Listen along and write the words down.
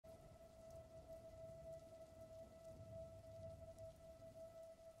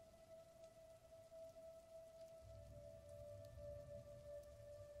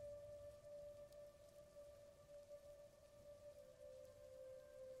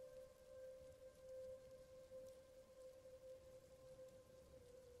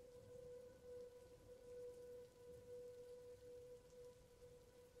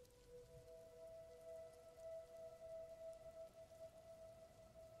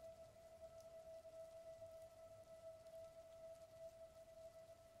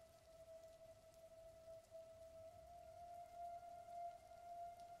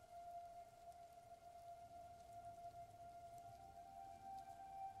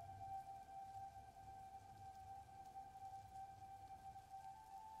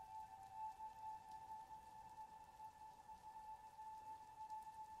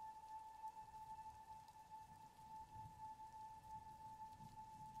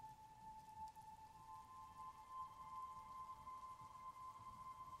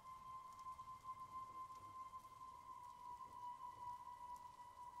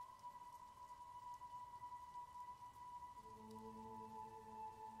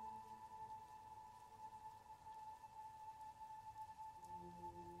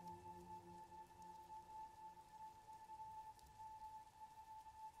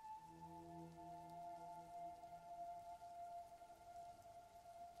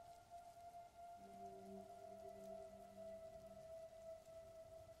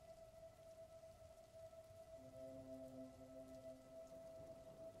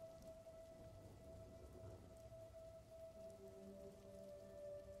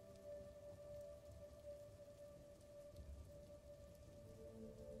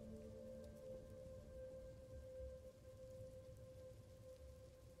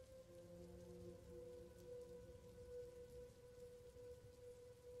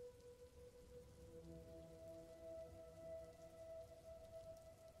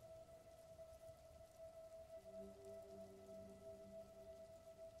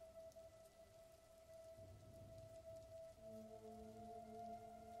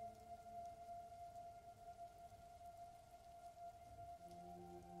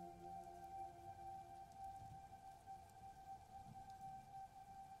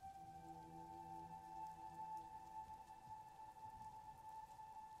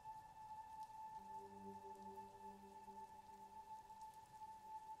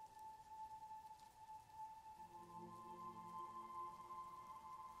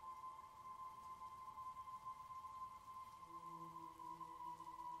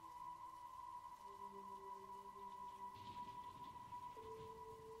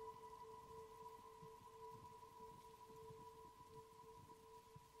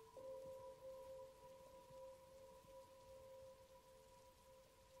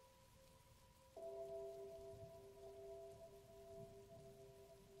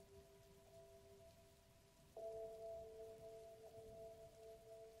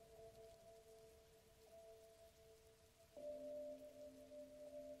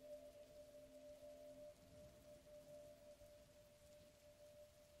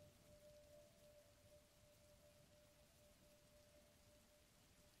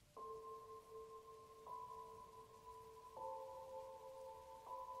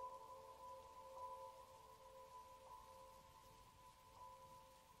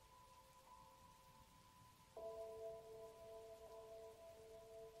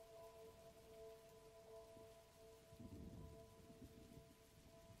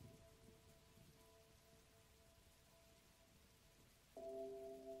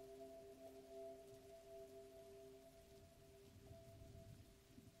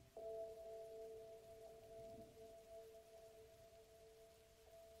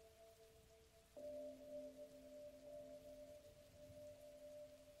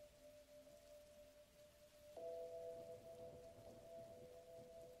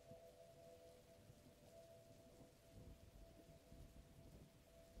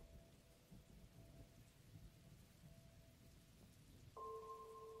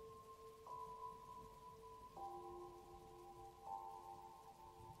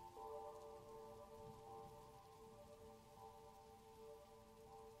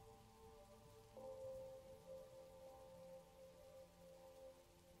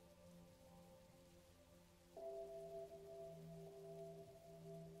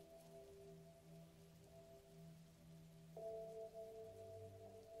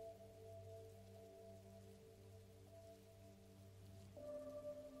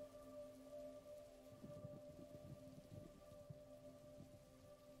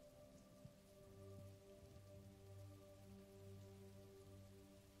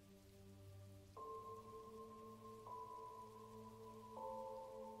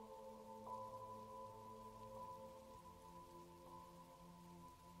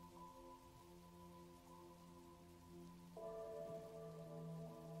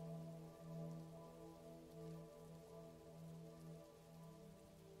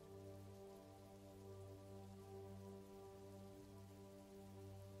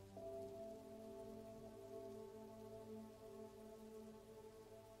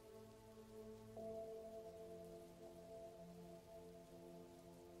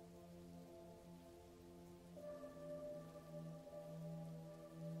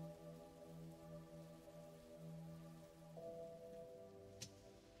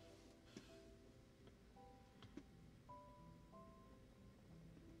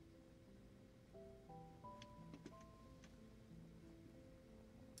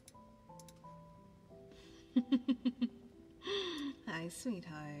Hi,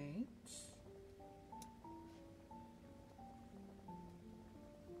 sweethearts.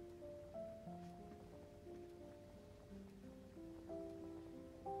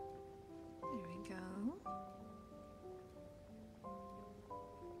 There we go.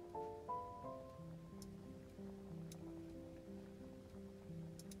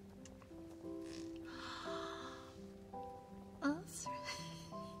 Us?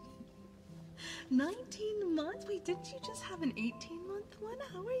 19 months? Wait, didn't you just have an 18-month one?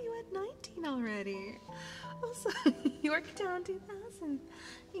 How are you at 19 already? Oh, sorry. York Town 2000.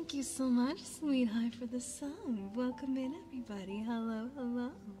 Thank you so much, sweetheart, for the song. Welcome in, everybody. Hello,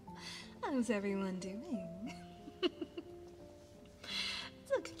 hello. How's everyone doing?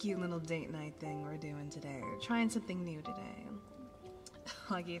 It's like a cute little date night thing we're doing today. We're trying something new today.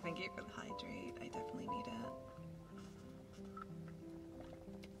 Huggy, thank you for the hydrate. I definitely need it.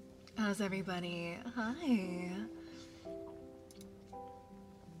 How's everybody? Hi.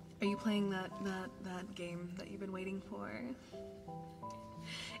 Are you playing that game that you've been waiting for?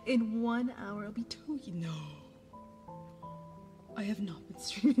 In 1 hour, it'll be 2. No. I have not been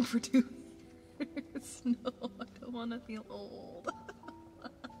streaming for 2 years. No, I don't want to feel old.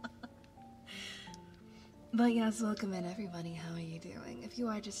 But yes, welcome in everybody. How are you doing? If you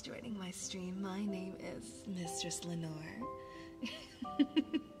are just joining my stream, my name is Mistress Lenore.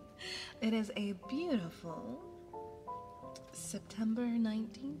 It is a beautiful September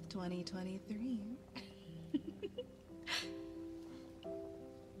 19th, 2023.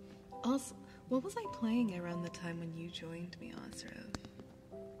 Also, what was I playing around the time when you joined me, Osriv?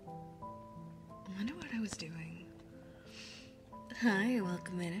 I wonder what I was doing. Hi,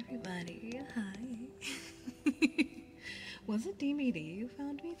 welcome in everybody. Hi. Was it DVD you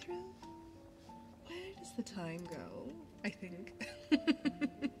found me through? Where does the time go? I think.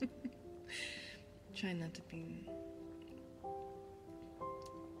 Try not to be.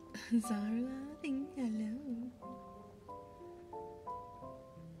 Zara, hello.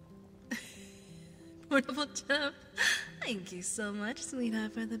 Portable Jeff, thank you so much,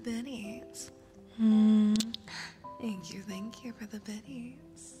 sweetheart, for the biddies. Thank you for the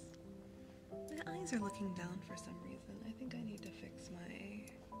biddies. My eyes are looking down for some reason. I think I need to fix my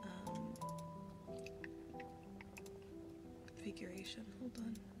configuration. Hold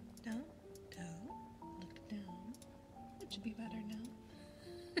on. Down, down, look down. It should be better now.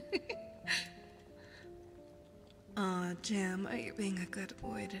 Aw, Jam, are you being a good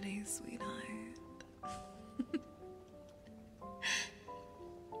boy today, sweetheart?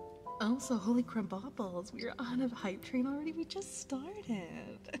 Also, holy crabobbles, we're on a hype train already. We just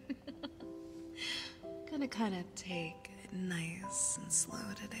started. Gonna kind of take it nice and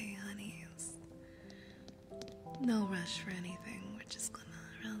slow today, honeys. No rush for anything. We're just gonna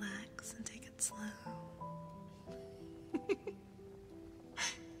relax and take it slow.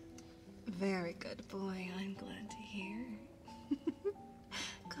 Very good boy. I'm glad to hear.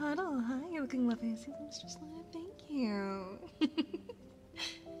 Cuddle, hi, you're looking lovely. Mr. Slime, thank you.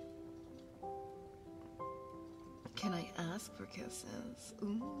 Can I ask for kisses?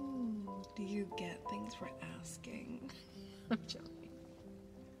 Ooh, do you get things for asking? I'm joking.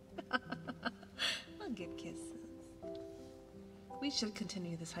 I'll give kisses. We should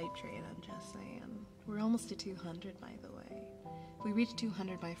continue this hype train, I'm just saying. We're almost to 200, by the way. If we reach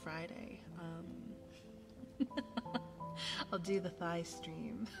 200 by Friday, I'll do the thigh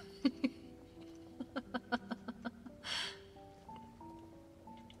stream.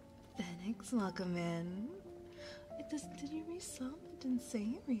 Phoenix, welcome in. Did you resub? It didn't say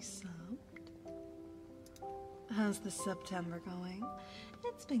you resubbed. How's the September going?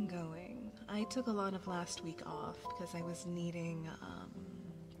 It's been going. I took a lot of last week off because I was needing,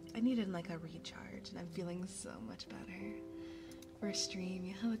 I needed like a recharge, and I'm feeling so much better. For a stream,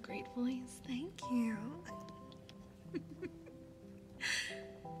 you have a great voice. Thank you.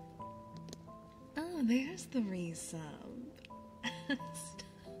 Oh, there's the resub.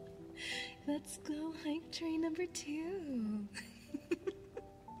 Let's go hype train number 2.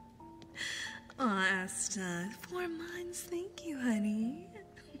 Aw, Asta, 4 months. Thank you, honey.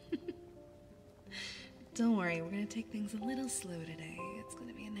 Don't worry, we're gonna take things a little slow today. It's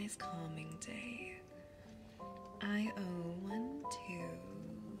gonna be a nice calming day. I owe 1, 2,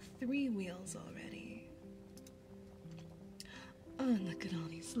 3 wheels already. Oh, and look at all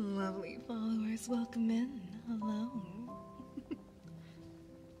these lovely followers. Welcome in. Hello.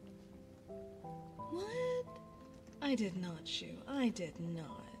 What? I did not shoot. I did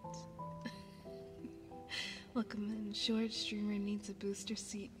not. Welcome in. Short streamer needs a booster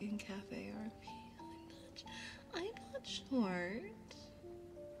seat in Cafe RP. I'm not short.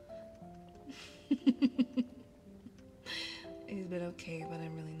 It's been okay, but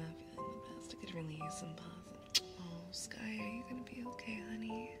I'm really not feeling the best. I could really use some positive. Oh, Sky, are you gonna be okay,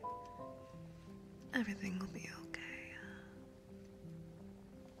 honey? Everything will be okay.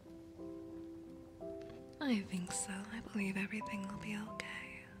 I think so. I believe everything will be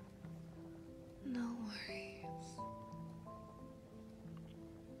okay. No worries.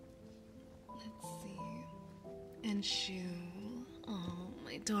 Let's see. And Shoe. Oh,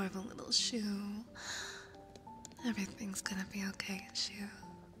 my adorable little Shoe. Everything's gonna be okay, Shoe.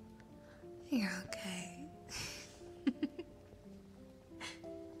 You're okay.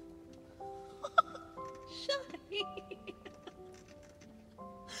 Shy.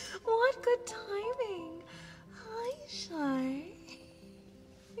 What good timing. Hi, Shy.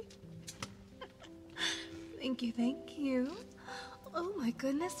 Thank you. Oh my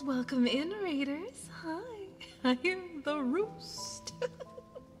goodness, welcome in, Raiders. Hi. I am the Roost.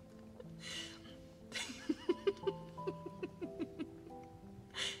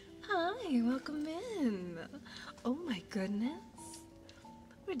 Hi, welcome in. Oh my goodness.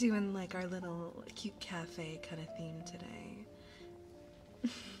 We're doing like our little cute cafe kind of theme today.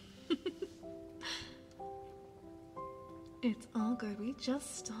 It's all good. We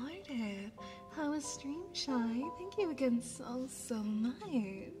just started. How was stream, Shy? Thank you again so much.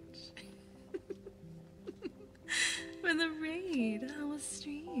 For the raid. How was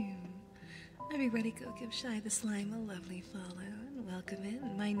stream? Everybody go give Shy the Slime a lovely follow and welcome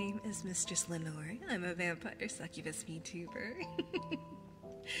in. My name is Mistress Lenore. I'm a vampire succubus VTuber.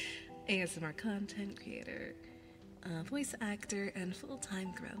 ASMR content creator, voice actor, and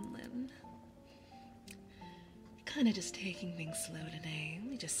full-time gremlin. Kinda just taking things slow today.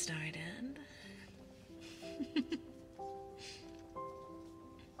 We just started.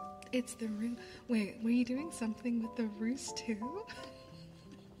 It's the roost. Wait, were you doing something with the roost too?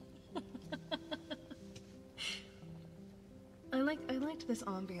 I liked this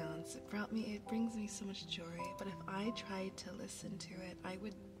ambiance. It brings me so much joy. But if I tried to listen to it, I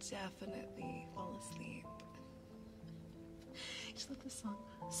would definitely fall asleep. Just love this song.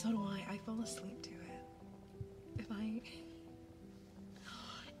 So do I. I fall asleep to it. If I...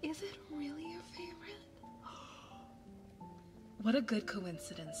 Is it really your favorite? What a good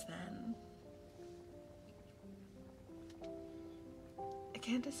coincidence then. I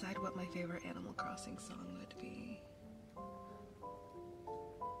can't decide what my favorite Animal Crossing song would be.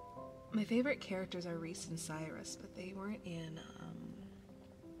 My favorite characters are Reese and Cyrus, but they weren't in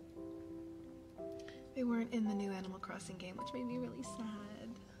the new Animal Crossing game, which made me really sad.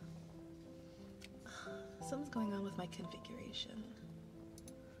 Something's going on with my configuration.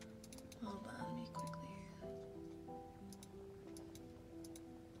 Hold on, me quickly.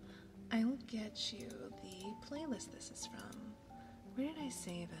 I will get you the playlist this is from. Where did I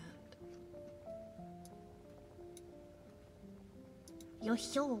save it? Your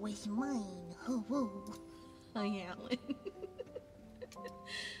soul is mine. Hoo woo. Hi, Alan.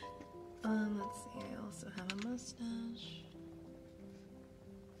 Let's see. I also have a mustache.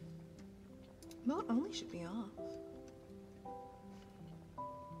 Mode only should be off.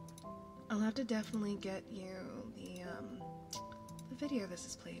 I'll have to definitely get you the video this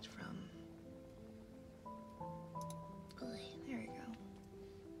is played from. There we go.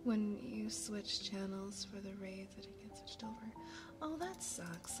 When you switch channels for the raids, that it gets switched over. Oh, that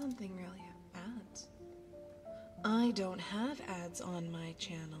sucks. Something really ads. I don't have ads on my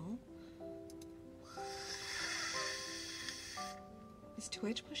channel. Is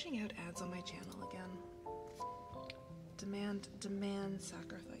Twitch pushing out ads on my channel again? Demand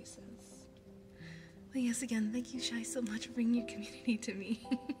sacrifices. But yes, again, thank you, Shy, so much for bringing your community to me.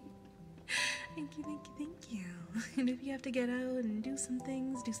 Thank you. And if you have to get out and do some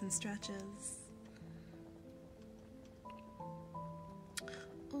things, do some stretches.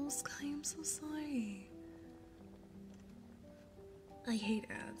 Oh, Sky, I'm so sorry. I hate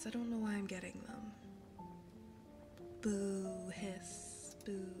ads. I don't know why I'm getting them. Boo, hiss,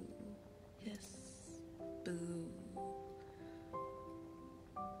 boo, hiss, boo.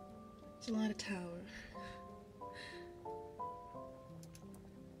 It's a lot of tower.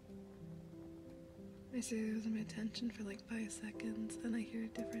 I say there was my attention for like 5 seconds, then I hear a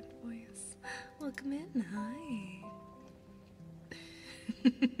different voice. Welcome in, hi.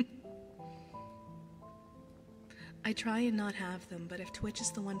 I try and not have them, but if Twitch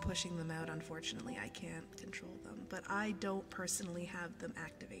is the one pushing them out, unfortunately, I can't control them. But I don't personally have them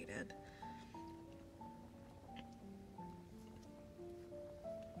activated.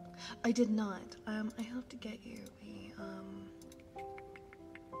 I did not. I hope to get you the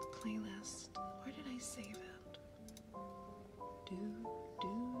playlist. Where did I save it?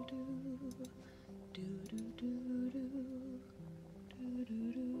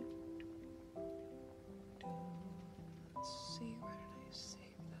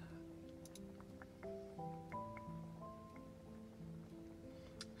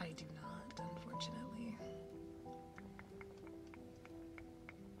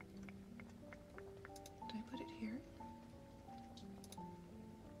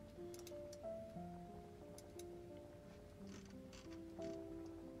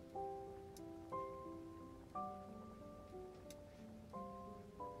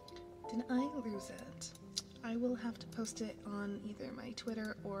 Did I lose it? I will have to post it on either my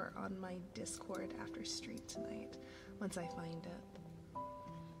Twitter or on my Discord after stream tonight, once I find it.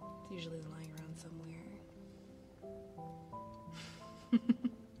 It's usually lying around somewhere.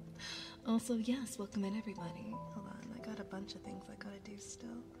 Also, yes, welcome in everybody. Hold on, I got a bunch of things I gotta do still.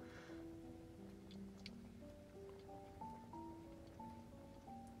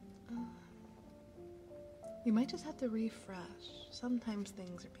 You might just have to refresh. Sometimes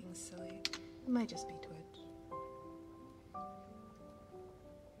things are being silly. It might just be Twitch.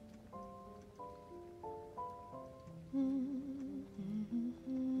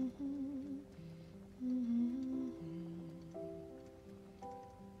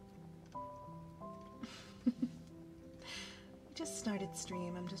 Just started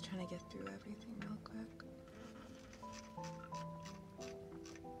stream. I'm just trying to get through everything real quick.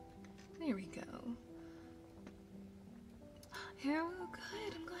 There we go. Hero,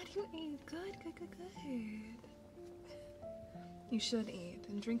 good. I'm glad you ate. Good, good, good, good. You should eat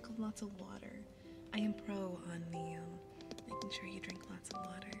and drink lots of water. I am pro on the making sure you drink lots of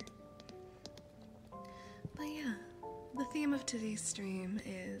water. But yeah, the theme of today's stream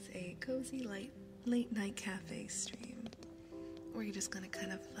is a cozy late night cafe stream. Where you're just gonna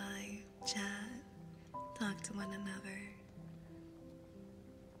kind of vibe, chat, talk to one another.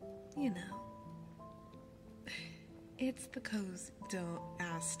 You know. It's the cozy. Don't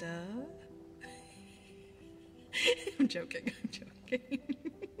Asta. I'm joking, I'm joking.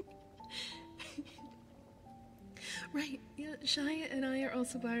 Right, yeah, Shy and I are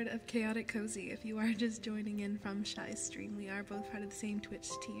also part of Chaotic Cozy. If you are just joining in from Shy's stream, we are both part of the same Twitch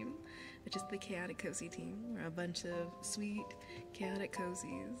team, which is the Chaotic Cozy team. We're a bunch of sweet, chaotic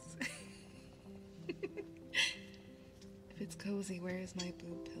cozies. If it's cozy, where is my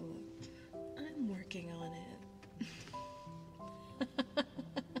boob pillow? I'm working on it.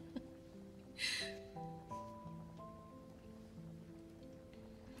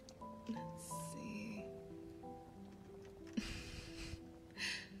 Let's see.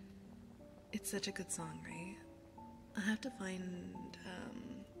 It's such a good song, right? I have to find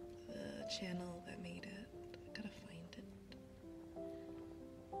the channel that made it. I gotta find it.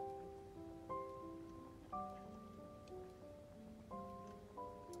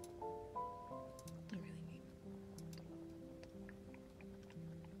 I really need.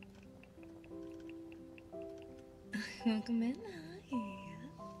 Welcome in, hi.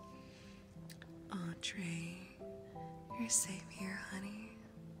 Aw, Trey, you're safe here, honey.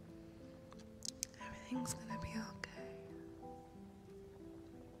 Everything's gonna be okay.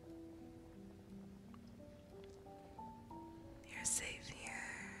 You're safe here.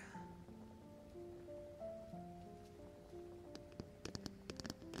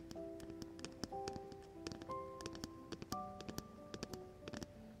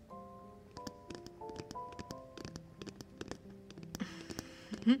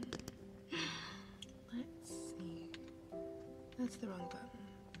 Let's see. That's the wrong button.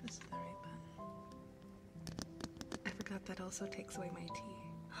 This is the right button. I forgot that also takes away my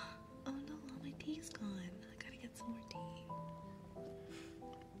tea. Oh no, all my tea's gone. I gotta get some more tea.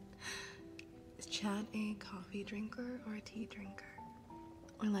 Is Chad a coffee drinker or a tea drinker?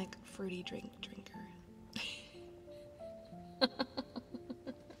 Or like fruity drink drinker?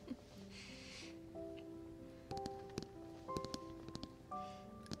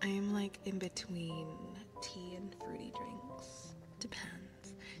 I am like in between tea and fruity drinks.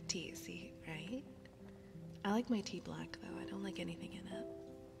 Depends. Tea, see, right? I like my tea black though. I don't like anything in it.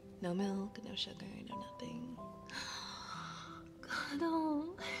 No milk, no sugar, no nothing.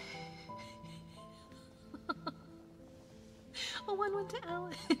 Cuddle. Oh, one went to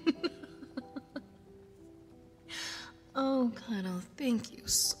Alan. Oh, Cuddle, thank you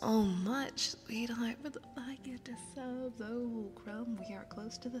so much, sweetheart, for the 5 gifted subs. Oh, Crumb, we are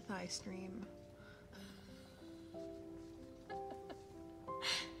close to the thigh stream.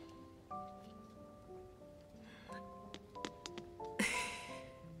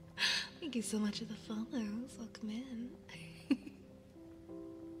 Thank you so much for the follows. Welcome in.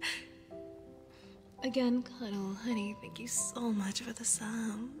 Again, Cuddle, honey, thank you so much for the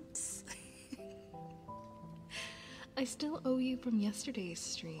subs. I still owe you from yesterday's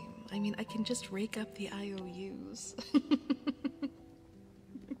stream. I mean, I can just rake up the IOUs.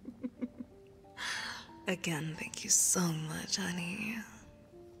 Again, thank you so much, honey.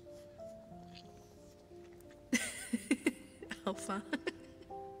 Alpha.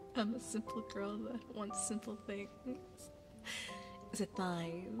 I'm a simple girl that wants simple things. Is it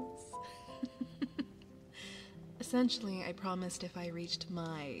thighs? Essentially, I promised if I reached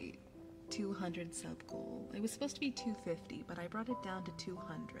my 200 sub goal. It was supposed to be 250, but I brought it down to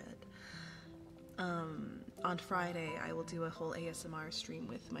 200. On Friday, I will do a whole ASMR stream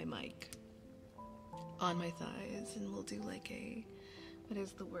with my mic on my thighs, and we'll do like a, what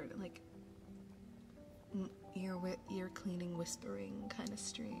is the word, like ear cleaning, whispering kind of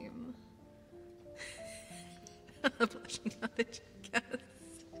stream. I'm blushing on the jackass.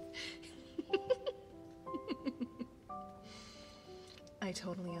 I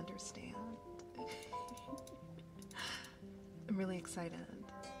totally understand. I'm really excited.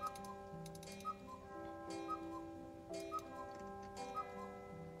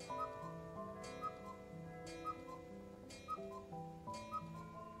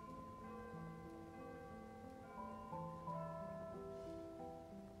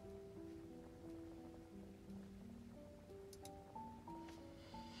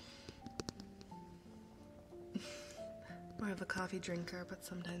 More of a coffee drinker, but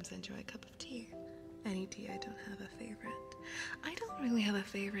sometimes I enjoy a cup of tea. Any tea, I don't have a favorite. I don't really have a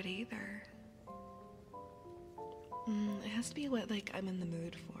favorite either. It has to be what, like, I'm in the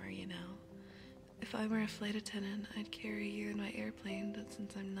mood for, you know? If I were a flight attendant, I'd carry you in my airplane, but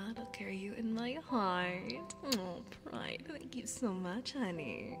since I'm not, I'll carry you in my heart. Oh, Pride, thank you so much,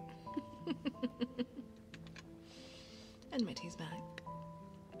 honey. And my tea's back.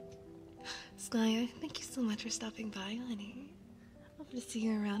 Sky, thank you so much for stopping by, honey. Hope to see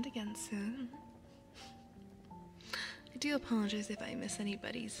you around again soon. I do apologize if I miss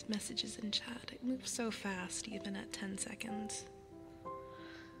anybody's messages in chat. It moves so fast, even at 10 seconds.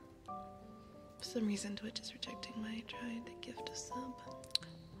 For some reason, Twitch is rejecting my try to gift a sub.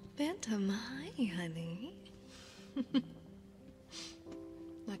 Phantom, hi, honey.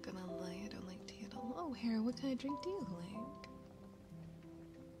 Not gonna lie, I don't like tea at all. Oh, Hera, what kind of drink do you like?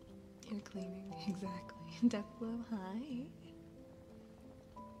 Ear cleaning, exactly. Death Love, hi.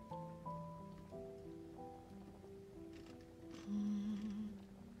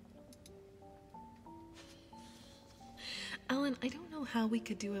 Alan, I don't know how we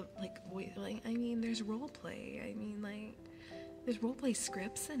could do it, like, I mean, there's roleplay. I mean, like, there's roleplay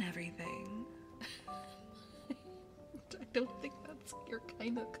scripts and everything. I don't think that's your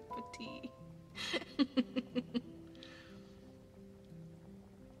kind of cup of tea.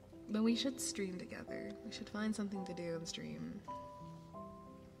 But we should stream together. We should find something to do and stream.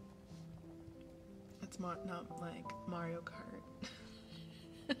 It's not like Mario Kart.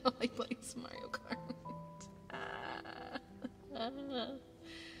 All I play is Mario Kart.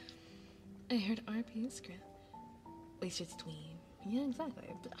 I heard RP script. We should stream. Yeah, exactly.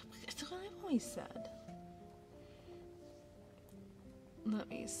 That's what I've always said. Let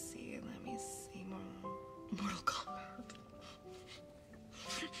me see. Mortal Kombat.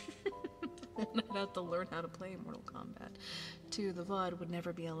 I'd have to learn how to play Mortal Kombat. 2. The VOD would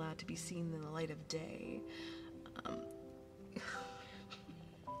never be allowed to be seen in the light of day. It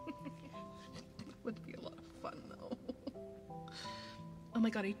would be a lot of fun, though. Oh my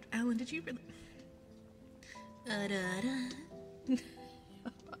god, Alan, did you really...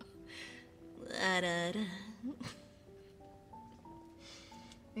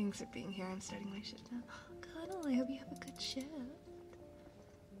 Thanks for being here. I'm starting my shift now. Cuddle, I hope you have a good shift.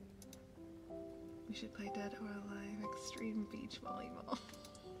 We should play Dead or Alive Extreme Beach Volleyball.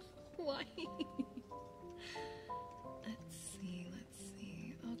 Why? Let's see.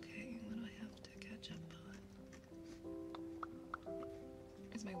 Okay, what do I have to catch up on?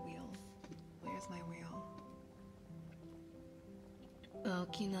 Where's my wheel? Where's my wheel? Oh,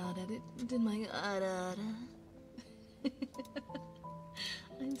 Kinada, did my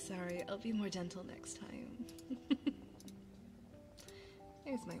I'm sorry, I'll be more gentle next time.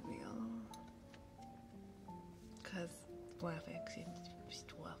 Here's my wheel. Cause graphics is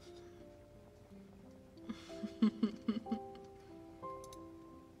tough.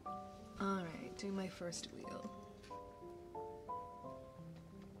 Alright, do my first wheel.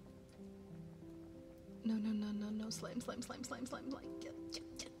 No, slime.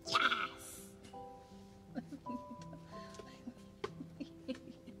 Yes!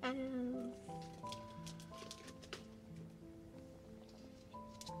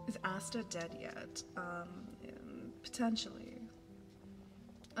 Is Asta dead yet? Potentially.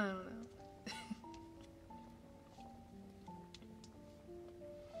 I don't know.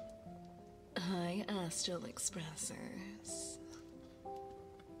 Hi, Astral Expressors.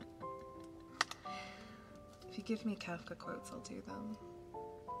 If you give me Kafka quotes, I'll do them.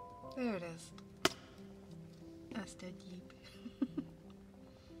 There it is. Asta deep.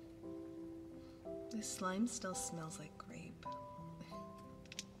 This slime still smells like grape.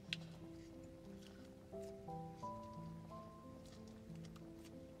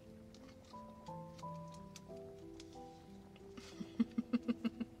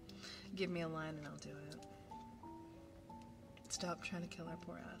 Give me a line and I'll do it. Stop trying to kill our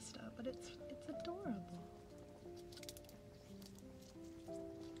poor Asta, but it's adorable.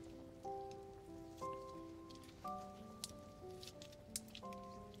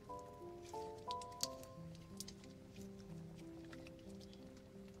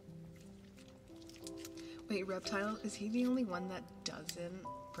 Wait, Reptile, is he the only one that doesn't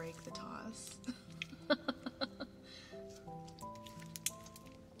break the toss?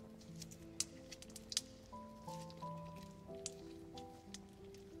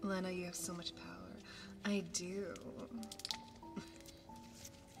 Lena, you have so much power. I do.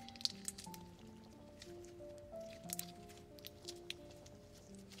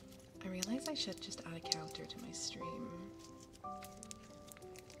 I realize I should just add a counter to my stream.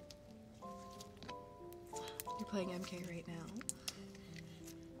 You're playing MK right now.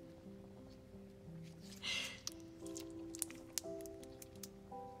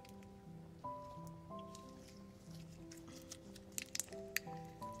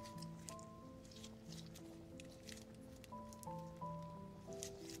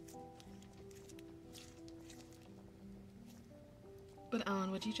 But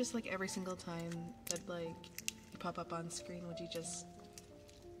Alan, would you just like every single time that like you pop up on screen, would you just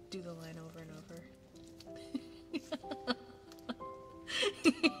do the line over and over?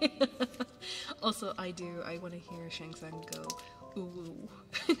 Also, I want to hear Shang Tsung go, ooh woo.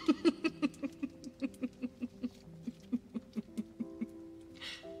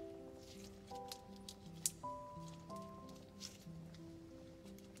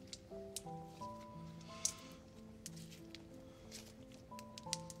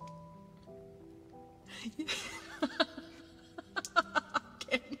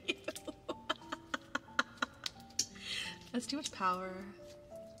 Can you? That's too much power.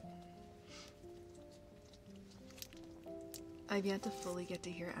 I've yet to fully get to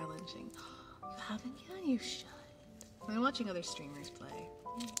hear Alan Shing. You haven't yet? You should. I'm watching other streamers play.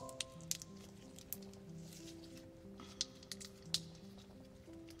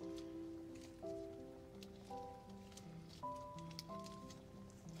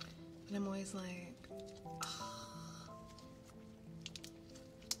 And I'm always like,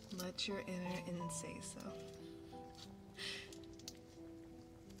 let your inner in say so.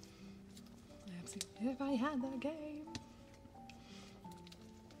 If I had that game.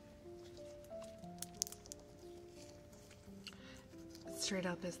 Straight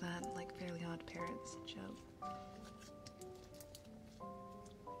up is that like Fairly Odd Parents joke.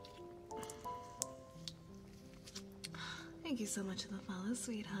 Thank you so much for the follow,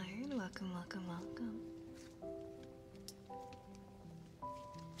 sweetheart. Welcome, welcome, welcome.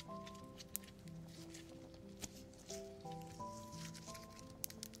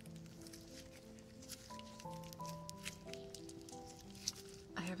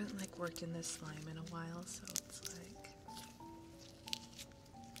 I haven't like worked in this slime in a while, so it's like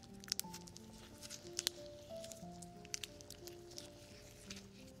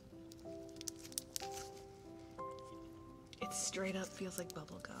it straight up feels like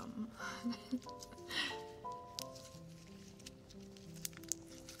bubble gum.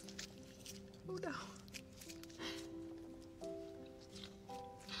 Oh no.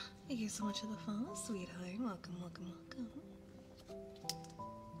 Thank you so much for the follow, sweetheart. Welcome, welcome, welcome.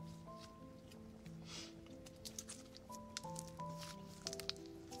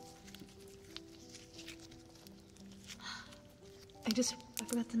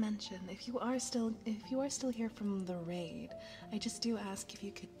 I forgot to mention, if you are still here from the raid, I just do ask if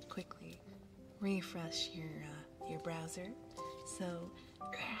you could quickly refresh your browser so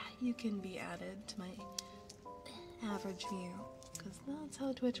you can be added to my average view, because that's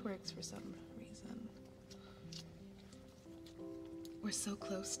how Twitch works for some reason. We're so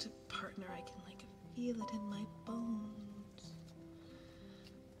close to partner, I can like feel it in my bones.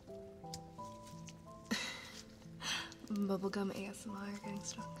 Bubblegum ASMR getting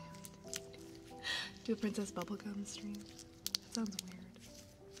strong. Do a Princess Bubblegum stream. That sounds weird.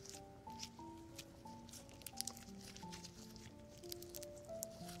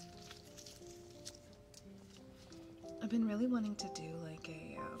 I've been really wanting to do like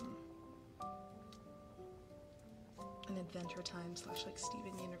an Adventure Time / like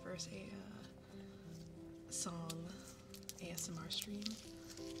Steven Universe song ASMR stream,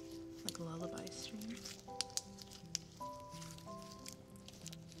 like a lullaby stream.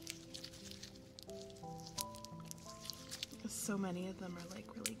 So many of them are like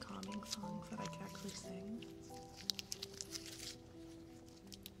really calming songs that I can actually sing.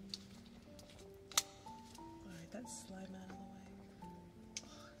 Alright, that's slime out of the way.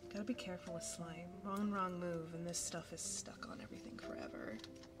 Gotta be careful with slime. Wrong move, and this stuff is stuck on everything forever.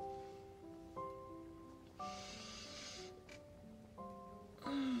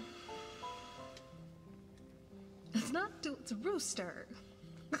 it's Rooster.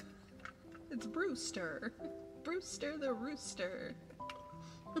 It's Brewster. Brewster the Rooster.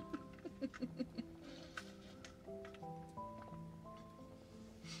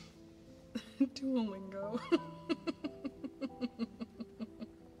 Duolingo.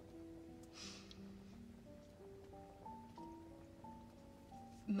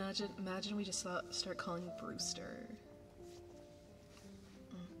 Imagine we just start calling you Brewster.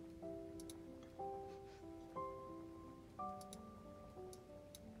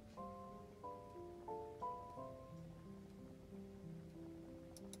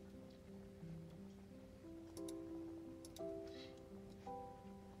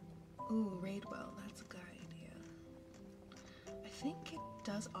 Ooh, raid well, that's a good idea. I think it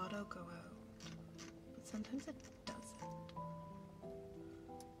does auto go out, but sometimes it doesn't.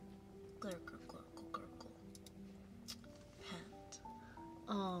 Gurgle, gurgle, gurgle. Pat.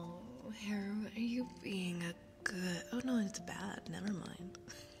 Oh, Haru, are you being a good... Oh no, it's bad, never mind.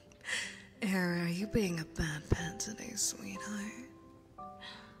 Haru, are you being a bad pet today, sweetheart?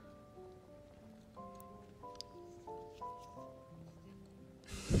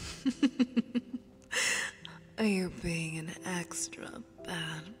 Are you being an extra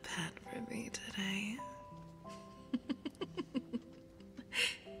bad pet for me today?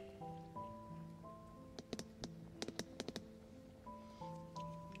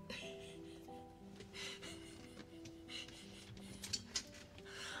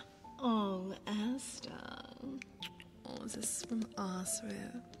 Oh, Asta. Oh, is this from Osric?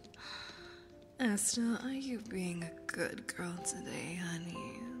 Asta, are you being a good girl today,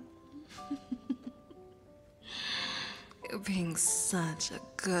 honey? You're being such a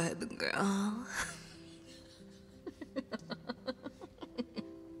good girl.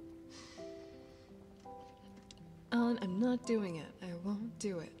 Alan, I'm not doing it. I won't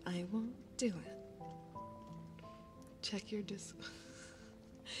do it. I won't do it. Check your disc.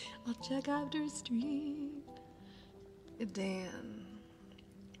 I'll check after street. Dan.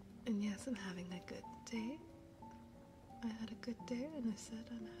 And yes, I'm having a good day. I had a good day and I said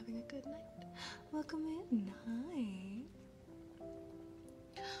I'm having a good night. Welcome in. Hi.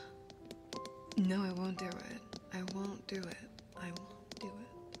 No, I won't do it. I won't do it. I won't do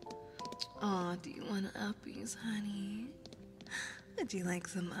it. Aw, do you want uppies, honey? Would you like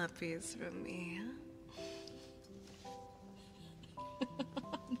some uppies from me?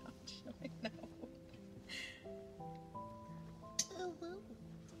 I'm not showing now. Oh, whoa.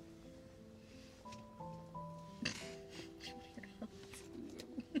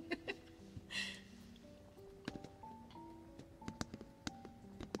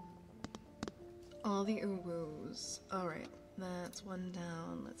 All the ooh-woos. Alright, that's one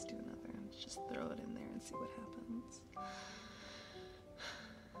down. Let's do another. Let's just throw it in there and see what happens.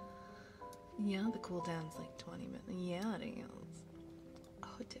 Yeah, the cooldown's like 20 minutes. Yeah, it is.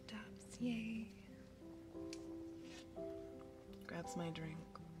 Oh, tip taps. Yay. Grabs my drink.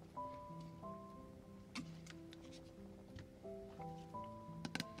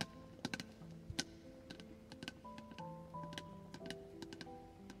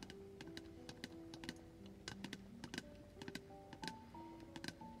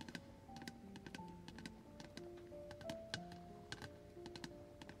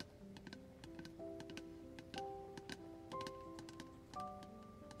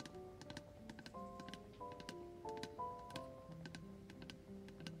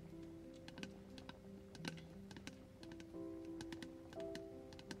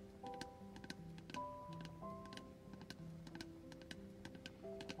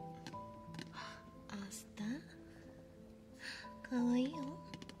 Asta? Kawaii.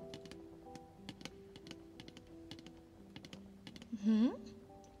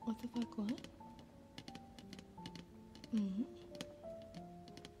 What the fuck, what?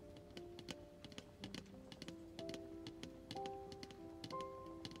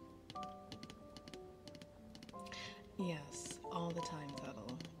 Yes, all the time,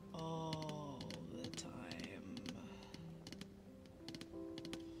 Tuttle. All the time.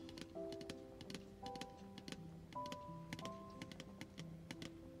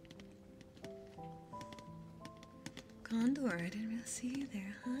 Condor, I didn't really see you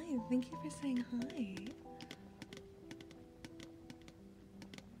there. Hi, thank you for saying hi.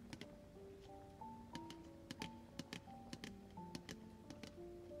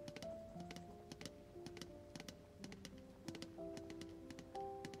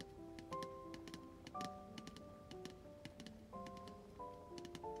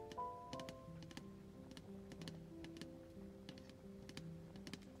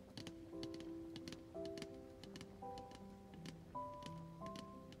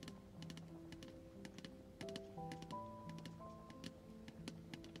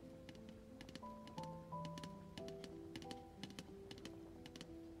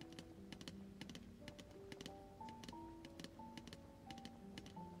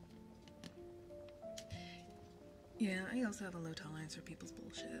 Yeah, I also have a low tolerance for people's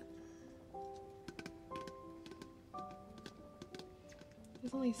bullshit.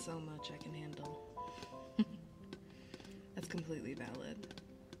 There's only so much I can handle. That's completely valid.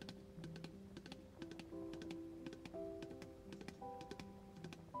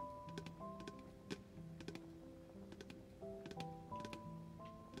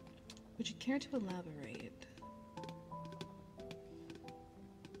 Would you care to elaborate?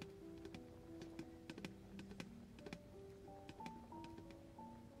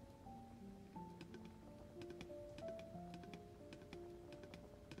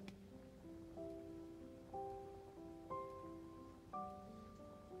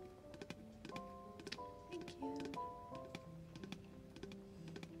 Thank you.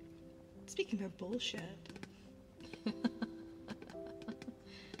 Speaking of bullshit.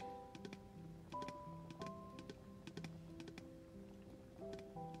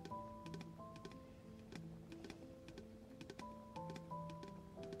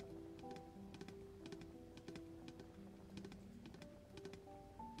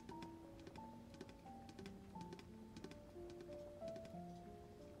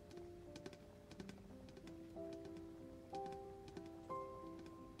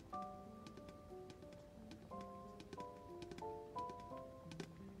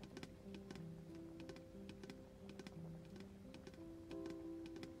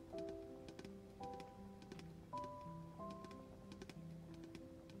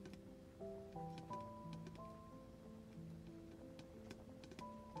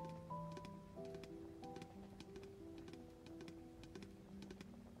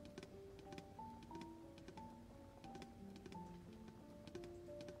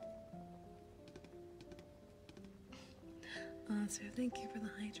 So thank you for the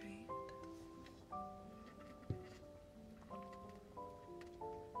hydrate.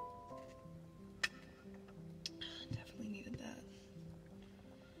 Definitely needed that.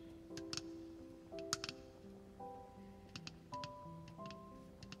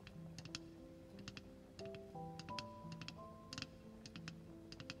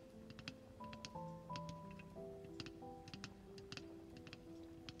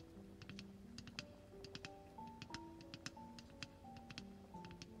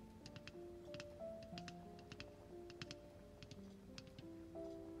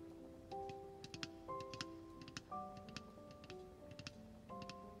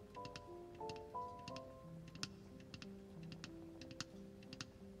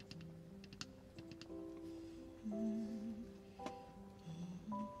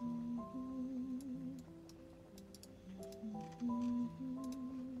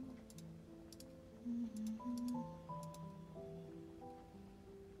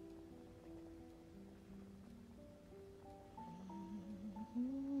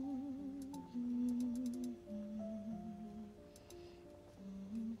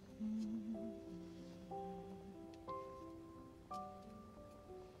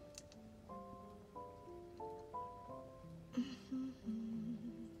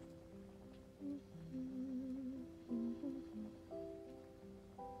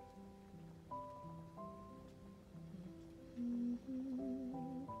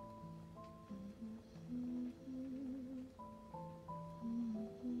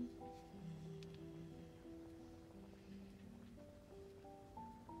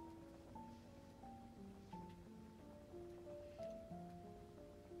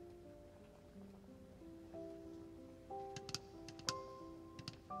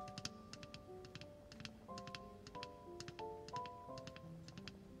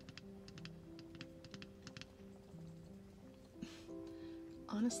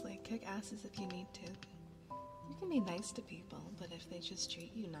 Honestly, kick asses if you need to. You can be nice to people, but if they just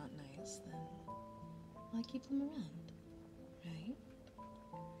treat you not nice, then why keep them around, right?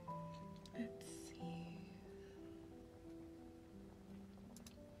 Let's see.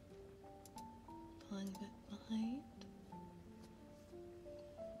 Pulling a bit behind.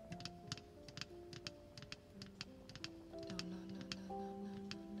 No.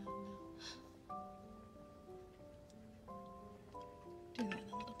 Do that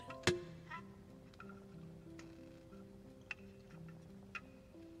in a little bit.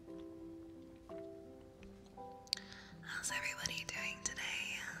 How's everybody doing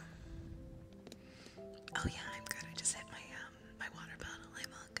today? Oh yeah, I'm good. I just hit my water bottle.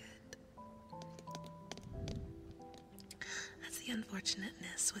 I'm all good. That's the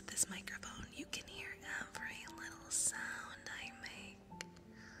unfortunateness with this microphone. You can hear every little sound I make.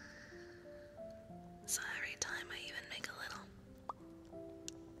 So every time I even make a little,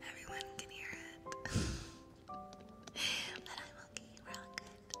 everyone can hear it. But I'm okay. We're all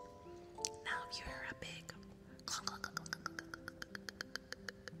good. Now if you hear a big clunk,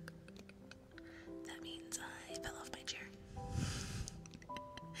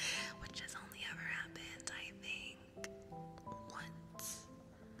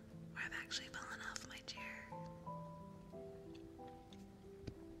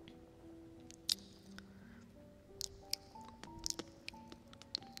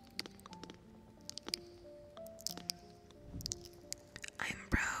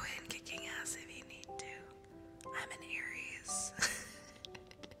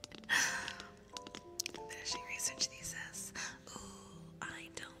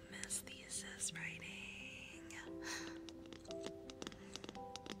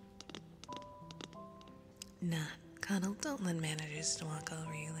 Nah, Cuddle, don't let managers walk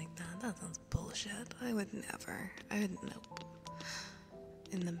over you like that. That sounds bullshit. I would never. I would, nope.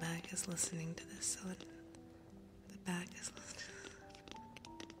 In the back is listening to this, so the back is listening.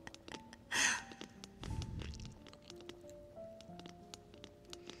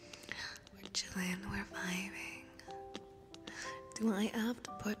 We're chilling, we're vibing. Do I have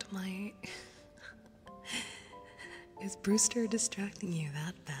to put my... Is Brewster distracting you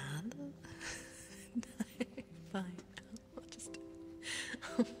that bad? Fine. I'll just...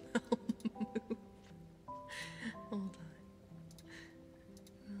 I'll move. Hold on.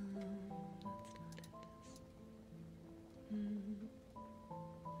 That's not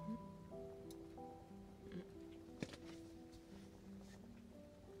it.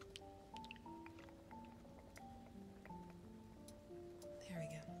 There we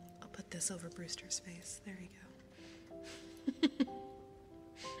go. I'll put this over Brewster's face. There we go.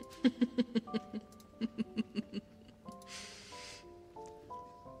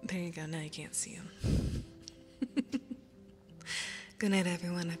 There you go, now you can't see him. Good night,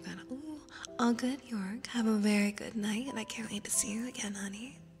 everyone. I've got all good, York. Have a very good night, and I can't wait to see you again,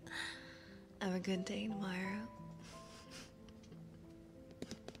 honey. Have a good day tomorrow.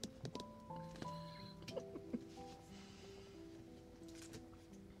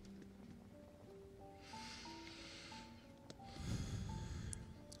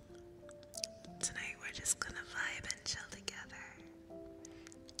 Tonight we're just gonna vibe and chill together.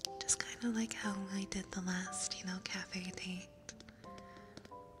 Just kind of like how I did the last, cafe date.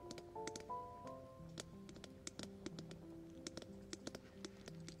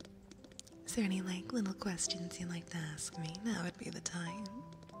 Is there any, little questions you'd like to ask me? Now would be the time.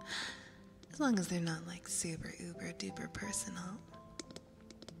 As long as they're not, super uber duper personal.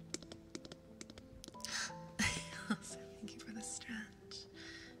 Also, thank you for the stretch.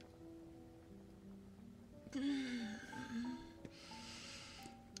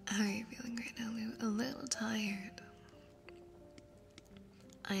 How are you feeling right now, Lou? A little tired.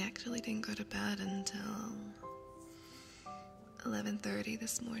 I actually didn't go to bed until 11:30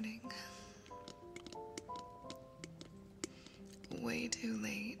 this morning. Way too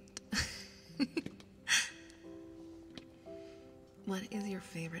late. What is your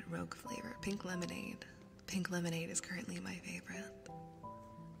favorite Rogue flavor? Pink lemonade. Pink lemonade is currently my favorite.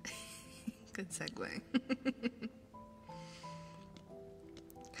 Good segue.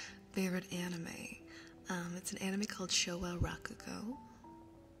 Favorite anime? It's an anime called Showa Rakugo.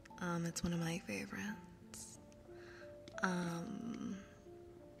 It's one of my favorites.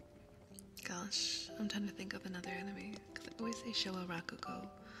 Gosh, I'm trying to think of another anime, because I always say Showa Rakugo.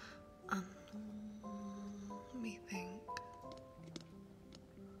 Let me think.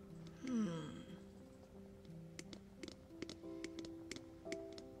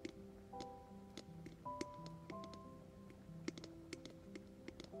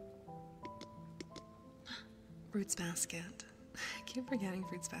 Fruits Basket. I keep forgetting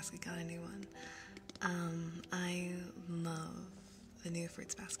Fruits Basket got a new one. I love the new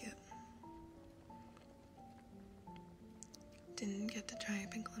Fruits Basket. Didn't get to try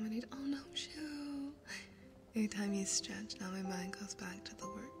pink lemonade. Oh no, shoo! Every time you stretch, now my mind goes back to the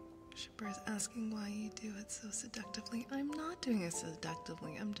worshippers asking why you do it so seductively. I'm not doing it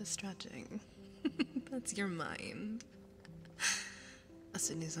seductively, I'm just stretching. That's your mind. Us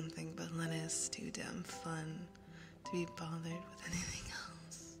to do something but lettuce, too damn fun to be bothered with anything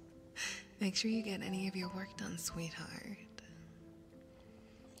else. Make sure you get any of your work done, sweetheart.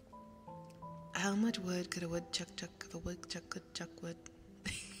 How much wood could a woodchuck chuck if a woodchuck could chuck wood?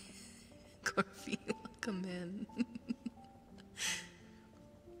 Corby, welcome in.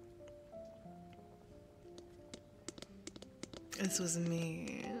 This was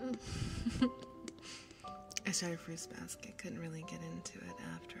me. I started Fruits Basket, couldn't really get into it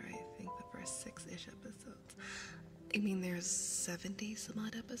after I think the first 6-ish episodes. I mean, there's 70 some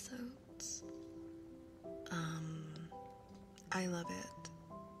odd episodes. I love it.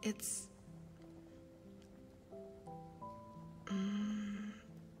 It's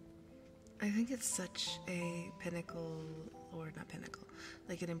I think it's such a pinnacle, or not pinnacle,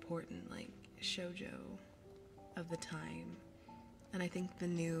 like an important shoujo of the time. And I think the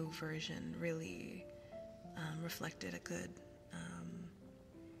new version really reflected a good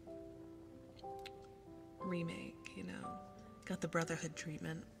remake, Got the brotherhood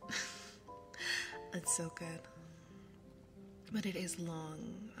treatment. It's so good. But it is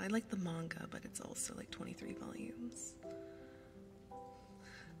long. I like the manga, but it's also 23 volumes.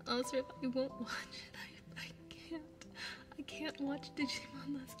 Also, if I won't watch it, I can't watch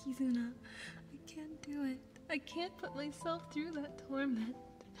Digimon Last Kizuna. I can't do it. I can't put myself through that torment.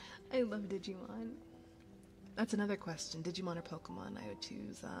 I love Digimon. That's another question. Digimon or Pokemon? I would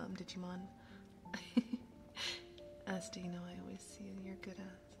choose Digimon. As do you know, I always see you. You're good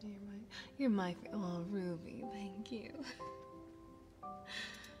at. You're my. Oh, Ruby, thank you.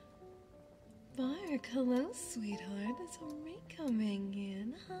 Bark, hello, sweetheart. There's a Ray coming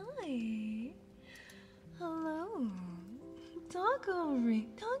in. Hi. Hello.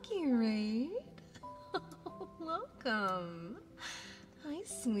 Doggy Raid. Welcome. Hi,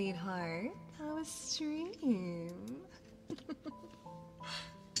 sweetheart. How was stream?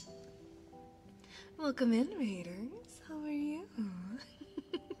 Welcome in, Raiders. How are you?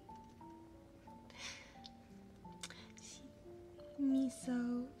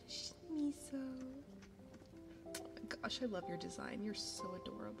 Miso. Gosh, I love your design. You're so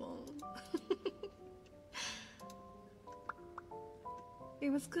adorable. It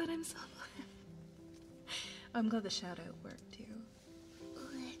was good. I'm so glad. I'm glad the shout out worked too.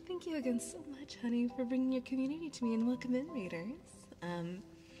 Thank you again so much, honey, for bringing your community to me, and welcome in, Raiders.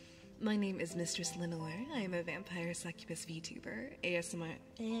 My name is Mistress Lenore. I am a vampire succubus VTuber, ASMR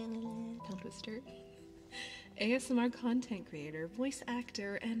tongue twister, ASMR content creator, voice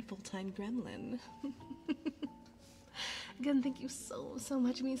actor, and full-time gremlin. Again, thank you so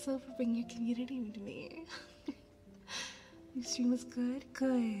much, Miso, for bringing your community to me. Your stream was good?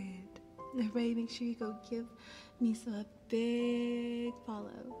 Good. Everybody, make sure you go give Miso a big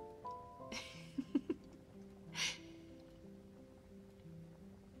follow.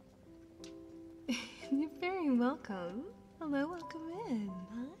 You're very welcome. Hello, welcome in.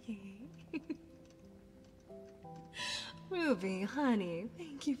 Hi. Ruby, honey,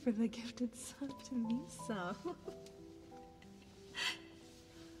 thank you for the gifted sub to Miso.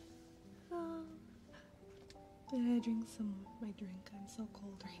 Oh. I drink my drink. I'm so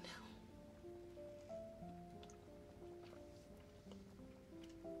cold right now.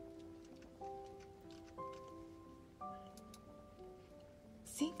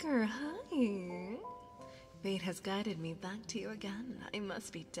 Seeker, hi. Fate has guided me back to you again. I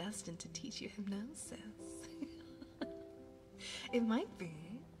must be destined to teach you hypnosis. It might be.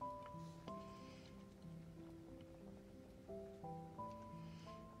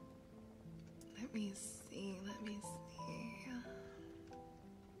 Let me see.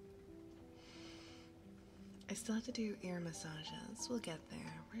 I still have to do ear massages. We'll get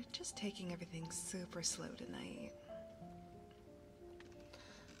there. We're just taking everything super slow tonight.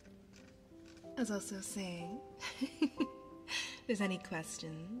 I was also saying, if there's any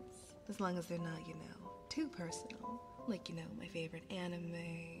questions, as long as they're not, too personal, like, my favorite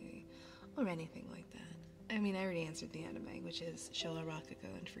anime, or anything like that. I mean, I already answered the anime, which is Showa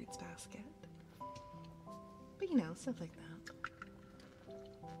Rakugo and Fruits Basket. But, stuff like that.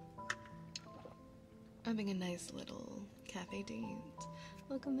 Having a nice little cafe date.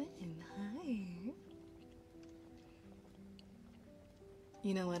 Welcome in. Hi.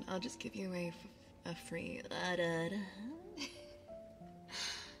 You know what? I'll just give you a free.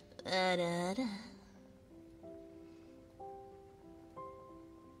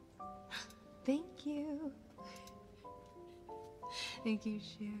 Thank you. Thank you,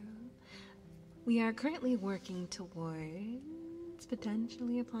 Shu. We are currently working towards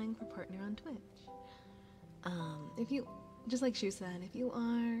potentially applying for partner on Twitch. If you, just like Shu said, if you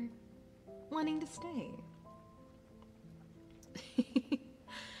are wanting to stay,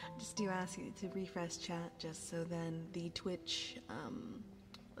 just do ask you to refresh chat just so then the Twitch,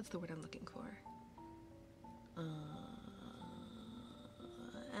 what's the word I'm looking for?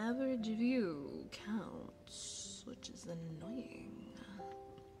 Average view counts, which is annoying.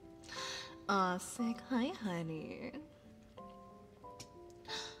 Aw, sick. Hi, honey.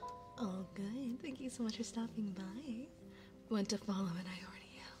 Oh, good. Thank you so much for stopping by. Went to follow and I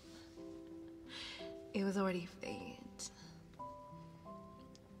already am. It was already fate.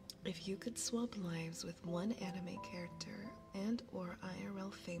 If you could swap lives with one anime character and or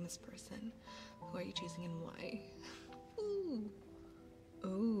IRL famous person, who are you choosing and why? Ooh.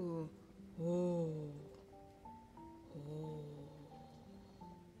 Ooh. Ooh. Ooh.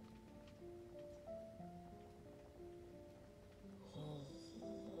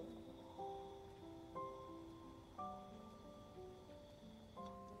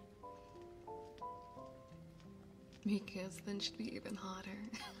 Because then she'd be even hotter.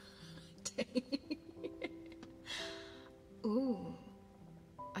 Ooh,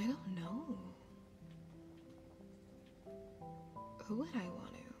 I don't know. Who would I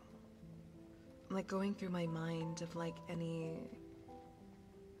want to? I'm like going through my mind of like any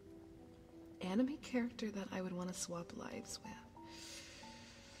anime character that I would want to swap lives with.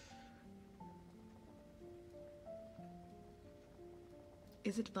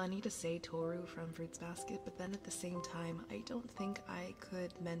 is it funny to say Toru from Fruits Basket, but then at the same time, I don't think I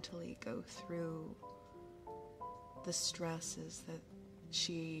could mentally go through the stresses that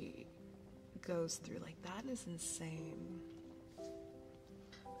she goes through. Like, that is insane.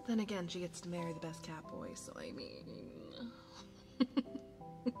 But then again, she gets to marry the best cat boy, so I mean...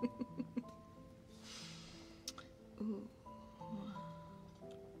 Ooh.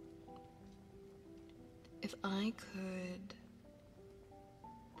 If I could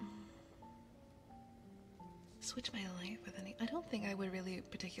switch my life with any... I don't think I would really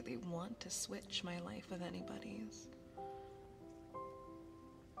particularly want to switch my life with anybody's.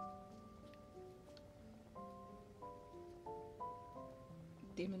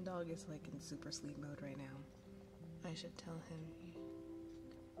 Demon Dog is like in super sleep mode right now. I should tell him,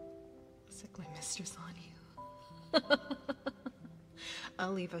 sick my mistress on you.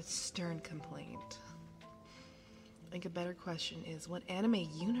 I'll leave a stern complaint. I think a better question is, what anime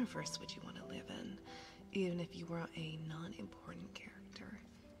universe would you want to live in, even if you were a non-important character?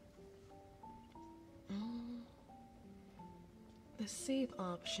 The safe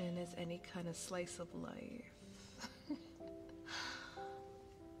option is any kind of slice of life.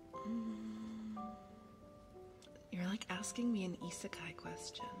 You're like asking me an isekai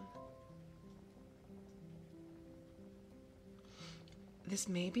question. This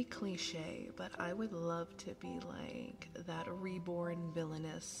may be cliche, but I would love to be like that reborn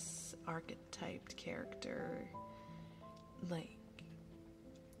villainous archetyped character. Like,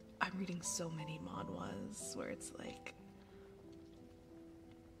 I'm reading so many manhwas where it's like,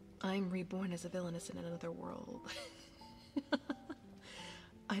 I'm reborn as a villainess in another world.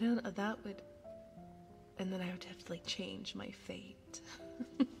 I don't, that would, and then I would have to like change my fate.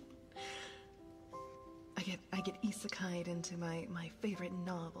 I get isekai'd into my favorite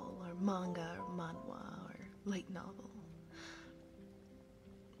novel, or manga, or manhwa, or light novel.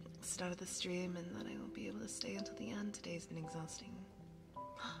 Start of the stream, and then I won't be able to stay until the end. Today's been exhausting.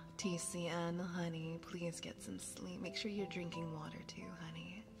 TCN, honey, please get some sleep. Make sure you're drinking water too,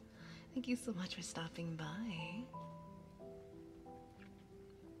 honey. Thank you so much for stopping by.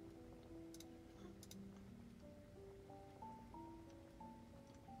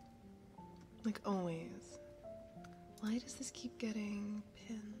 Like always. Why does this keep getting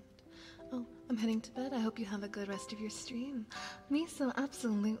pinned? Oh, I'm heading to bed. I hope you have a good rest of your stream. Me so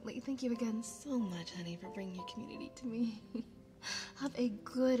absolutely. Thank you again so much, honey, for bringing your community to me. Have a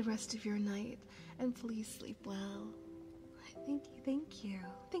good rest of your night, and please sleep well. Thank you, thank you.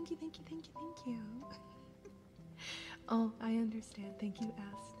 Thank you, thank you, thank you, thank you. Oh, I understand. Thank you,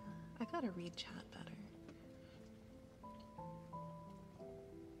 Asta. I gotta read chat better.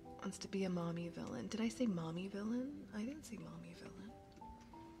 Wants to be a mommy villain. Did I say mommy villain? I didn't say mommy villain.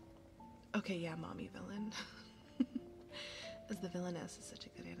 Okay, yeah, mommy villain. As the villainess is such a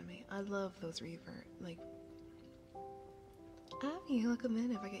good anime. I love those revert, like... Abby, welcome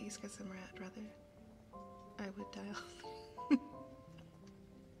in. If I get you guys some rat, brother, I would dial.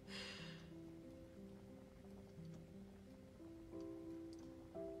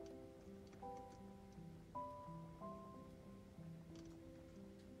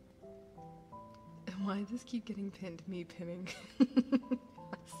 Why does this keep getting pinned? Me pinning.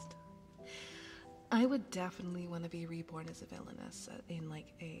 I would definitely want to be reborn as a villainess in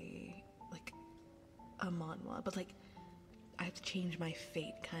like a manhwa, but like I have to change my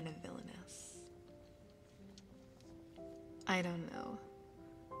fate kind of villainess. I don't know.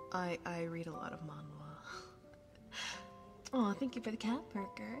 I read a lot of manhwa. Oh, thank you for the cat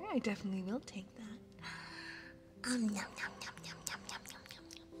burger. I definitely will take that. Nom nom nom nom nom nom nom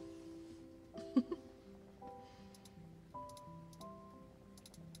nom.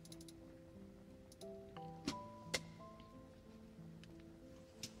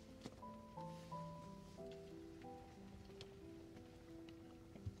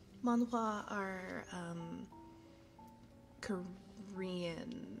 Manhwa are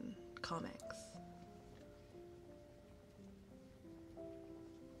Korean comics.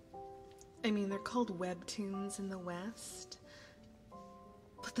 I mean, they're called webtoons in the West,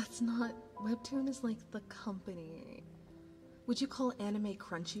 but that's not... Webtoon is like the company. Would you call anime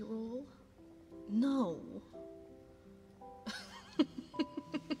Crunchyroll? No.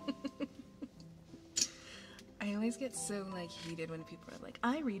 I always get so like heated when people are like,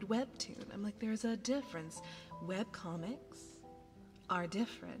 I read webtoon. I'm like, there's a difference. Webcomics are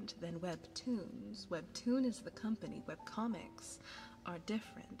different than webtoons. Webtoon is the company. Webcomics are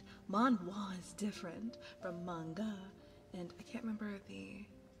different. Manhwa is different from manga. And I can't remember the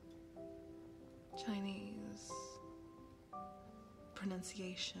Chinese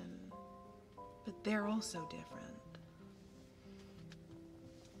pronunciation, but they're also different.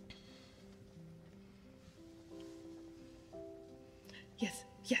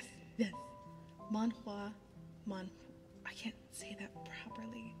 manhua, I can't say that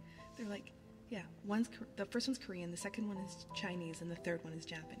properly. They're like, yeah, the first one's Korean, the second one is Chinese, and the third one is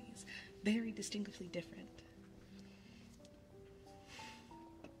Japanese. Very distinctively different.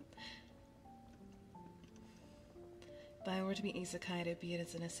 If I were to be isekai, I'd be it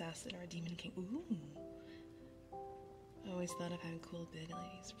as an assassin or a demon king. Ooh. I always thought of having cool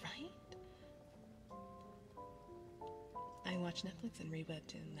abilities, right? I watch Netflix and read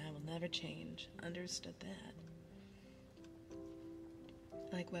webtoon. That will never change. Understood that.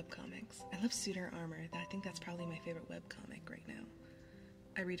 I like webcomics. I love Suitor Armor. I think that's probably my favorite webcomic right now.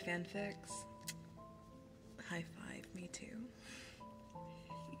 I read fanfics. High five, me too.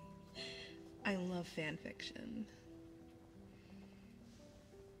 I love fanfiction.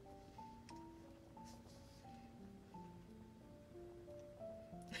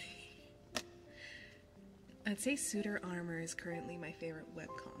 I'd say Suitor Armor is currently my favorite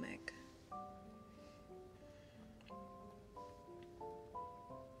webcomic.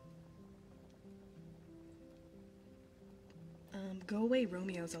 Go Away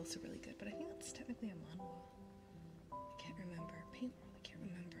Romeo is also really good, but I think that's technically a manhwa. I can't remember. I can't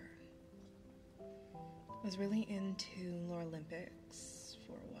remember. I was really into Lore Olympics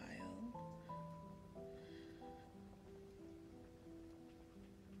for a while.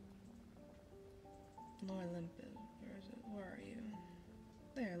 Lore Olympus, where is it? Where are you?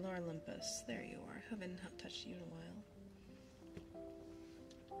 There, Lore Olympus. There you are. Haven't touched you in a while.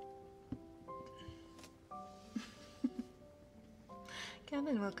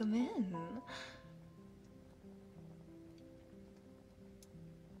 Kevin, welcome in.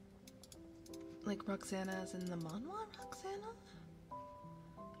 Like Roxana's in the manhwa, Roxana?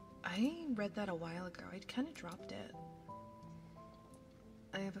 I read that a while ago. I kind of dropped it.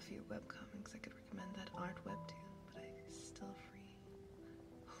 I have a few webcomics I could recommend that aren't webtoon, but I'm still free.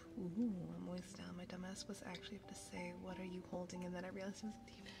 Ooh, I'm always down. My dumbass was actually able to say, "What are you holding?" And then I realized it was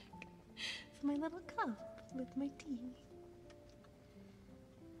a tea bag. It's my little cup with my tea.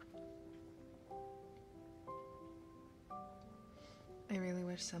 I really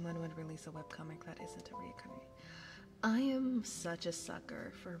wish someone would release a webcomic that isn't a reincarnation. I am such a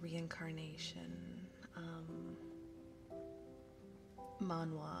sucker for reincarnation.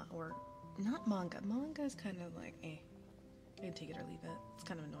 Manhwa, or not manga. Manga is kind of like, I can take it or leave it. It's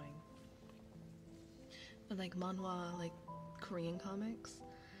kind of annoying. But like manhwa, like Korean comics,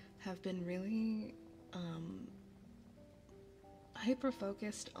 have been really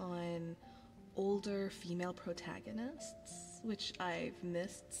hyper-focused on older female protagonists, which I've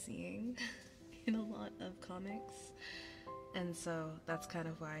missed seeing in a lot of comics. And so that's kind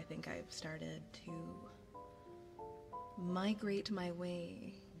of why I think I've started to migrate my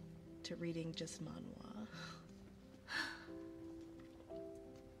way to reading just manhwa.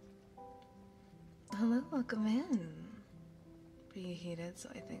 Hello, welcome in. Pretty heated, so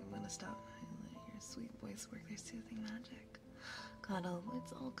I think I'm gonna stop. Your sweet voice work, their soothing magic. Cuddle,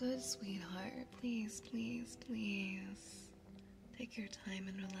 it's all good, sweetheart. Please, please, please. Take your time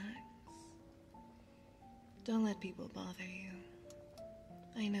and relax. Don't let people bother you.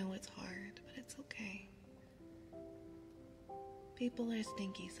 I know it's hard, but it's okay. People are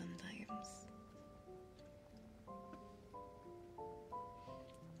stinky sometimes.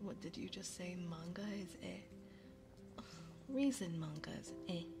 What did you just say? Manga is eh. Reason manga is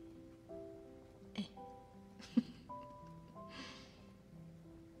eh.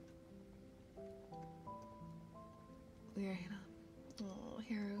 We're oh,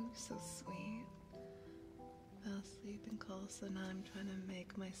 Hero, so sweet. Fell asleep and call, so now I'm trying to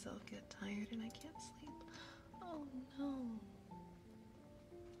make myself get tired and I can't sleep. Oh no.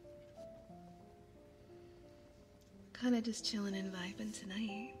 Kinda just chilling and vibing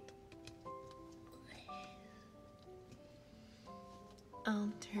tonight.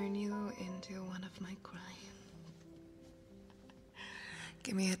 I'll turn you into one of my crimes.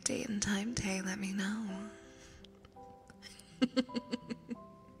 Give me a date and time, Tay, let me know.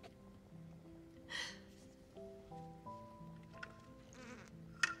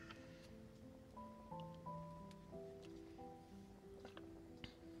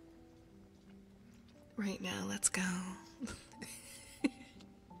 Right now, let's go.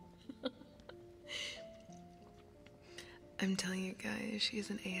 I'm telling you guys, she's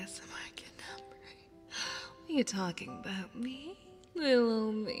an ASMR kidnapper. What are you talking about, me?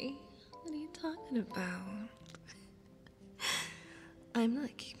 Little me. What are you talking about? I'm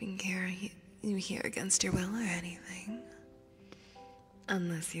not keeping you here against your will or anything.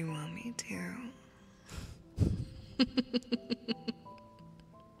 Unless you want me to.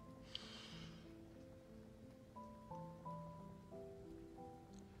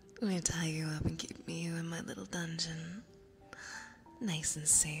 going to tie you up and keep me in my little dungeon, nice and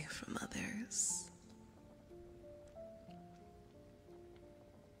safe from others.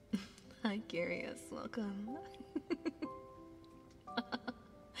 Hi, Curious. Welcome.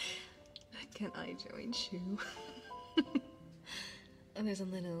 Can I join you? And there's a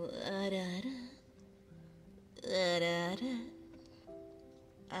little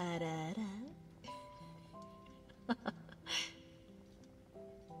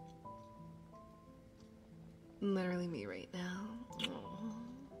literally me right now. Aww.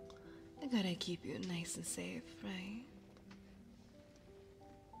 I gotta keep you nice and safe, right?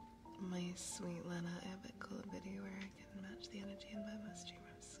 My sweet Lena, I have a cool video where I can match the energy in my stream.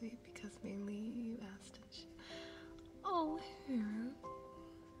 I'm sweet because mainly you asked and she. Oh, here.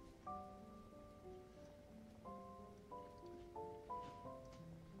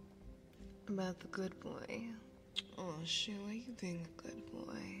 About the good boy. Oh, shoot, why are you being a good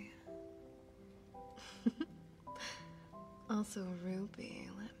boy? Also, Ruby,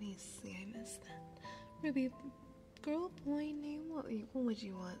 let me see, I missed that. Ruby, girl, boy name, what would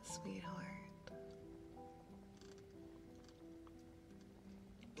you want, sweetheart?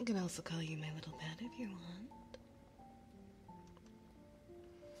 I can also call you my little pet if you want.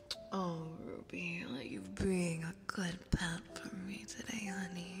 Oh, Ruby, are you being a good pet for me today,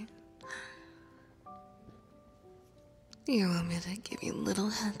 honey? You want me to give you little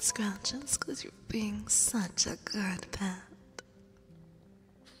head scratches because you're being such a good pet?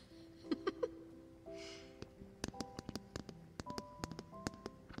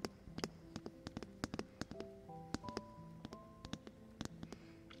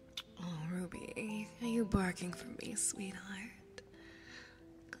 Oh, Ruby, are you barking for me, sweetheart?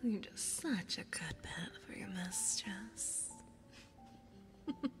 Because you're just such a good pet for your mistress.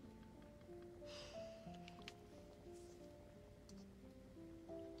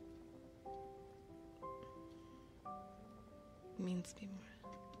 Means be more.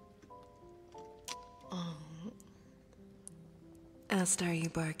 Oh. Asked, are you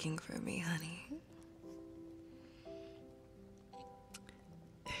barking for me, honey?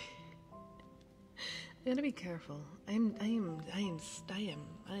 I gotta be careful. I am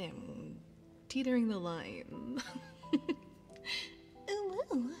teetering the line. Ooh,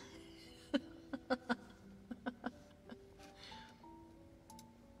 ooh.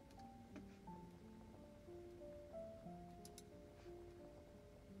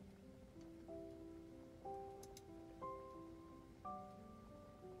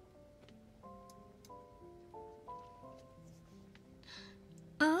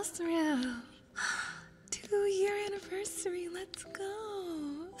 Osriel, 2-year anniversary, let's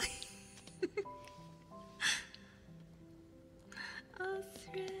go.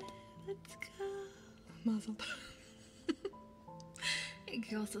 Osriel, let's go. Mazel tov.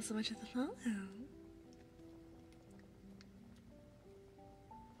 Thank you also so much for the follow.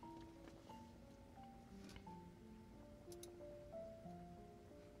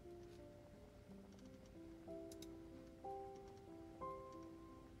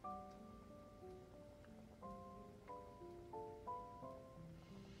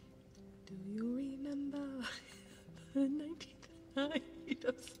 Do you remember the 19th night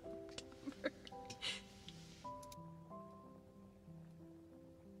of September?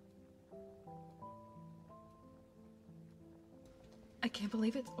 I can't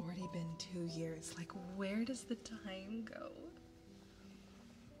believe it's already been 2 years. Like, where does the time go?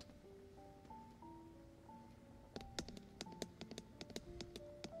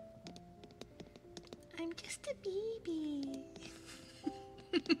 I'm just a baby.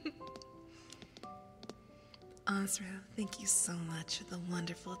 Osra, thank you so much for the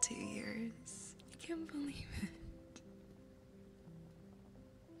wonderful 2 years. I can't believe it.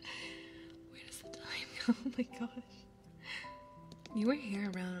 Where does the time go? Oh my gosh. You were here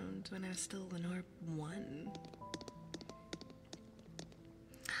around when I was still Lenore 1.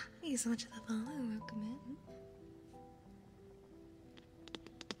 Thank you so much for the follow. Welcome in.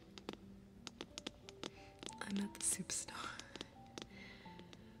 I'm not the superstar.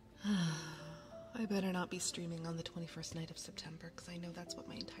 I better not be streaming on the 21st night of September, because I know that's what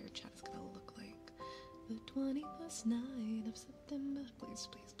my entire chat is gonna look like. The 21st night of September. Please,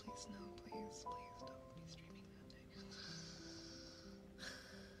 please, please, no, please, please don't be streaming that day.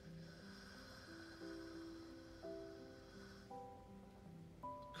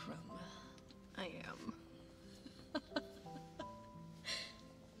 Crumb. I am.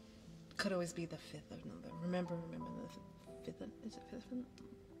 Could always be the 5th of November. Remember the 5th, is it 5th?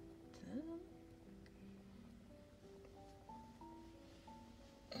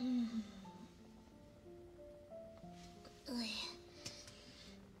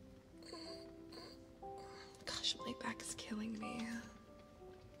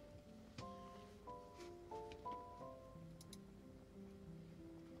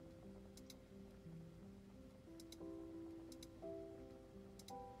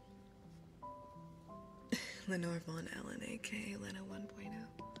 Lenore Von Ellen, aka Lena 1.0.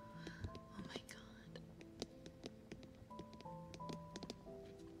 Oh my god.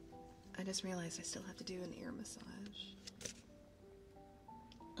 I just realized I still have to do an ear massage.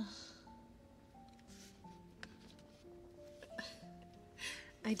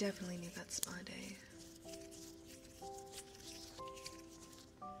 I definitely need that spa day.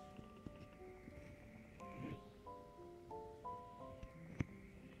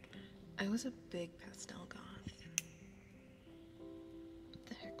 I was a big pastel goth. What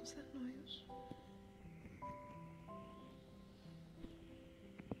the heck was that noise?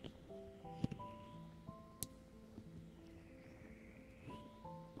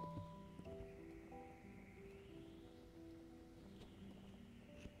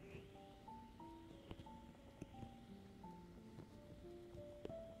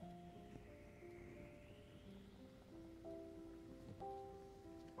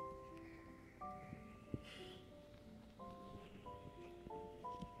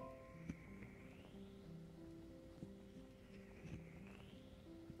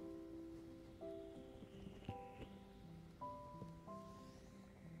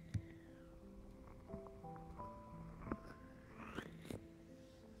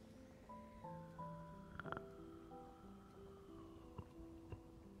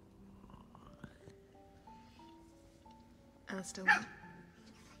 Still.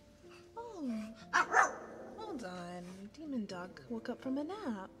 Oh, hold on. Demon Dog woke up from a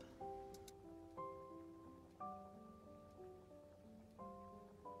nap.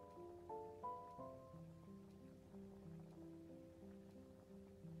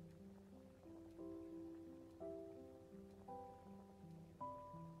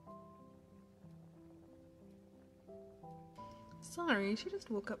 Sorry, she just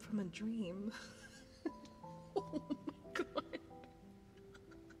woke up from a dream. Oh my god.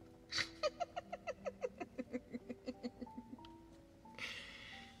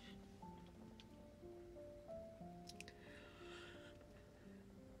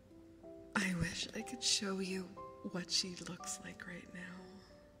 I wish I could show you what she looks like right now.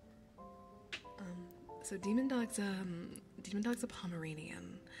 So Demon Dog's a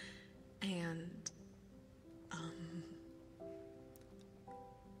Pomeranian, and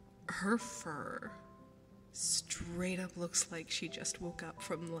her fur straight up looks like she just woke up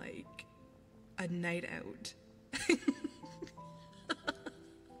from like a night out.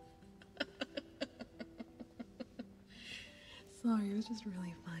 Sorry, it was just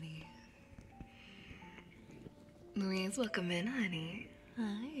really funny. Louise, welcome in, honey.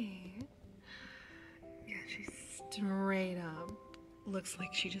 Hi. Yeah, she straight up looks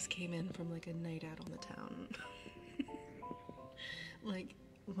like she just came in from like a night out on the town. Like,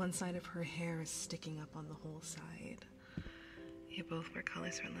 one side of her hair is sticking up on the whole side. You both wear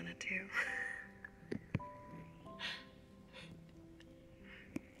colors for Lena too.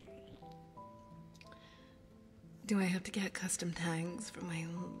 Do I have to get custom tags for my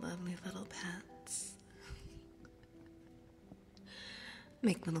lovely little pets?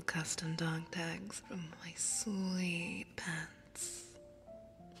 Make little custom dog tags from my sweet pets.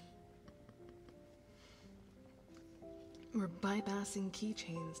 We're bypassing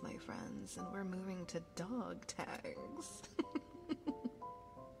keychains, my friends, and we're moving to dog tags.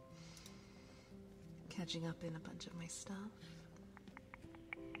 Catching up in a bunch of my stuff.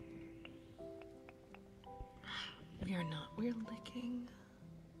 We are not. We're licking.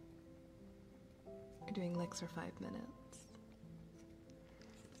 We're doing licks for 5 minutes.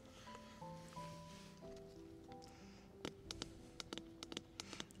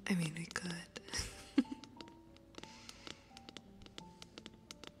 I mean, we could.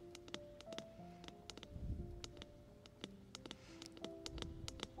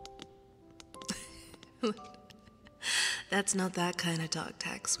 That's not that kind of dog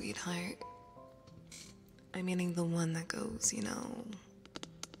tag, sweetheart. I'm meaning the one that goes, you know.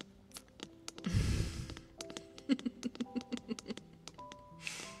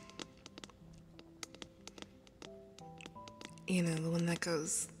 You know, the one that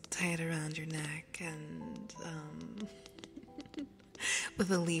goes tight around your neck and,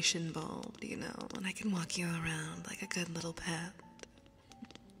 with a leash involved, you know, and I can walk you around like a good little pet.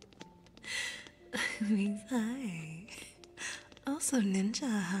 Louise, hi. Also, Ninja,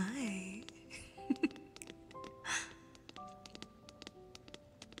 hi.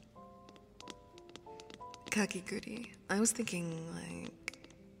 Kakiguri. I was thinking, like,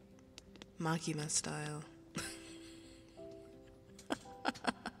 Makima style.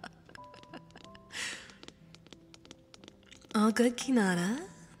 All good, Kinata.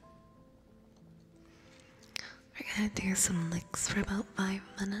 We're gonna do some licks for about 5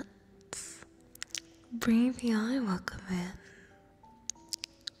 minutes. Brave I welcome in.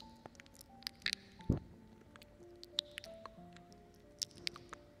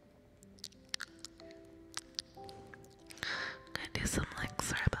 Gonna do some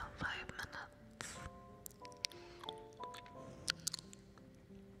licks for about 5 minutes.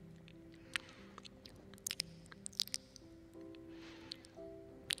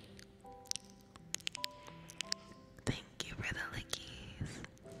 Thank you for the lickies.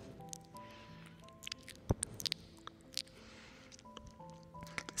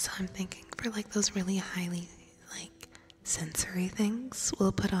 So I'm thinking for like those really highly like sensory things,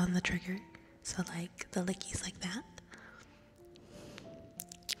 we'll put on the trigger. So like the lickies like that.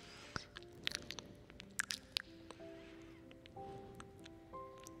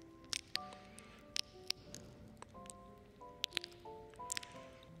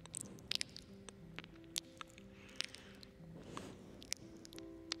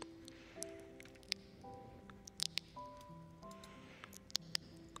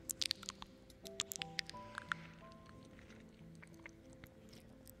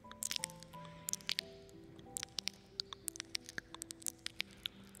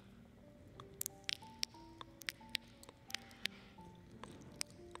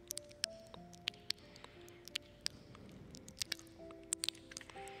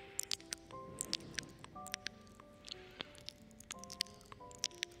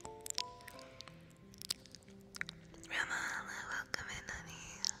 Rama, welcome in, honey.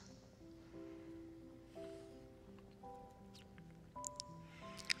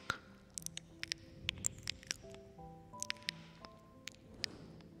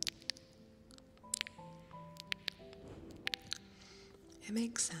 It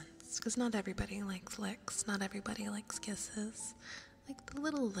makes sense, because not everybody likes licks, not everybody likes kisses. Like the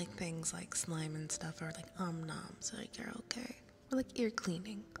little like things like slime and stuff are like noms, like you're okay. Or like ear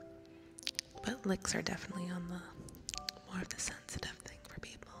cleaning. But licks are definitely on the more of the sensitive thing for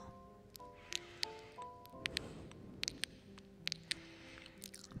people.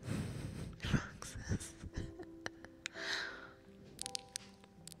 Roxas.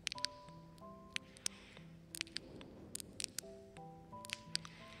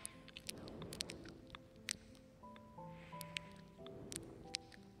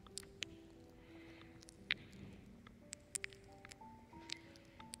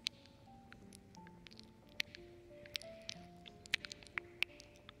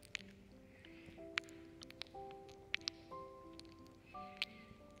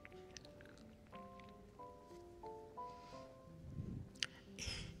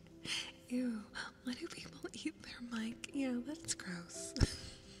 Ew, why do people eat their mic? Yeah, that's gross.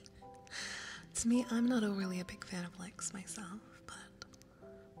 To me, I'm not really a big fan of licks myself, but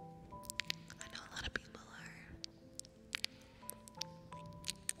I know a lot of people are.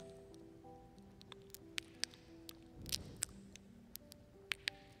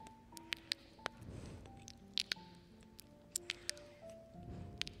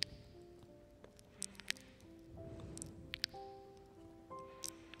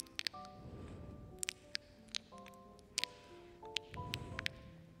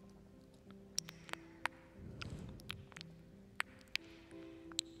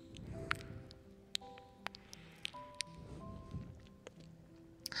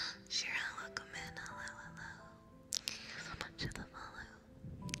 Cheryl, welcome in. Hello, hello. Thank you so much for the follow.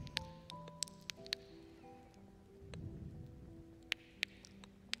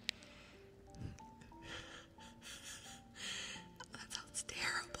 That sounds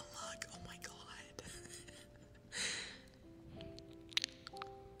terrible. Look, oh my god.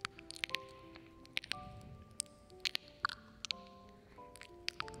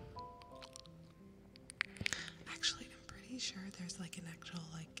 Actually, I'm pretty sure there's like an actual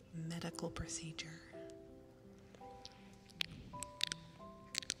like medical procedure.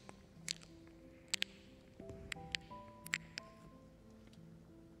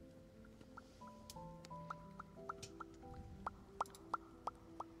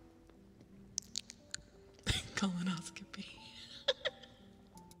 Colonoscopy.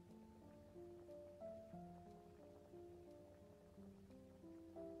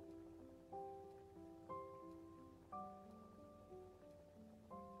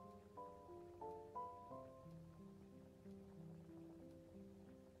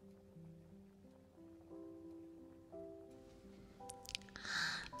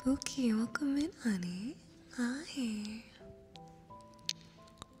 Okay, welcome in, honey. Hi.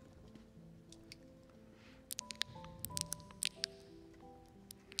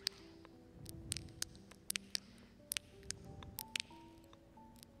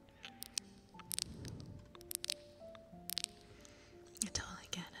 I totally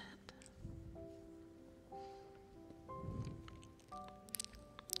get it.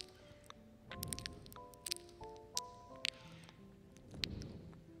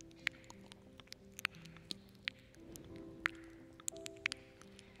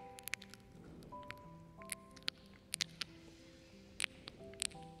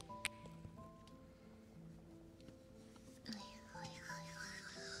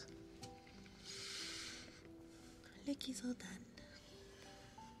 Licky's all done.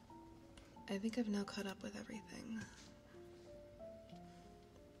 I think I've now caught up with everything.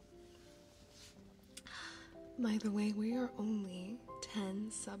 By the way, we are only 10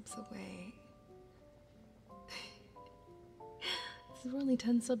 subs away. We're only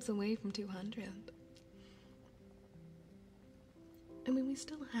 10 subs away from 200. I mean, we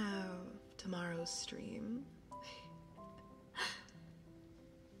still have tomorrow's stream.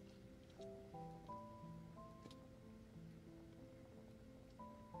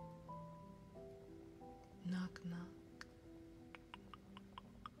 Knock, knock.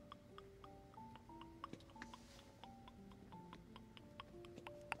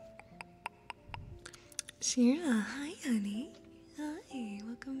 Shira, hi, honey. Hi,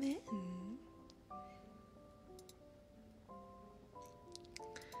 welcome in.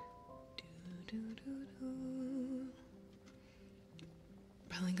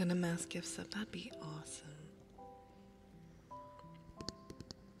 Probably gonna mass gifts up. That'd be awesome.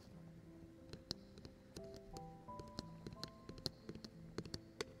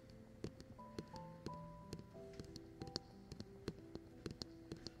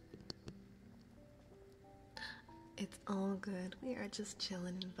 It's all good. We are just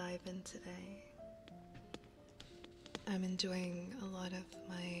chilling and vibing today. I'm enjoying a lot of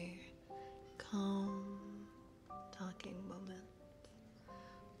my calm talking moments.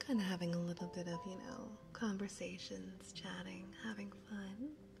 Kind of having a little bit of, conversations, chatting, having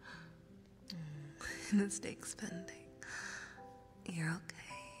fun. And the steak spending. You're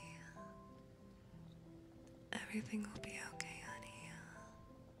okay. Everything will be okay, honey.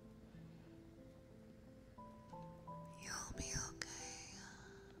 You'll be okay.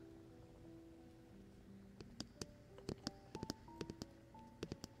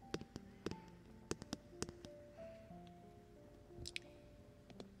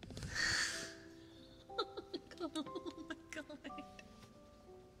 Oh my god.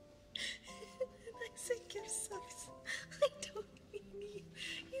 I say gift subs. I don't mean you.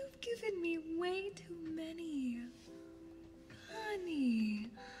 You've given me way too many.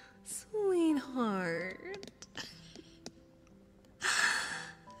 Honey. Sweetheart.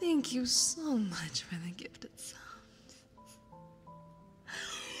 Thank you so much for the gifted subs.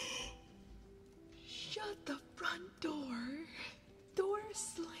 Shut the front door. Door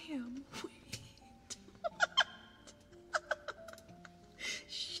slam. Wait.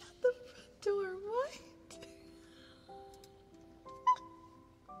 Shut the front door. What?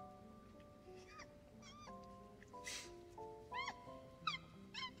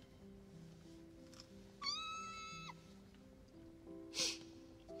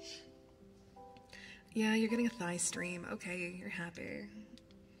 Yeah, you're getting a thigh stream. Okay, you're happy.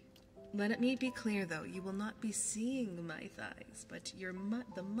 Let me be clear though, you will not be seeing my thighs, but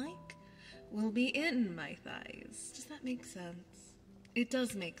the mic will be in my thighs. Does that make sense? It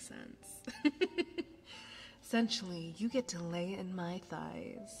does make sense. Essentially, you get to lay in my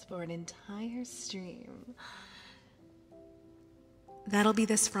thighs for an entire stream. That'll be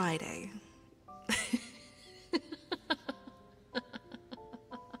this Friday.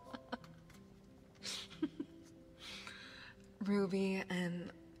 Ruby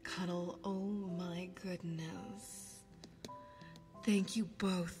and Cuddle, oh my goodness. Thank you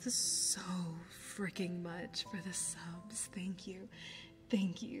both so freaking much for the subs. Thank you.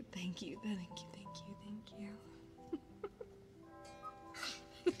 Thank you, thank you, thank you, thank you, thank you.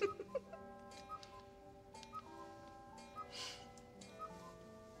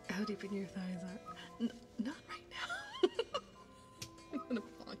 How deep in your thighs are? Not right now. I'm gonna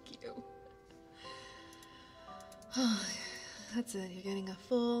bonk you. That's it, you're getting a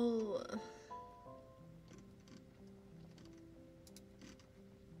full...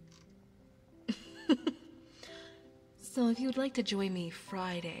 So if you would like to join me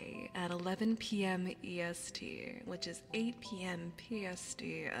Friday at 11 p.m. EST, which is 8 p.m. PST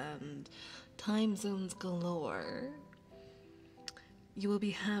and time zones galore, we will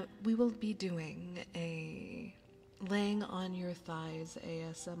be doing a laying on your thighs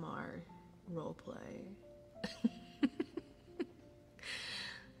ASMR roleplay.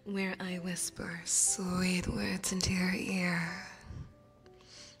 Where I whisper sweet words into your ear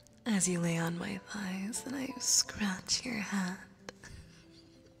as you lay on my thighs and I scratch your head.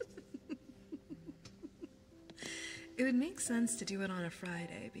 It would make sense to do it on a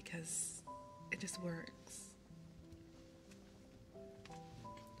Friday because it just works.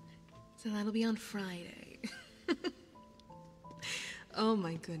 So that'll be on Friday. Oh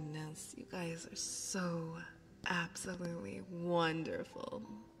my goodness, you guys are so absolutely wonderful.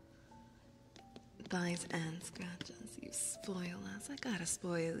 Thighs and scratches, you spoil us. I gotta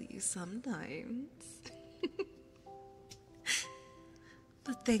spoil you sometimes.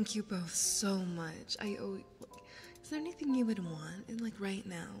 But thank you both so much. I owe. Is there anything you would want, in, like right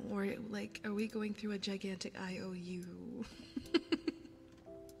now, or like, are we going through a gigantic IOU?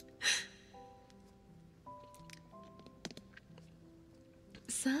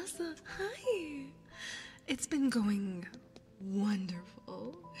 Sasa, hi. It's been going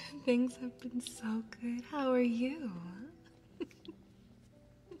wonderful. Things have been so good. How are you?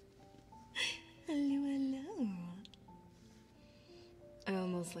 Hello, hello. I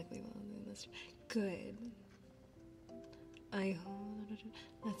almost likely will do this. Good. I hope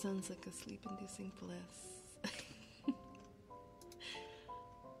that sounds like a sleep-inducing bliss.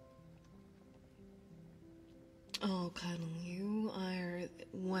 Oh, Cuddle, you are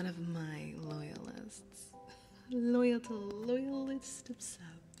one of my loyalists. Loyalist of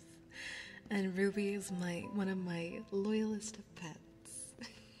subs. And Ruby is one of my loyalist of pets.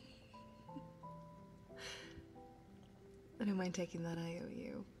 I don't mind taking that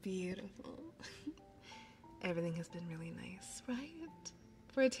IOU. Beautiful. Everything has been really nice, right?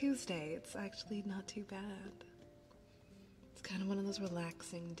 For a Tuesday, it's actually not too bad. It's kind of one of those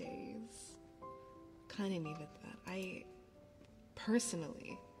relaxing days. Kind of needed that. I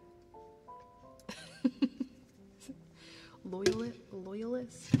personally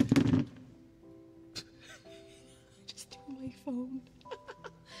loyalist. I just threw my phone.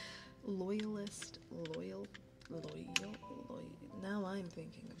 Loyalist, loyal. Now I'm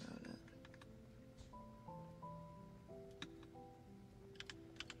thinking about it.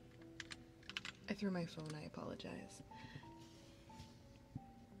 I threw my phone. I apologize.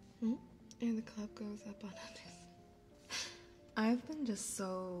 And the club goes up on others. I've been just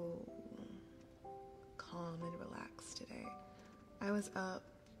so calm and relaxed today. I was up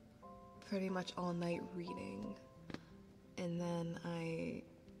pretty much all night reading, and then I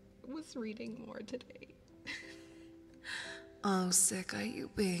was reading more today. Oh, Sick, are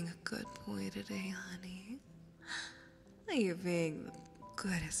you being a good boy today, honey? Are you being the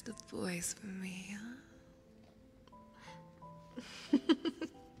goodest of boys for me, huh?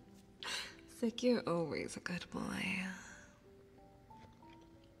 Sick, you're always a good boy.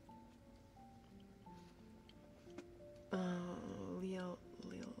 Leo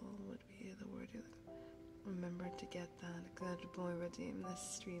would be the word you remember to get that. Good boy, redeem this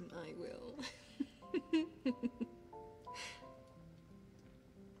stream. I will.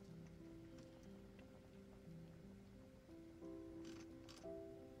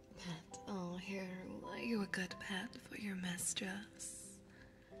 Pet, oh, Harold, are you a good pet for your mistress?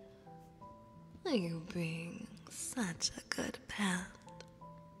 Are you being such a good pet?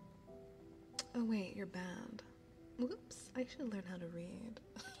 Oh wait, you're bad. Whoops, I should learn how to read.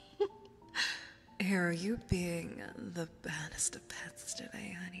 Are you being the baddest of pets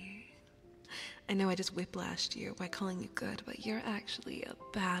today, honey? I know I just whiplashed you by calling you good, but you're actually a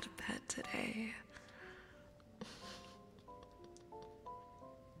bad pet today.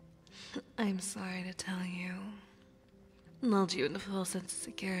 I'm sorry to tell you. Lulled you into full sense of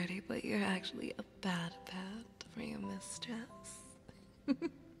security, but you're actually a bad pet for your mistress.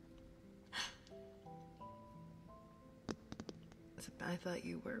 I thought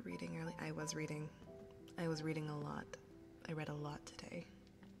you were reading early. I was reading. I was reading a lot. I read a lot today.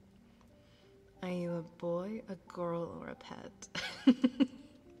 Are you a boy, a girl, or a pet?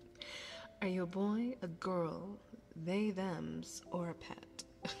 Are you a boy, a girl, they, thems, or a pet?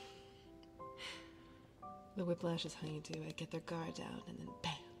 The whiplash is how you do it. Get their guard down and then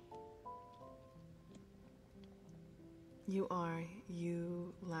bam.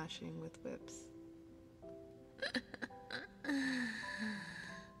 You lashing with whips.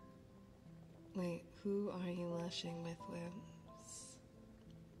 Wait, who are you lashing with whips?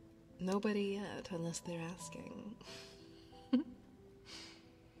 Nobody yet, unless they're asking.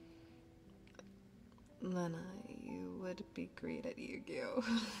 Lena, you would be great at Yu-Gi-Oh!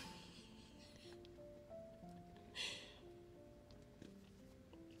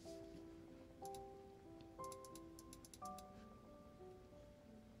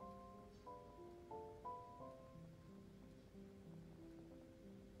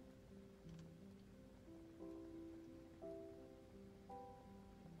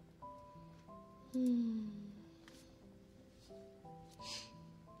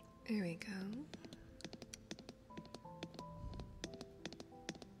 There we go.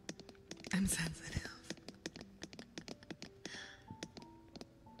 I'm sensitive.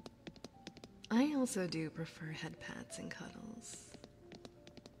 I also do prefer head pats and cuddles.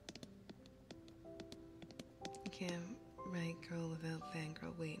 You can't write girl without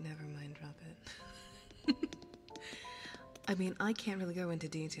fangirl. Wait, never mind, drop it. I mean, I can't really go into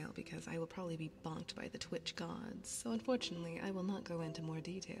detail because I will probably be bonked by the Twitch gods. So unfortunately, I will not go into more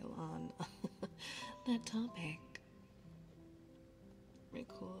detail on that topic. Very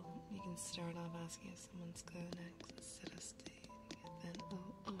cool. You can start off asking if someone's good next instead of stating it. Then,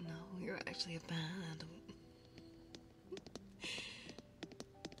 oh no, you're actually a bad.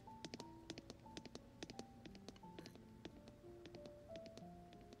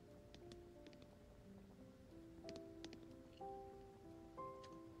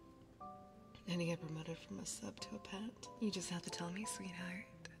 And you get promoted from a sub to a pet. You just have to tell me, sweetheart.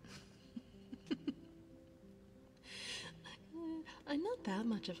 I'm not that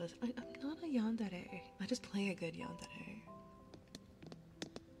much of I'm not a yandere. I just play a good yandere.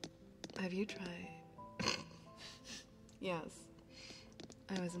 Have you tried? Yes.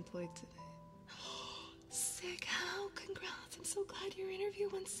 I was employed today. Sick, how? Congrats. I'm so glad your interview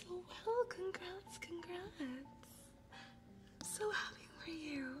went so well. Congrats. I'm so happy for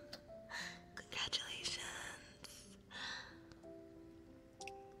you. Congratulations.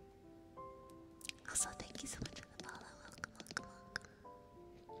 Also, thank you so much for the follow. Welcome.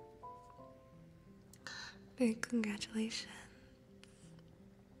 Big congratulations.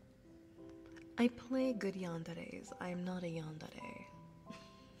 I play good yanderes. I am not a yandere.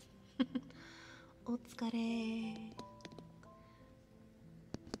 Otsukare.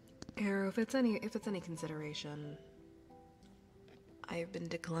 Arrow, if it's any consideration, I've been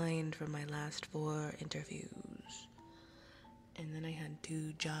declined from my last 4 interviews. And then I had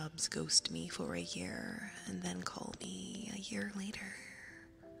 2 jobs ghost me for a year and then call me a year later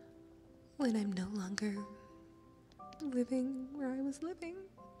when I'm no longer living where I was living.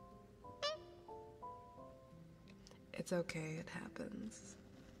 It's okay, it happens.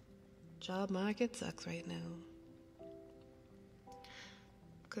 Job market sucks right now.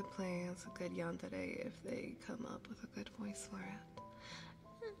 Could play as a good yandere if they come up with a good voice for it.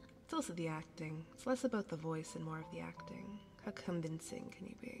 It's also the acting. It's less about the voice and more of the acting. How convincing can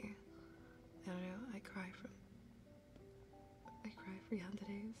you be? I don't know, I cry for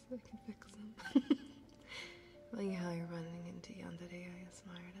yanderes. I can fix them. Like how you're running into yandere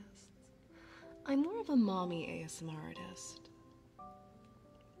ASMR artists. I'm more of a mommy ASMR artist.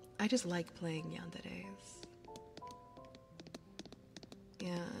 I just like playing yanderes.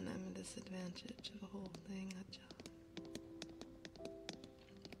 Yeah, and I'm a disadvantage of the whole thing.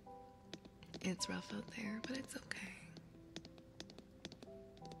 It's rough out there, but it's okay.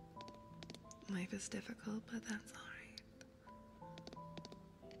 Life is difficult, but that's alright.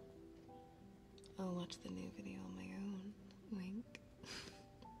 I'll watch the new video on my own. Wink.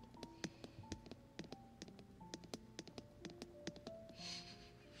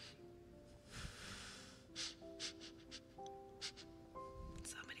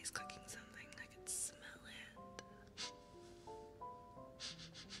 Somebody's cooking something. I can smell it.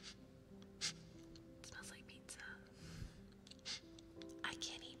 It smells like pizza. I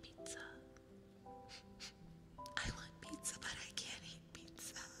can't eat pizza. I want pizza, but I can't eat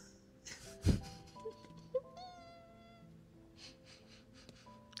pizza.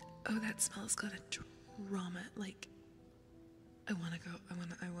 Oh, that smells gonna drama. Like, I want it.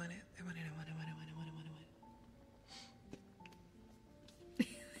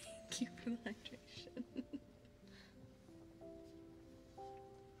 Thank you for the hydration.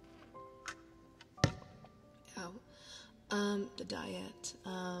 The diet.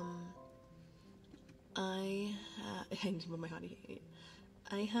 I need to put my hottie.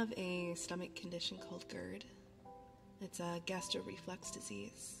 I have a stomach condition called GERD. It's a gastroreflux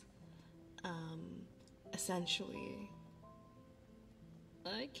disease. Essentially,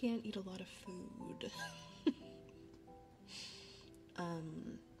 I can't eat a lot of food.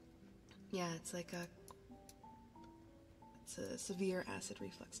 Yeah, it's a severe acid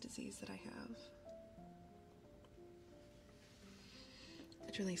reflux disease that I have.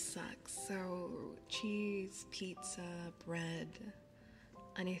 It really sucks. So, cheese, pizza, bread,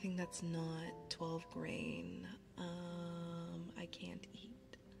 anything that's not 12 grain, I can't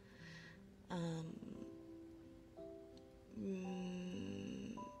eat.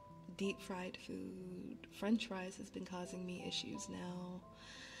 Deep fried food, French fries has been causing me issues now.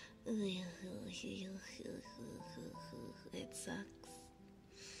 It sucks.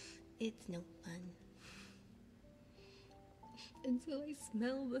 It's no fun. And so I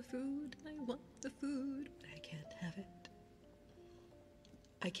smell the food, and I want the food, but I can't have it.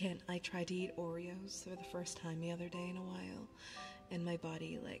 I can't. I tried to eat Oreos for the first time the other day in a while, and my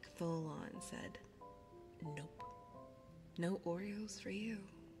body, like, full on said, nope. No Oreos for you.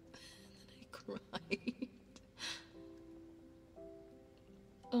 And then I cried.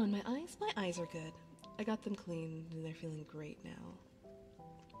 Oh, and my eyes are good. I got them cleaned and they're feeling great now.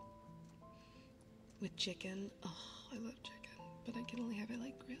 With chicken. Oh, I love chicken, but I can only have it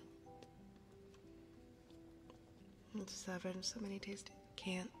like grilled. It's 7, so many tasty.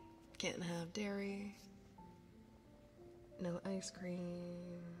 Can't have dairy. No ice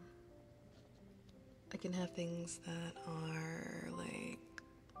cream. I can have things that are like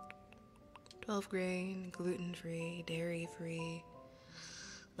 12 grain, gluten free, dairy free,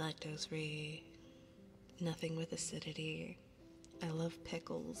 lactose free, nothing with acidity. I love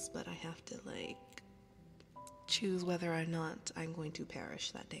pickles, but I have to like choose whether or not I'm going to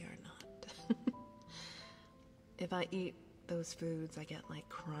perish that day or not. If I eat those foods, I get like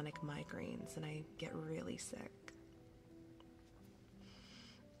chronic migraines and I get really sick.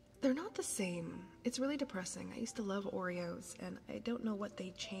 They're not the same. It's really depressing. I used to love Oreos and I don't know what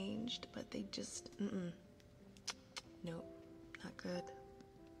they changed, but they just, nope, not good.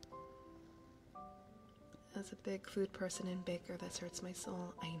 As a big food person and baker, this hurts my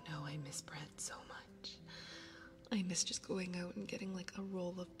soul. I know I miss bread so much. I miss just going out and getting like a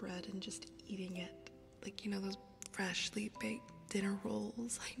roll of bread and just eating it. Like, you know, those freshly baked dinner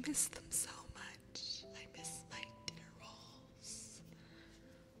rolls. I miss them so much. I miss my dinner rolls.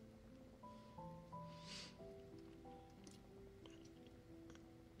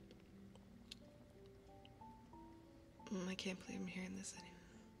 I can't believe I'm hearing this anymore.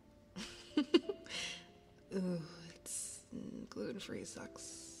 Ooh, it's gluten-free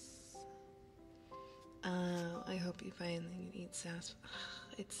sucks. I hope you finally eat sass.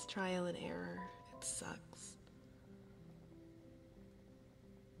 It's trial and error. It sucks.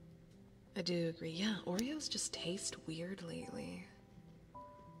 I do agree. Yeah, Oreos just taste weird lately. They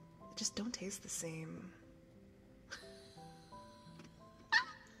just don't taste the same.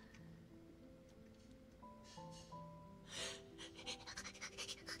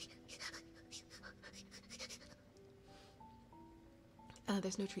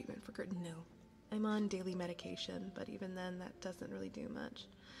 There's no treatment for GERD. No. I'm on daily medication, but even then, that doesn't really do much.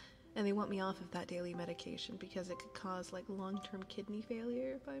 And they want me off of that daily medication because it could cause like long-term kidney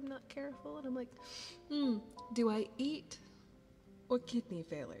failure if I'm not careful. And I'm like, do I eat or kidney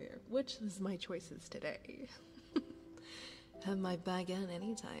failure? Which is my choices today? Have my baguette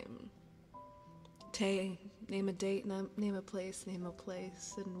anytime. Tay, name a date, name a place,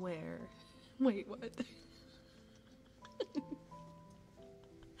 and where. Wait, what?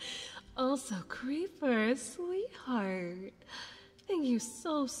 Also, Creeper, sweetheart. Thank you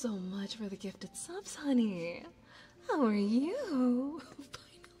so much for the gifted subs, honey. How are you?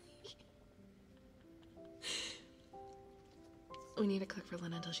 Finally. We need to cook for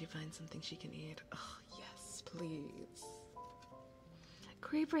Lena until she finds something she can eat. Oh, yes, please.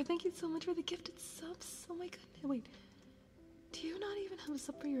 Creeper, thank you so much for the gifted subs. Oh my goodness. Wait, do you not even have a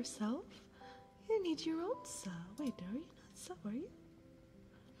sub for yourself? You need your own sub. Wait, are you not sub, are you?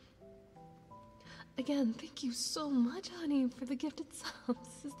 Again, thank you so much, honey, for the gifted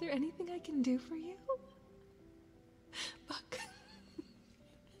subs. Is there anything I can do for you? Fuck.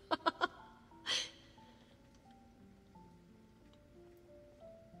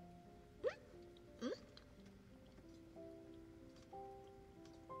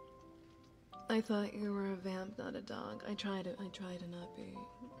 I thought you were a vamp, not a dog. I try to not be.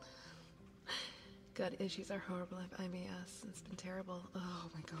 Gut issues are horrible. I have IBS. It's been terrible. Oh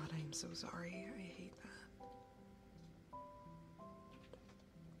my god, I am so sorry. I hate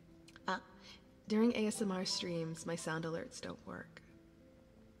that. During ASMR streams, my sound alerts don't work.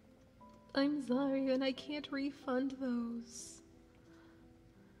 I'm sorry, and I can't refund those.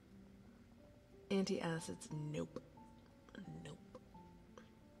 Antacids, nope. Nope.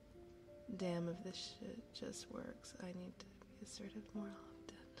 Damn, if this shit just works, I need to be assertive more often.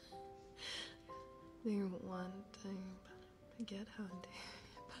 There one time, baguette hunting,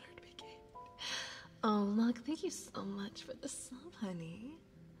 buttered baguette. Oh, look, thank you so much for the sub, honey.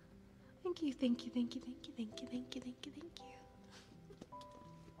 Thank you, thank you, thank you, thank you, thank you, thank you, thank you, thank you.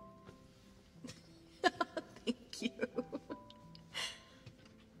 Thank you.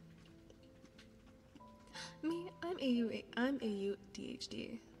 Me, I'm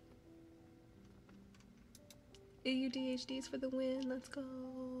AUDHD. AUDHD's for the win, let's go.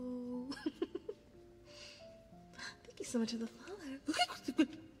 Thank you so much for the follow.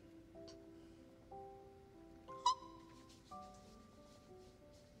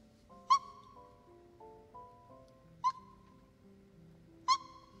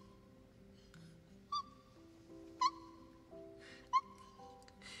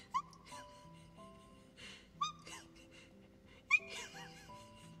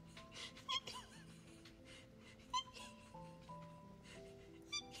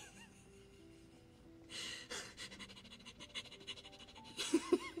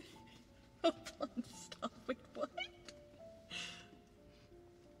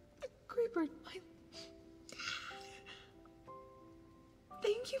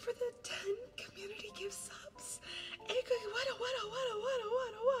 thank you for the 10 community gift subs.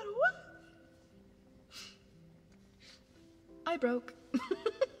 What? I broke.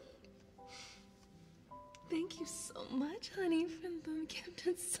 Thank you so much, honey, for the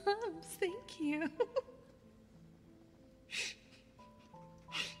gifted subs. Thank you.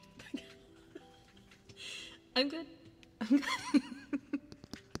 I'm good.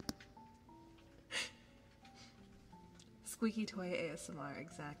 Squeaky toy ASMR,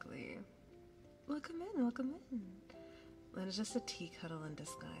 exactly. Welcome in, welcome in. That is just a tea cuddle in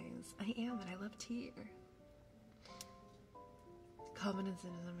disguise. I am, and I love tea. Confidence in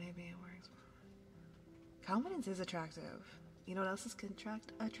it, maybe it works. Confidence is attractive. You know what else is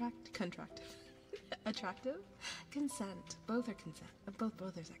attractive? Consent. Both are consent. Both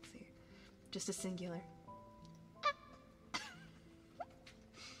are sexy. Just a singular.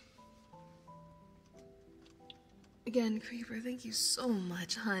 Again, Creeper, thank you so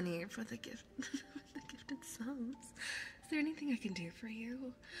much, honey, for the gift, the gifted subs. Is there anything I can do for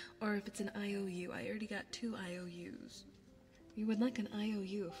you? Or if it's an IOU, I already got 2 IOUs. You would like an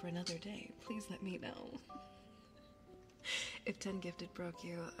IOU for another day, please let me know. If 10 gifted broke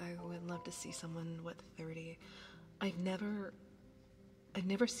you, I would love to see someone with 30. I've never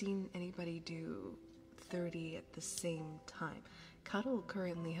seen anybody do 30 at the same time. Cuddle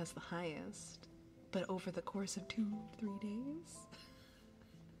currently has the highest, but over the course of 2-3 days.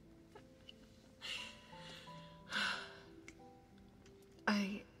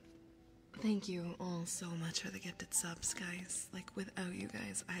 I thank you all so much for the gifted subs, guys. Like, without you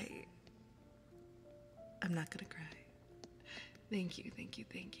guys, I'm not gonna cry. Thank you.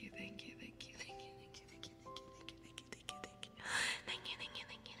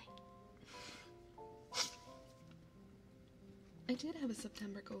 I did have a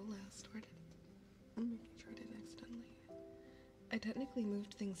September goal last. Where did I'm making sure I didn't accidentally. I technically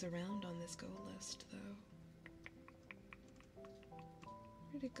moved things around on this goal list, though.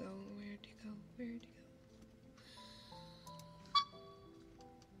 Where'd it go?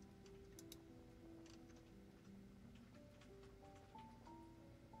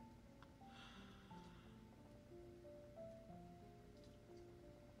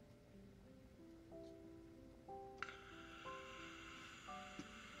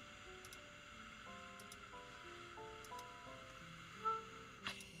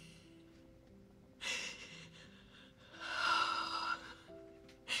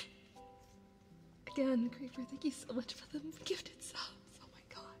 Again, Creeper, thank you so much for the gifted subs. Oh my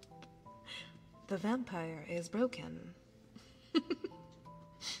god. The vampire is broken.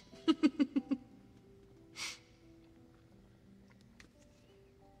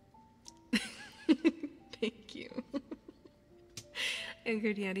 Thank you. And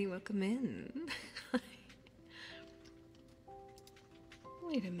Yeti, welcome in.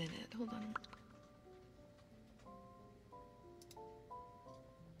 Wait a minute, hold on.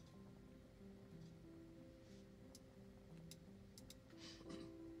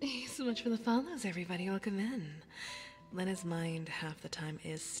 Thank you so much for the follows, everybody. Welcome in. Lena's mind half the time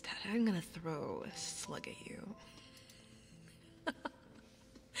is static. I'm gonna throw a slug at you.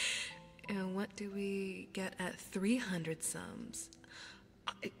 And what do we get at 300 subs?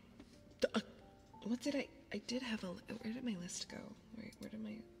 What did I did have a... Where did my list go? Where did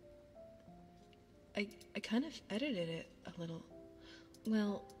my... I kind of edited it a little.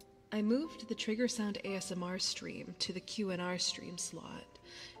 Well, I moved the Trigger Sound ASMR stream to the Q&R stream slot.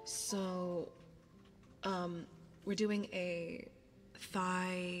 So, we're doing a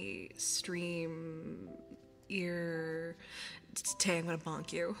thigh stream ear... Tay, I'm gonna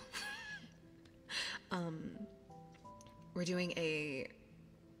bonk you. We're doing a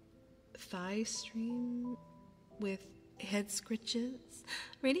thigh stream with head scritches.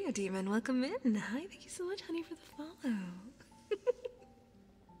 Radio Demon, welcome in. Hi, thank you so much, honey, for the follow.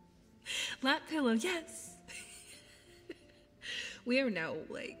 Lap pillow, yes. We are now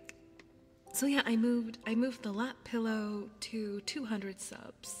like... So yeah, I moved the lap pillow to 200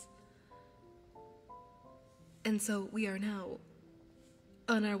 subs. And so we are now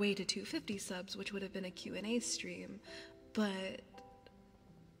on our way to 250 subs, which would have been a Q&A stream, but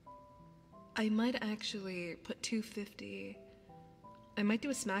I might actually put 250. I might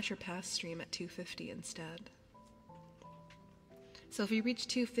do a Smash or Pass stream at 250 instead. So if we reach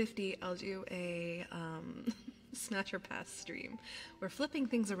 250, I'll do a Smash or Pass stream. We're flipping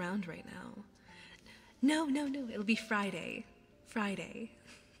things around right now. No, it'll be Friday. Friday's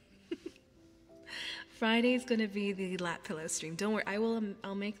gonna be the lap pillow stream. Don't worry,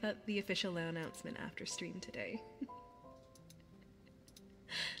 I'll make that the official announcement after stream today.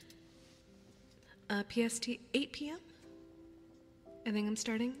 PST 8 p.m. I think I'm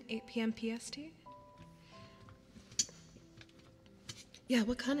starting 8 p.m. PST. Yeah,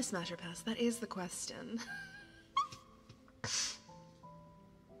 what kind of Smasher Pass? That is the question.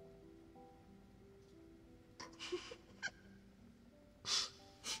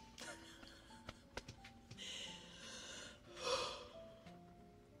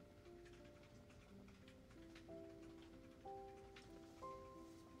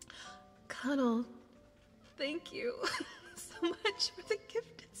 Cuddle, thank you so much for the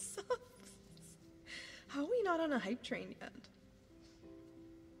gifted subs. How are we not on a hype train yet?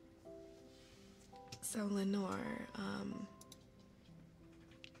 So Lenore,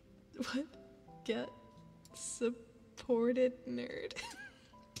 what? Get supported, nerd.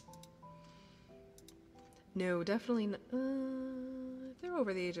 No, definitely not. If they're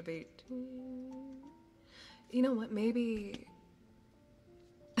over the age of 18. You know what, maybe...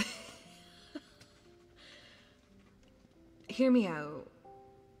 Hear me out.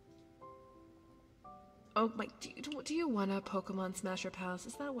 Oh my, do you want a Pokemon Smasher Pass?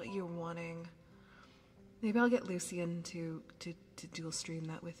 Is that what you're wanting? Maybe I'll get Lucian to dual stream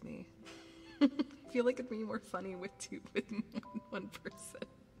that with me. I feel like it'd be more funny with one person.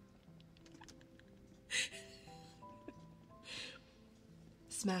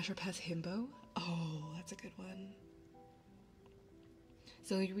 Smasher Pass Himbo? Oh, that's a good one.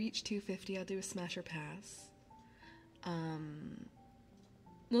 So we reach 250, I'll do a Smasher Pass.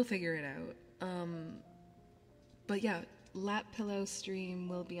 We'll figure it out. But yeah, Lap Pillow stream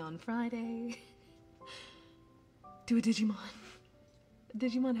will be on Friday. Do a Digimon.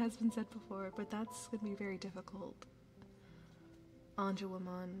 Digimon has been said before, but that's gonna be very difficult.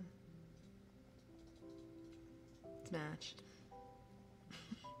 Anjouamon. Smash.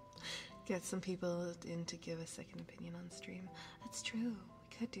 Get some people in to give a second opinion on stream. That's true.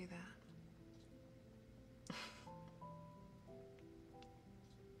 We could do that.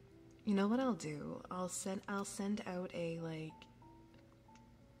 You know what I'll do? I'll send out a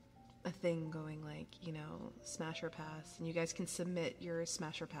thing going like, you know, Smasher Pass, and you guys can submit your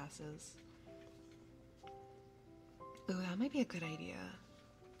Smasher Passes. Ooh, that might be a good idea.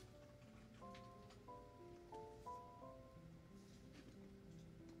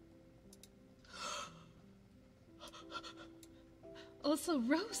 Also,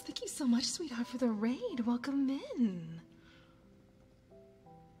 Rose, thank you so much, sweetheart, for the raid. Welcome in.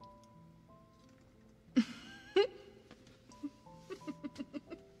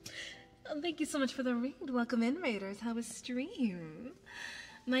 Thank you so much for the raid. Welcome in, raiders. How was stream?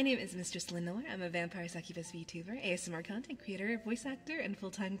 My name is Mistress Lenore. I'm a vampire succubus VTuber, ASMR content creator, voice actor, and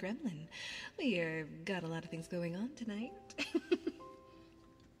full-time gremlin. We got a lot of things going on tonight.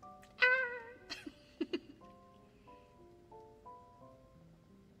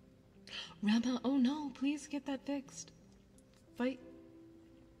 Rama, oh no, please get that fixed. Fight.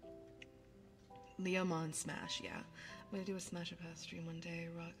 Leomon Smash, yeah. I'm gonna do a Smash Pass stream one day,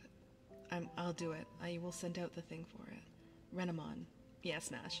 Rock. I'll do it. I will send out the thing for it. Renamon. Yeah,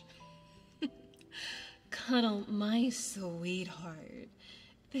 Smash. Cuddle, my sweetheart.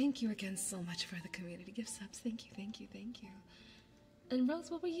 Thank you again so much for the community gift subs. Thank you, thank you, thank you. And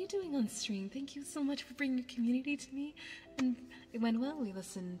Rose, what were you doing on stream? Thank you so much for bringing your community to me. And it went well. We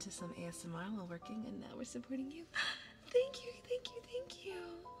listened to some ASMR while working, and now we're supporting you. Thank you, thank you, thank you.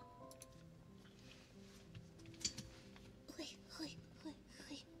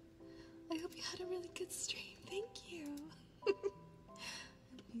 I hope you had a really good stream. Thank you. Let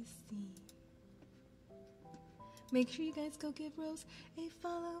me see. Make sure you guys go give Rose a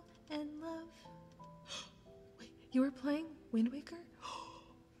follow and love. Wait, you were playing Wind Waker?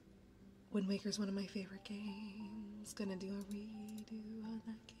 Wind Waker is one of my favorite games. Gonna do a redo on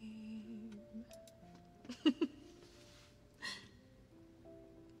that game.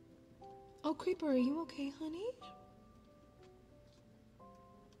 Oh, Creeper, are you okay, honey?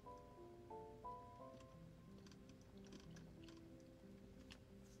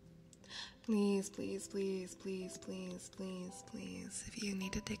 Please, please, please, please, please, please, please. If you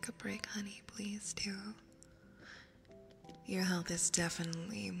need to take a break, honey, please do. Your health is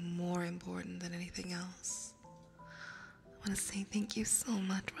definitely more important than anything else. I want to say thank you so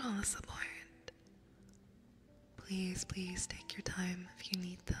much for all the support. Please, please take your time if you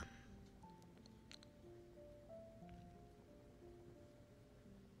need them.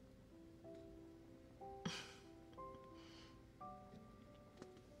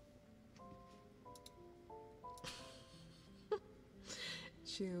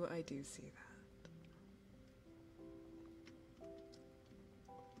 True, I do see that.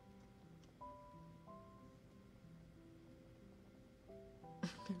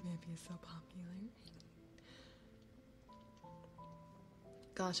 Maybe it's so popular.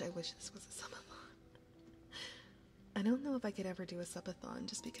 Gosh, I wish this was a subathon. I don't know if I could ever do a subathon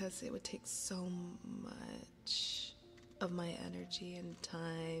just because it would take so much of my energy and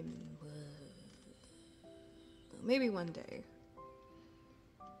time. Maybe one day.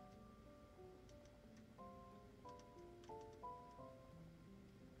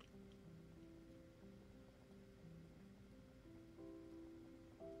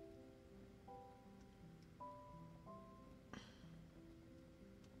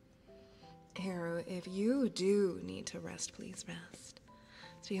 Haru, if you do need to rest, please rest.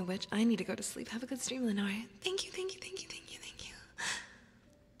 Speaking of which, I need to go to sleep. Have a good stream, Lenore. Thank you, thank you, thank you, thank you, thank you.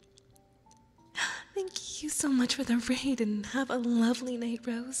 Thank you so much for the raid, and have a lovely night,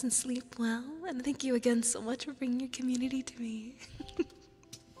 Rose, and sleep well. And thank you again so much for bringing your community to me.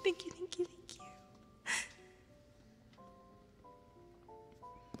 Thank you, thank you, thank you.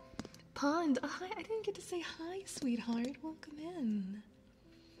 Pond, hi, I didn't get to say hi, sweetheart. Welcome in.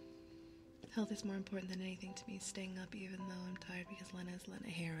 Health is more important than anything to me. Staying up even though I'm tired because Lena is Lena.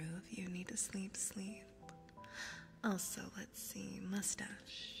 Haru, if you need to sleep, sleep. Also, let's see.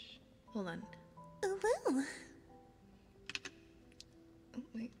 Mustache. Hold on. Oh, well. Oh,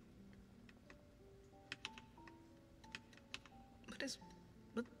 wait. What is...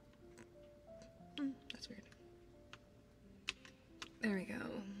 What? That's weird. There we go.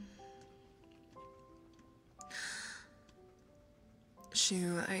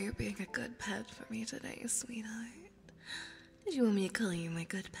 Shu, are you being a good pet for me today, sweetheart? Did you want me to call you my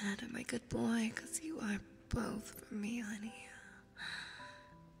good pet or my good boy? 'Cause you are both for me, honey.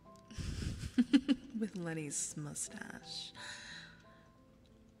 With Lenny's mustache.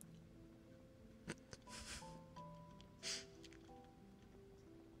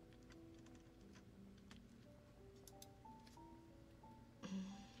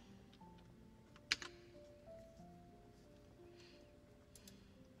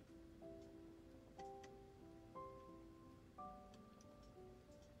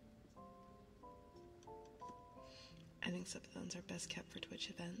 I think subathons are best kept for Twitch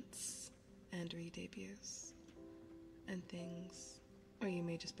events and re-debuts and things, or you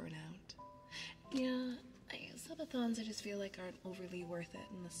may just burn out. Yeah, subathons I just feel like aren't overly worth it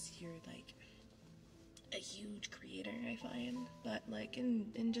unless you're like a huge creator, I find. But like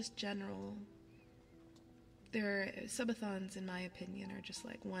in just general, subathons in my opinion are just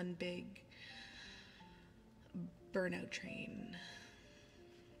like one big burnout train.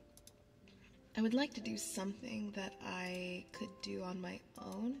 I would like to do something that I could do on my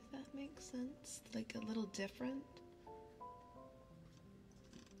own, if that makes sense. Like a little different.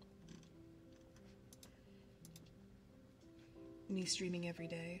 Me streaming every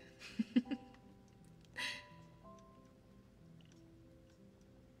day.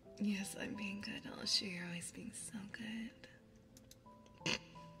 Yes, I'm being good. Oh, sure, you're always being so good.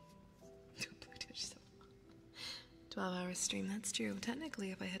 12-hour stream, that's true.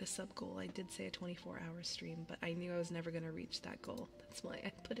 Technically, if I hit a sub goal, I did say a 24-hour stream, but I knew I was never going to reach that goal. That's why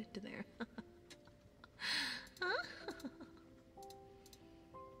I put it in there.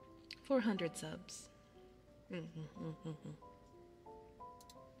 400 subs.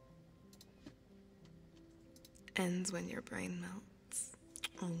 Ends when your brain melts.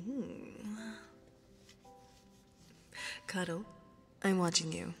 Oh. Cuddle, I'm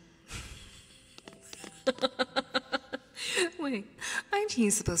watching you. Wait, aren't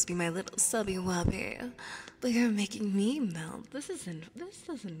you supposed to be my little subby wubby? But you're making me melt. This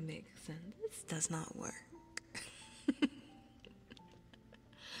doesn't make sense. This does not work.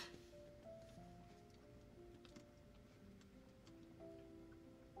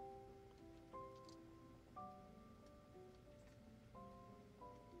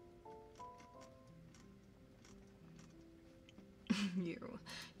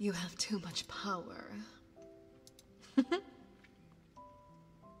 You have too much power.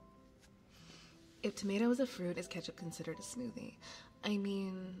 If tomato is a fruit, is ketchup considered a smoothie? I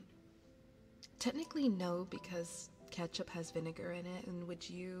mean, technically no, because ketchup has vinegar in it, and would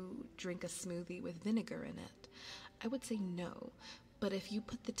you drink a smoothie with vinegar in it? I would say no, but if you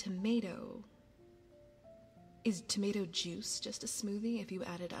put the tomato, is tomato juice just a smoothie if you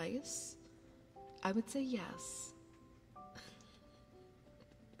added ice? I would say yes.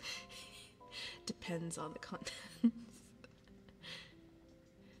 Depends on the contents.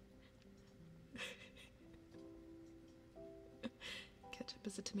 Ketchup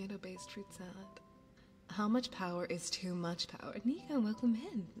is a tomato-based fruit salad. How much power is too much power? Nika, welcome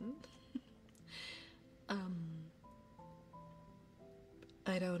in.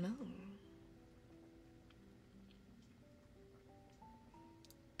 I don't know.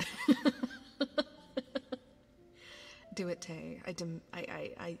 Do it, Tay. I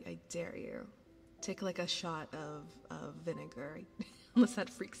dare you. Take like a shot of vinegar. unless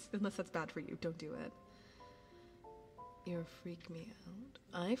that's bad for you, don't do it. You freak me out.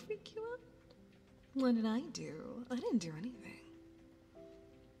 I freak you out? What did I do? I didn't do anything.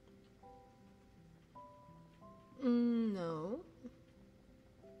 No.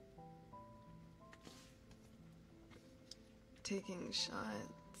 Taking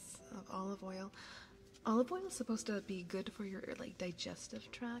shots of olive oil. Olive oil is supposed to be good for your like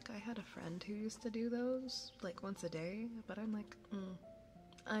digestive tract. I had a friend who used to do those like once a day, but I'm like,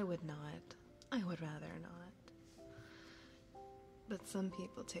 I would not. I would rather not. But some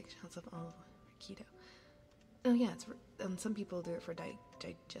people take shots of olive oil for keto. Oh yeah, some people do it for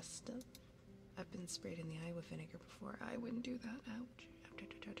digestive. I've been sprayed in the eye with vinegar before. I wouldn't do that. Ouch.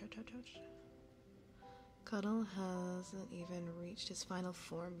 Ouch. Cuddle hasn't even reached his final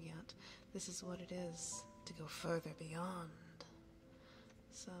form yet. This is what it is, to go further beyond.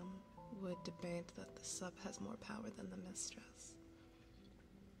 Some would debate that the sub has more power than the mistress.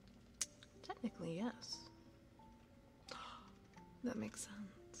 Technically, yes. That makes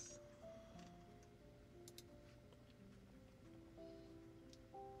sense.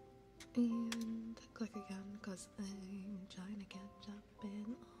 And click again, because I'm trying to catch up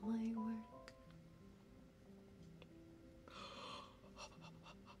in all my work.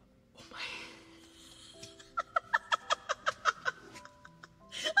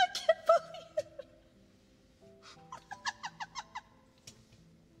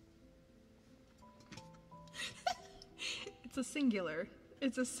 It's a singular.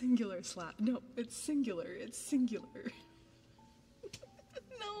 It's a singular slap. No, it's singular. It's singular.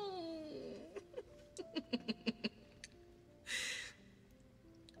 No.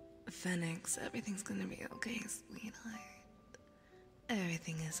 Phoenix, everything's gonna be okay, sweetheart.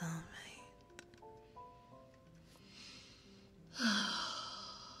 Everything is alright.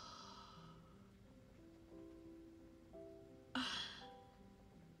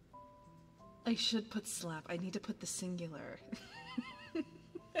 I should put slap. I need to put the singular.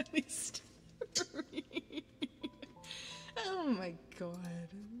 At least 3. Oh my god.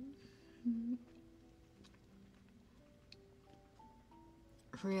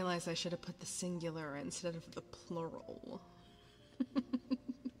 Realize I should have put the singular instead of the plural. Oh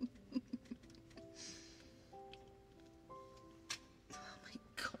my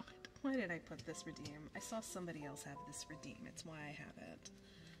god. Why did I put this redeem? I saw somebody else have this redeem. It's why I have it.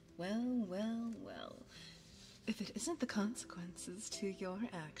 Well. If it isn't the consequences to your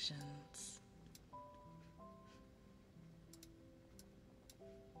actions.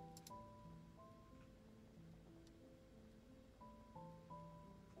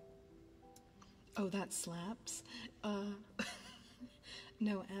 Oh, that slaps?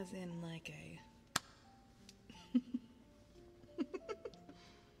 No, as in like a...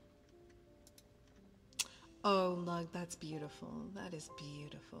 Oh, look, that's beautiful. That is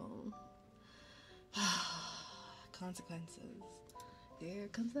beautiful. Consequences. Here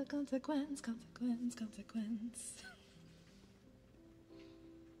comes the consequence.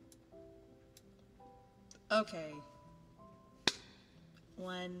 Okay.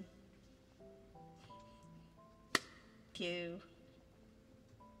 1, 2,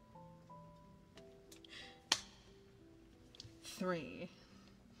 3.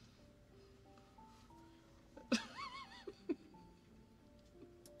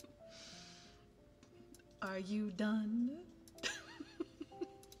 Are you done?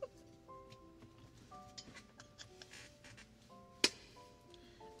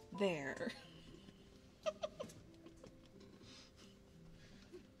 There.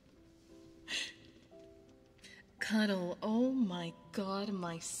 Cuddle, oh my god,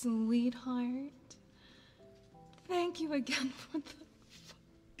 my sweetheart. Thank you again for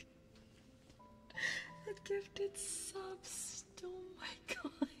the gifted subs. Oh my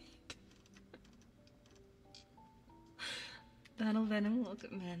god. Battle Venom,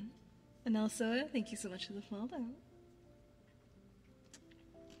 welcome in. And also, thank you so much for the follow.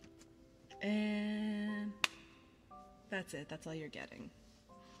 And that's it. That's all you're getting.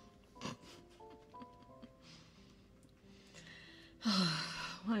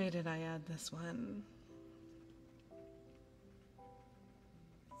 Why did I add this one?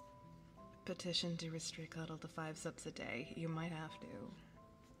 Petition to restrict Cuddle to 5 subs a day. You might have to.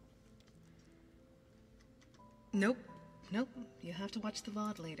 Nope. You have to watch the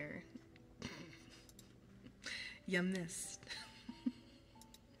VOD later. You missed.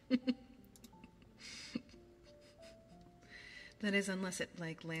 That is, unless it,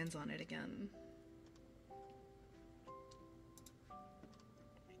 like, lands on it again.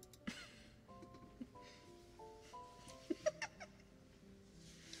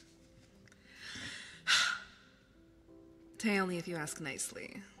 Tay, only if you ask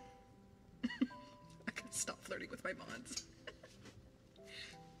nicely. I can stop flirting with my mods.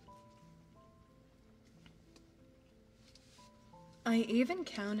 I even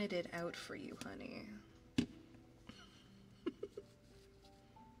counted it out for you, honey.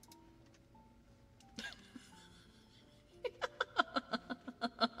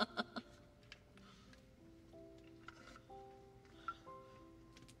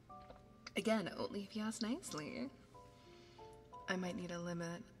 Again, only if you ask nicely. I might need a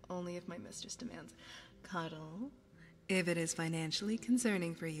limit, only if my mistress demands cuddle. If it is financially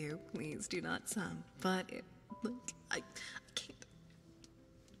concerning for you, please do not sum. But look, I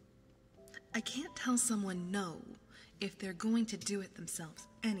can't tell someone no if they're going to do it themselves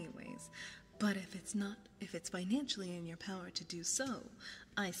anyways. But if it's financially in your power to do so,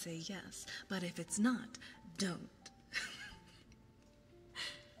 I say yes. But if it's not, don't.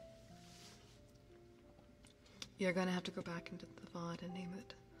 You're gonna have to go back into the VOD and name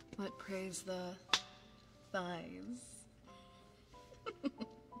it Let Praise the Thighs.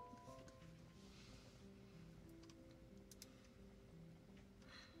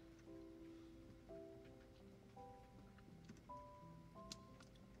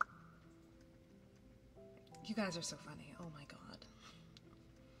 You guys are so funny. Oh my god.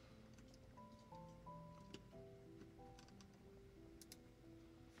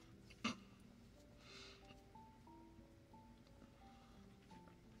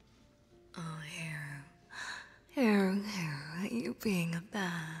 Oh, Haru, you being a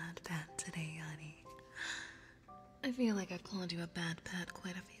bad pet today, honey. I feel like I've called you a bad pet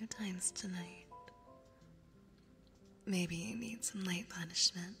quite a few times tonight. Maybe you need some light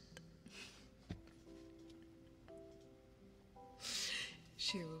punishment.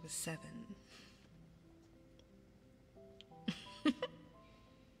 Shiru was 7.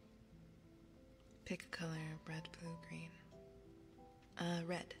 Pick a color, red, blue, green.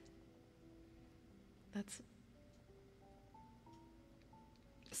 Red. That's...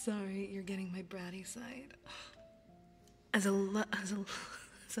 Sorry, you're getting my bratty side. As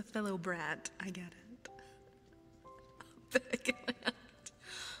a fellow brat, I get it.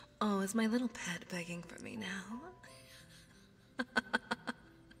 Oh, is my little pet begging for me now?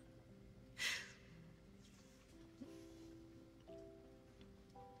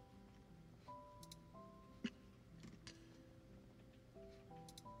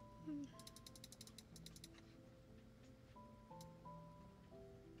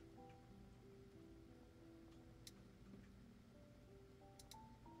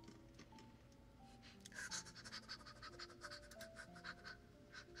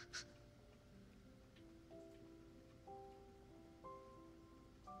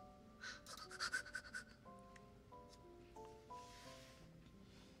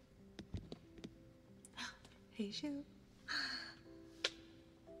 Hey, Shu.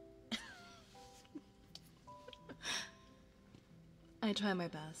 I try my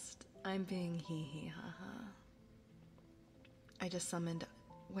best. I'm being hee ha. I just summoned...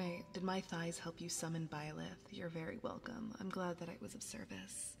 Wait, did my thighs help you summon Byleth? You're very welcome. I'm glad that I was of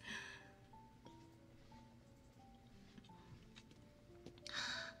service.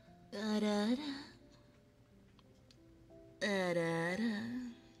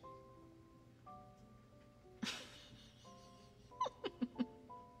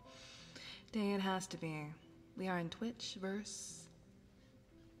 Dang, it has to be. We are in Twitch verse.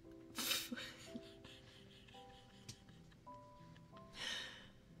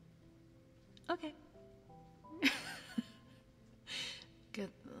 Okay. Get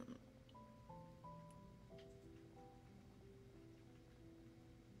them.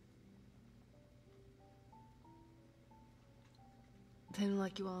 Didn't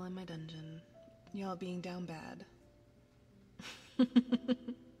like you all in my dungeon. Y'all being down bad.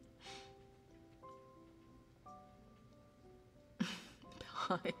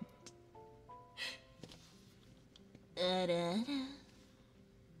 Behind.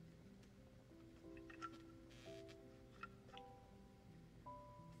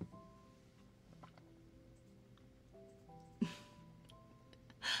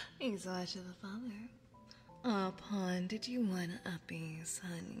 Thanks so much to the father. Oh, Pawn, did you want uppies,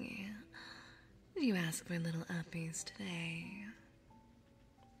 honey? Did you ask for little uppies today?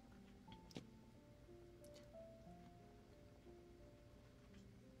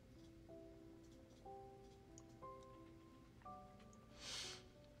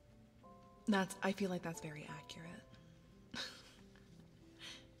 I feel like that's very accurate.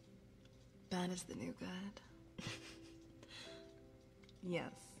 Bad is the new good.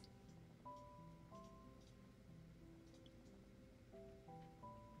 Yes.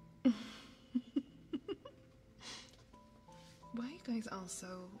 guys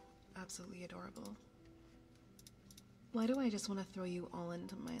also absolutely adorable. Why do I just want to throw you all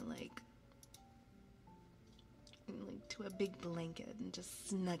into my, like, to a big blanket and just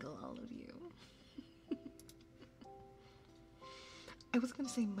snuggle all of you? I was gonna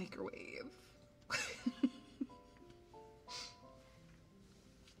say microwave.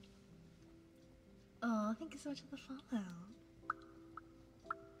 Oh, thank you so much for the follow.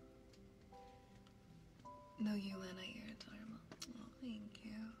 No, you, Lena, you're adorable. Oh, thank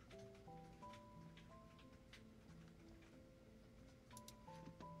you.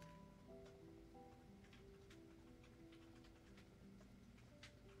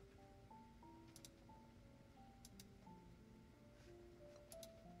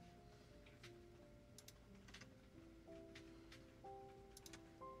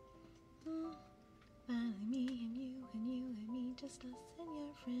 Finally, me and you and you and me, just us and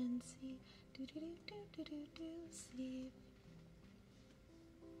your friends. See, do do do do do do do. See,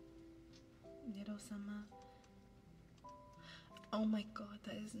 Yero-sama. Oh my god,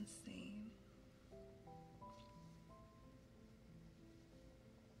 that is insane.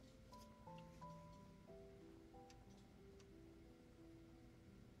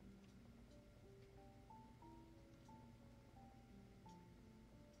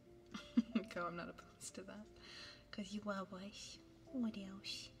 Go, I'm not opposed to that. Cause you are wish. What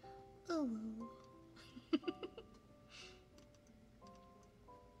else? Oh.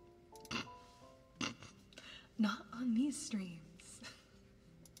 Not on these streams.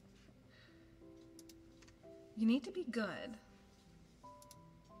 You need to be good.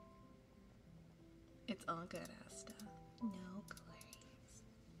 It's all good, Asta. No worries.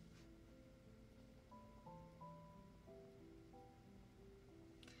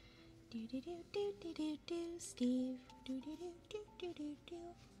 Do do do do do do do, Steve. Do do do do do do do.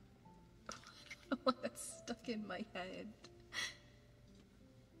 I don't know why that's stuck in my head.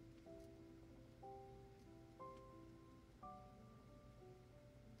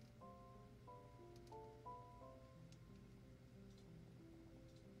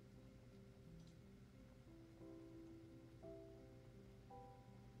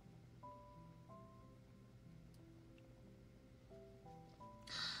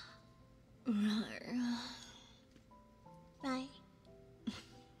 Bye.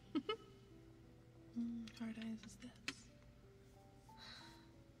 Hard eyes is this.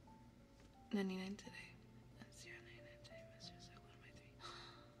 99 today. 099 today. Mr. So 1 by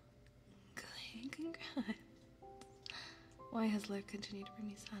 3. Good, congrats. Why has life continued to bring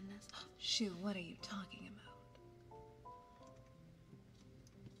me sadness? Shoot, what are you talking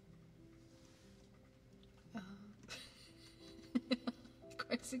about?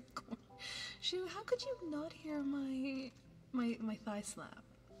 Crazy corn. Shoot, how could you not hear my thigh slap?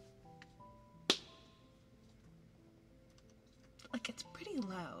 Like, it's pretty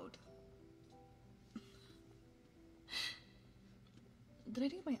loud. Did I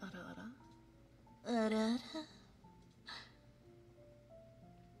do my ara-ara? Ara-ara?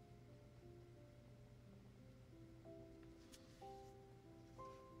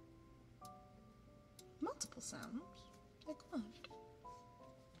 Multiple sounds? Like what?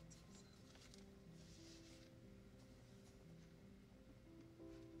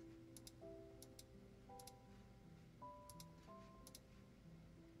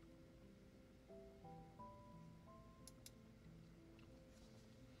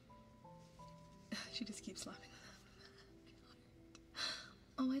 She just keeps laughing.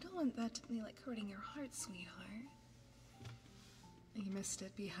 Oh, I don't want that to be like hurting your heart, sweetheart. You missed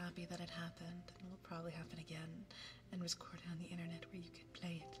it. Be happy that it happened. It will probably happen again and was recorded on the internet where you could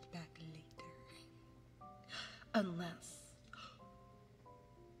play it back later. Unless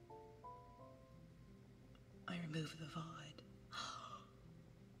I remove the VOD.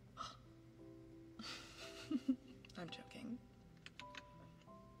 I'm joking.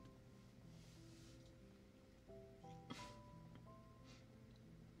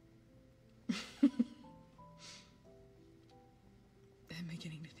 I'm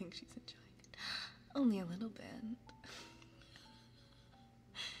beginning to think she's enjoying it. Only a little bit.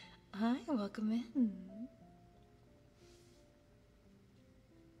 Hi, welcome in.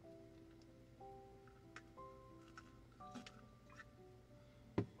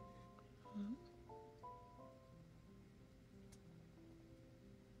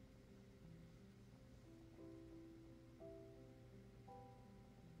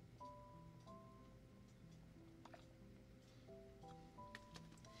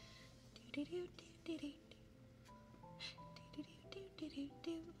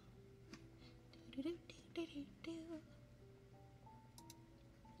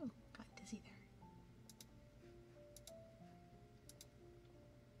 Oh, got dizzy there.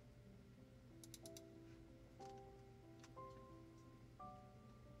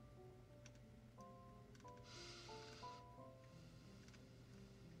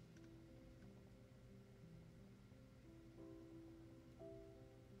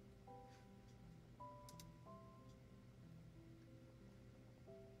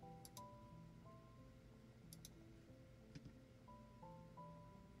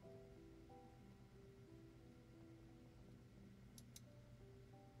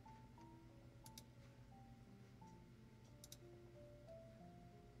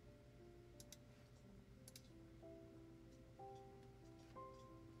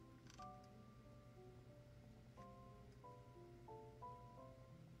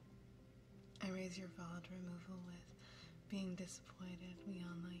 excuse your VOD removal with being disappointed. We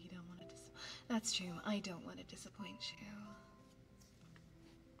all know you don't want to That's true, I don't want to disappoint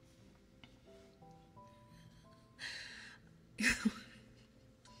you.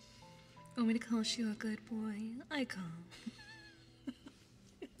 Want me to call you a good boy? I call.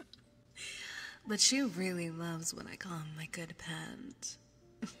 But she really loves when I call him my good pet.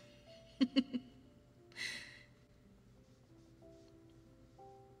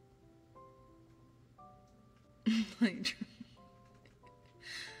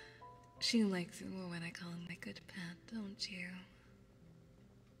 She likes it more when I call him my good pet, don't you?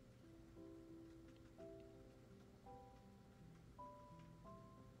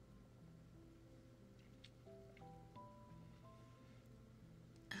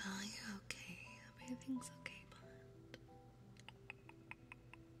 Oh, you're okay. Everything's okay, bud.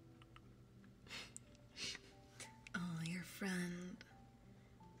 Oh, your friend.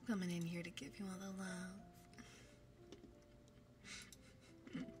 Coming in here to give you all the love.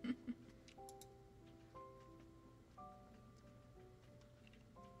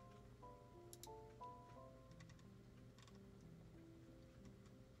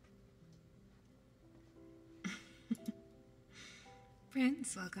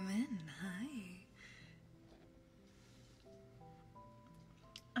 Prince, welcome in. Hi.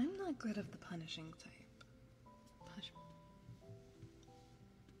 I'm not good of the punishing type.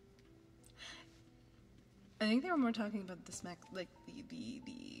 I think they were more talking about the smack, like the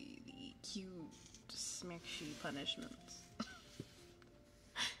cute smackshy punishments. Let's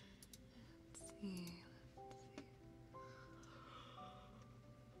see.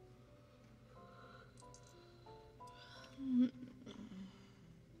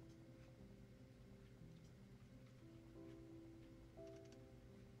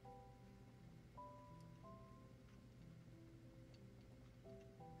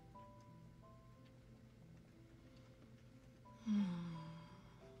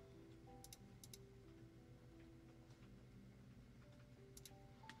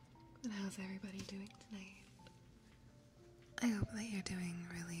 And how's everybody doing tonight? I hope that you're doing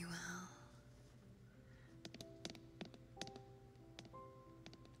really well.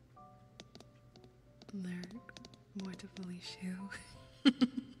 Learn more to Felicia.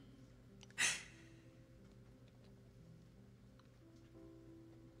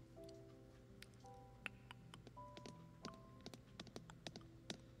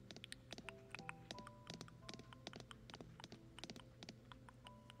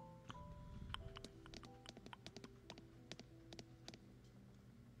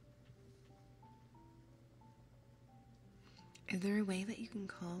 Is there a way that you can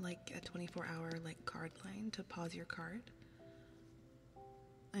call like a 24-hour like card line to pause your card?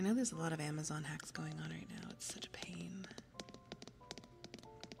 I know there's a lot of Amazon hacks going on right now. It's such a pain.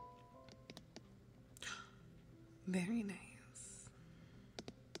 Very nice.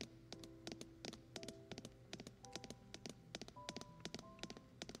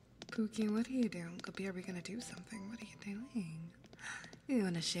 Pookie, what are you doing? Could be, are we gonna do something? What are you doing? You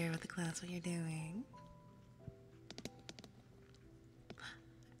wanna share with the class what you're doing?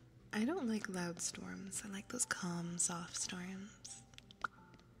 I don't like loud storms. I like those calm, soft storms.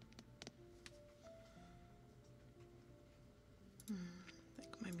 I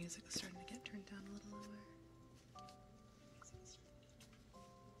think my music is starting to get turned down a little lower.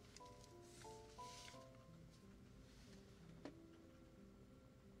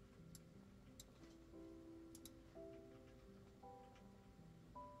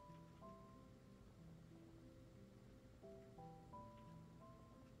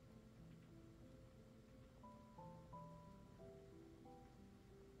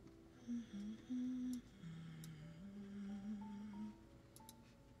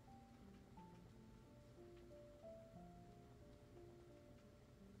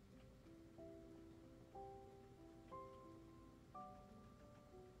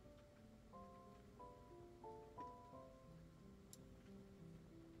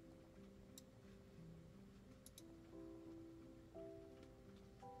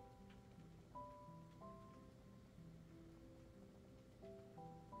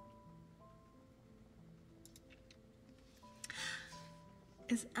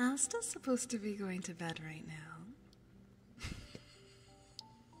 Is Asta supposed to be going to bed right now?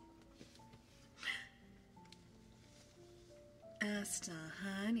 Asta,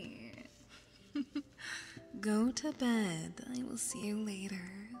 honey. Go to bed. I will see you later.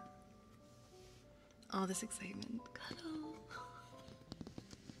 All this excitement. Cuddle.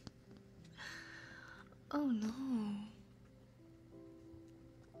 Oh no.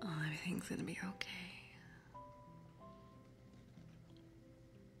 Oh, everything's gonna be okay.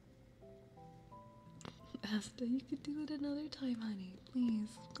 siesta. You could do it another time, honey. Please,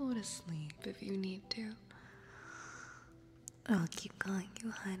 go to sleep if you need to. I'll keep calling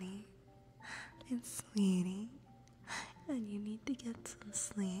you honey. It's sweetie. And you need to get some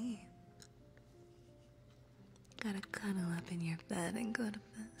sleep. Gotta cuddle up in your bed and go to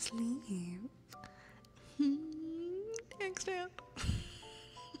bed sleep. Thanks, Dad.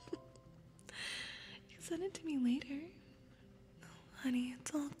 You send it to me later. No, honey,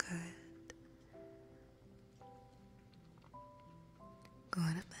 it's all good. Go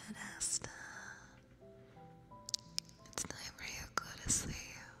to bed, Asta. It's time for you to go to sleep.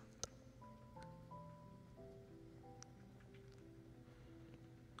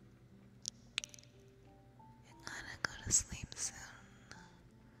 You gotta go to sleep soon.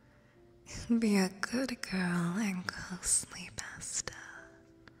 Be a good girl and go sleep, Asta.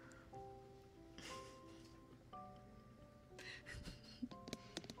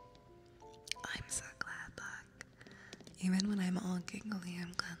 I'm so glad, look. Even when I'm all giggly,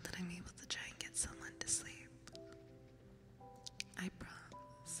 I'm glad that I'm able to try and get someone to sleep. I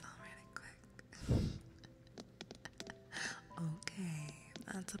promise, already quick. Okay,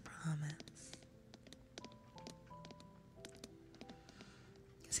 that's a promise.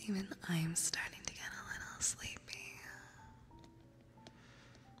 Because even I'm starting to get a little sleepy.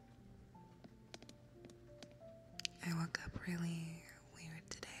 I woke up really weird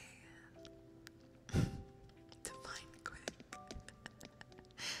today. Define quick.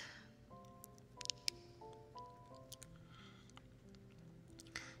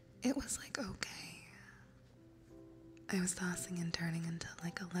 It was like okay. I was tossing and turning until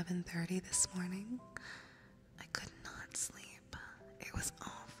like 11:30 this morning. I could not sleep. It was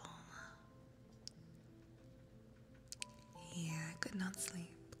awful. Yeah, I could not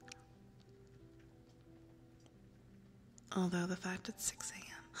sleep. Although the fact it's 6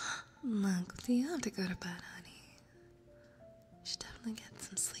 a.m. Look, do you have to go to bed, honey? You should definitely get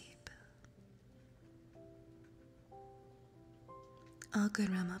some sleep. Oh, good,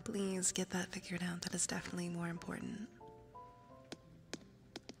 Rama, please get that figured out. That is definitely more important.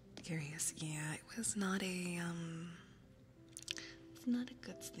 Curious, yeah, it was not a, it's not a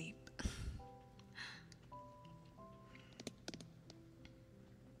good sleep.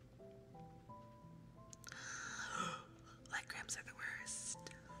 Leg cramps are the worst.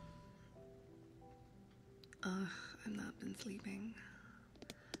 Ugh, I've not been sleeping.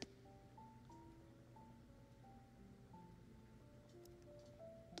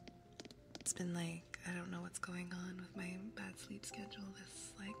 It's been like, I don't know what's going on with my bad sleep schedule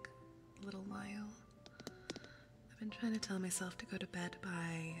this, like, little while. I've been trying to tell myself to go to bed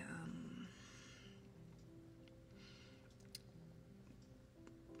by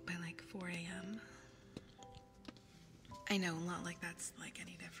like 4 a.m. I know, not like that's like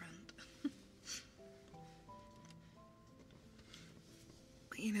any different.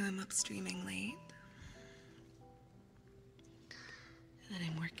 But you know, I'm up streaming late. And then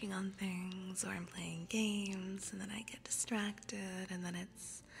I'm working on things, or I'm playing games, and then I get distracted, and then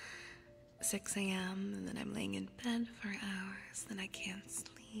it's 6 a.m., and then I'm laying in bed for hours, then I can't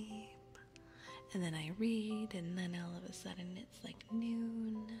sleep. And then I read, and then all of a sudden it's like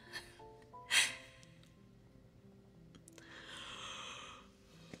noon.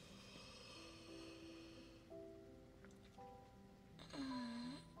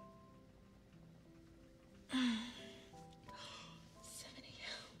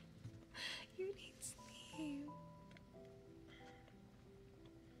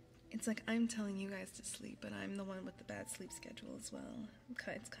 It's like I'm telling you guys to sleep, but I'm the one with the bad sleep schedule as well.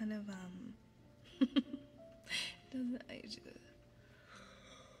 Okay, it's kind of, doesn't, I just...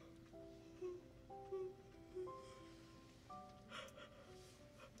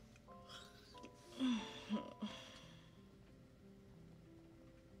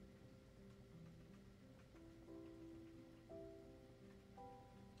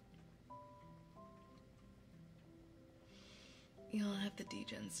 You all have the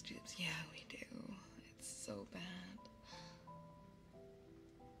degen strips. Yeah, we do. It's so bad.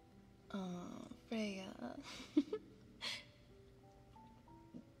 Oh, Freya.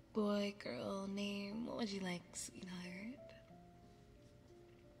 Boy, girl, name. What would you like, sweetheart?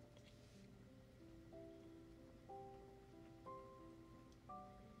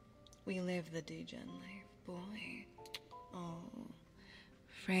 We live the degen life, boy. Oh,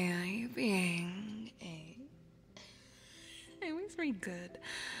 Freya, are you being a... I always read good.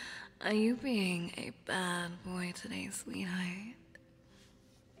 Are you being a bad boy today, sweetheart?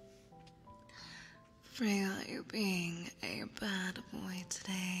 Freya, are you being a bad boy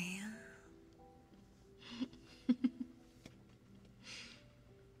today?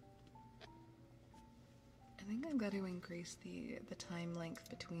 increase the time length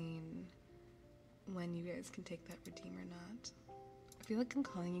between when you guys can take that redeem or not. I feel like I'm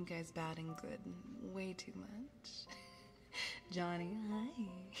calling you guys bad and good way too much. Johnny, hi.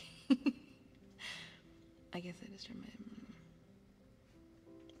 I guess I just remember.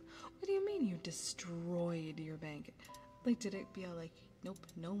 What do you mean you destroyed your bank? Like, did it be all like, nope,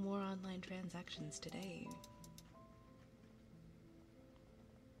 no more online transactions today?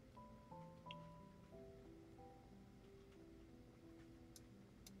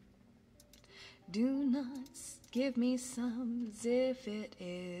 Do not give me sums if it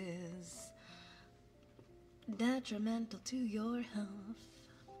is detrimental to your health.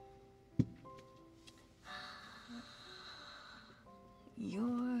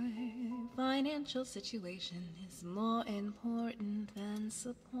 Your financial situation is more important than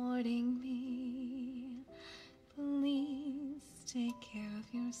supporting me. Please take care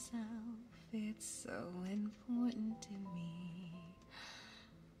of yourself. It's so important to me.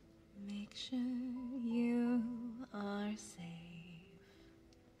 Make sure you are safe.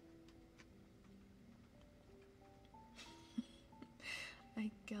 I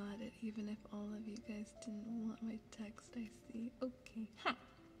got it, even if all of you guys didn't want my text, I see. Okay.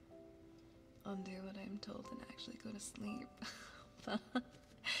 I'll do what I'm told and actually go to sleep.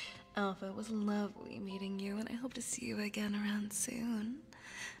 Alpha, it was lovely meeting you, and I hope to see you again around soon.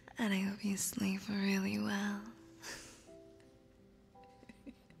 And I hope you sleep really well.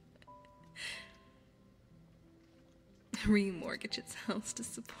 Remortgage its house to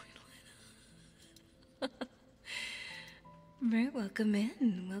support Lena. Very welcome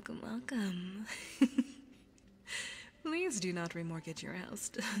in. Welcome. Please do not remortgage your house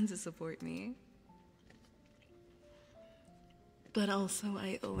to support me. But also,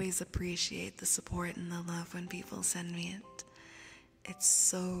 I always appreciate the support and the love when people send me it. It's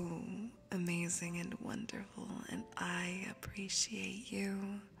so amazing and wonderful, and I appreciate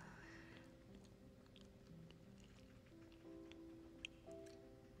you.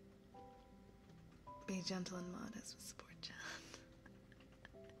 Be gentle and modest with support, chat.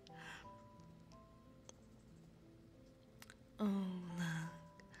 Oh,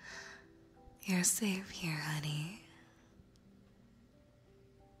 look. You're safe here, honey.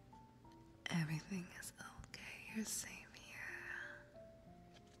 Everything is okay. You're safe here.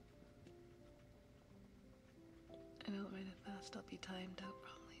 I know right at fast I'll be timed out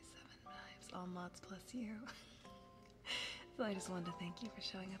probably 7 times. All mods plus you. So I just wanted to thank you for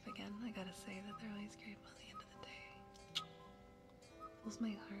showing up again. I gotta say that they're always great by the end of the day. Fills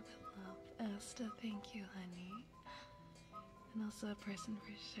my heart with love. Asta, thank you, honey. And also a person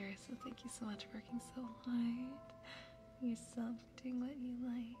for sure, so thank you so much for working so hard. Yourself, doing what you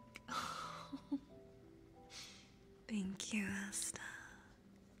like. Thank you, Asta.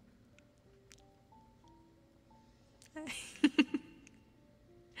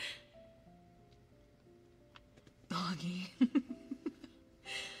 Doggy.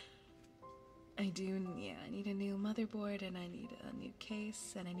 I need a new motherboard, and I need a new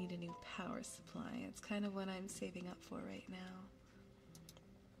case, and I need a new power supply. It's kind of what I'm saving up for right now.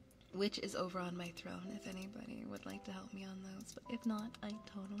 Which is over on my throne if anybody would like to help me on those. But if not, I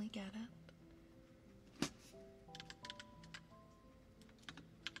totally get it.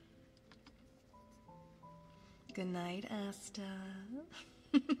 Good night, Asta.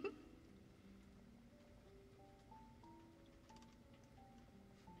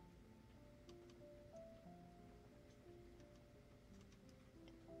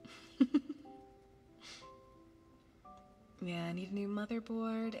 Yeah, I need a new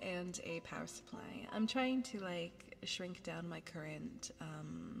motherboard and a power supply. I'm trying to like shrink down my current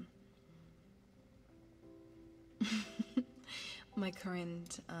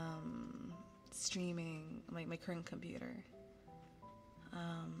streaming, my current computer.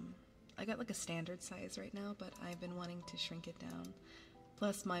 I got like a standard size right now, but I've been wanting to shrink it down.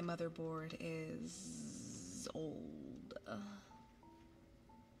 Plus my motherboard is old.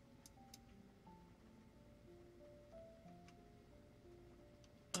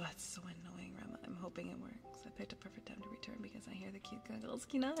 Oh, that's so annoying, Rema. I'm hoping it works. I picked a perfect time to return because I hear the cute goggles.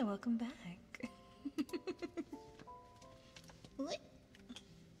 Kinana, welcome back. What?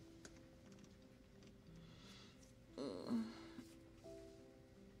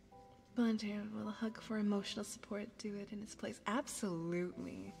 Volunteer, will a hug for emotional support do it in its place?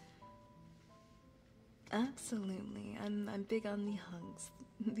 Absolutely. Absolutely. I'm big on the hugs.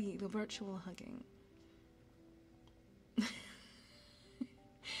 The virtual hugging. I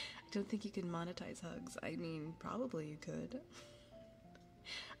don't think you can monetize hugs. I mean, probably you could.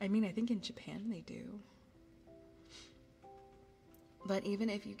 I mean, I think in Japan they do. But even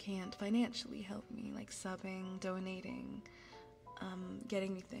if you can't financially help me, like subbing, donating,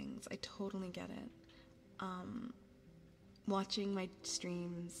 getting me things, I totally get it. Watching my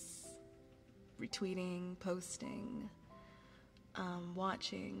streams, retweeting, posting,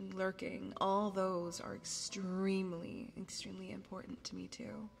 watching, lurking, all those are extremely, extremely important to me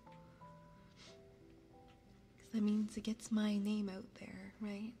too. Because that means it gets my name out there,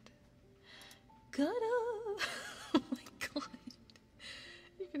 right? Cuddle! Oh my god.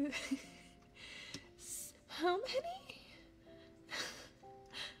 You're gonna... How many?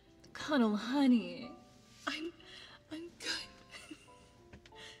 Cuddle, honey. I'm good.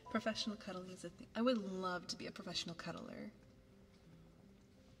 Professional cuddling is a thing. I would love to be a professional cuddler.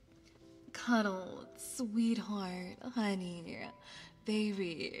 Cuddle, sweetheart, honey,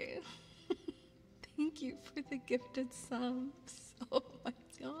 baby. Thank you for the gifted subs. Oh my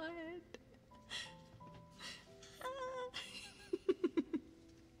god.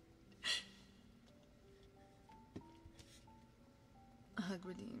 A hug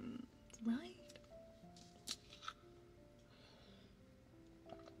redeemed, right?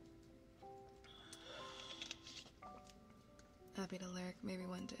 Happy to lurk, maybe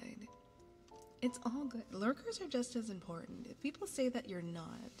one day. It's all good. Lurkers are just as important. If people say that you're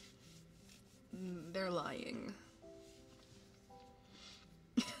not, they're lying.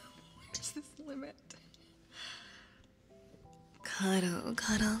 Where's this limit? Cuddle,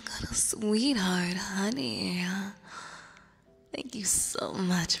 cuddle, cuddle, sweetheart, honey. Thank you so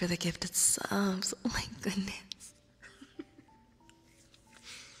much for the gifted subs. Oh my goodness.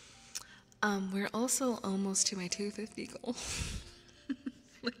 We're also almost to my 250 goal.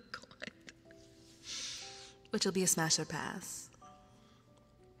 My god. Which will be a smasher pass.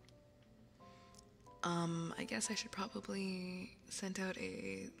 I guess I should probably send out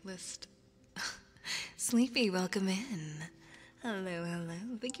a list. Sleepy, welcome in. Hello, hello.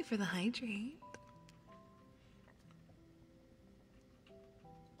 Thank you for the hydrate.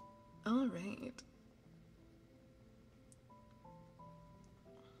 All right.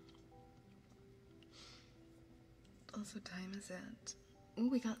 Also, time is it? Oh,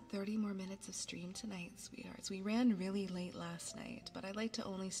 we got 30 more minutes of stream tonight, sweethearts. We ran really late last night, but I like to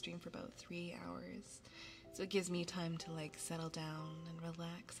only stream for about 3 hours. So it gives me time to like settle down and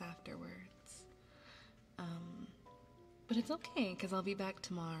relax afterwards. But it's okay, because I'll be back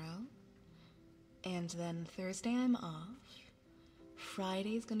tomorrow. And then Thursday I'm off.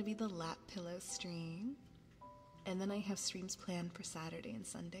 Friday's going to be the lap pillow stream. And then I have streams planned for Saturday and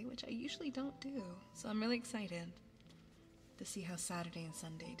Sunday, which I usually don't do. So I'm really excited to see how Saturday and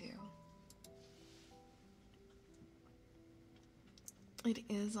Sunday do. It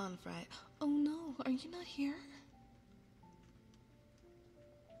is on Friday. Oh no, are you not here?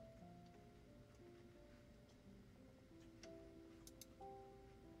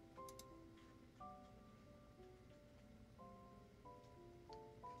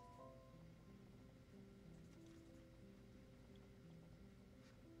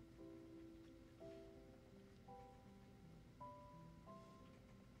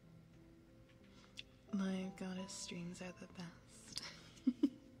 My goddess streams are the best.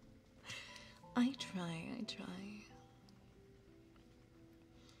 I try.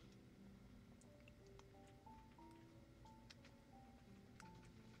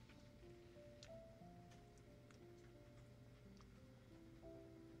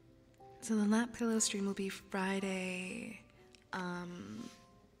 So the lap pillow stream will be Friday,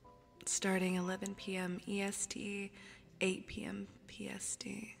 starting 11 p.m. EST, 8 p.m. PST.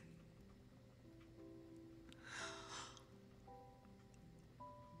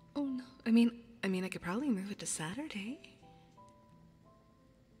 Oh no! I mean, I could probably move it to Saturday.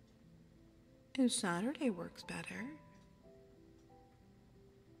 If Saturday works better.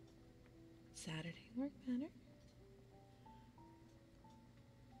 Saturday work better?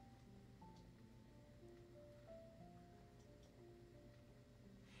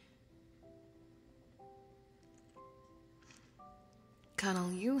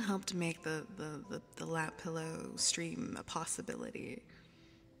 Connell, you helped make the lap pillow stream a possibility.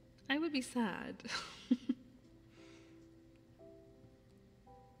 I would be sad.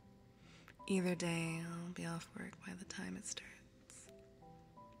 Either day, I'll be off work by the time it starts.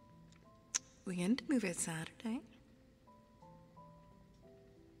 We can move it Saturday.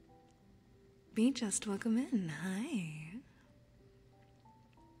 Be just welcome in. Hi.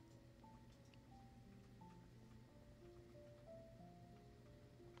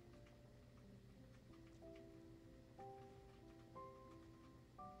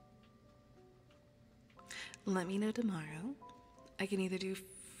 Let me know tomorrow. I can either do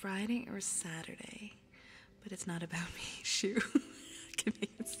Friday or Saturday, but it's not about me. Shoo. can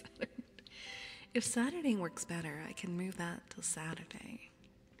make it Saturday. If Saturday works better, I can move that till Saturday.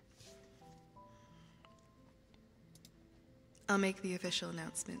 I'll make the official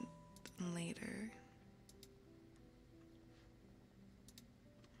announcement later.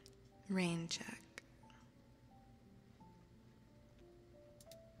 Rain check.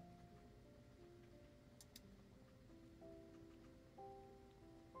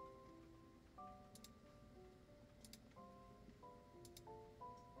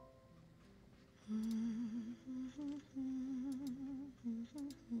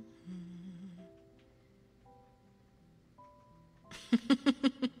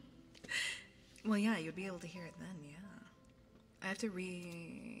 Well, yeah, you'd be able to hear it then, yeah. I have to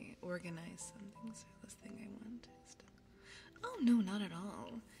reorganize some things for this thing I want. Oh, no, not at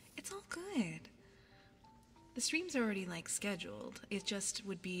all. It's all good. The streams are already, like, scheduled. It just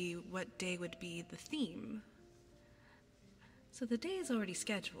would be what day would be the theme. So the day is already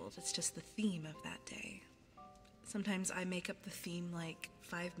scheduled. It's just the theme of that day. Sometimes I make up the theme, like,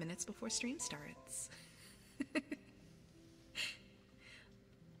 5 minutes before stream starts.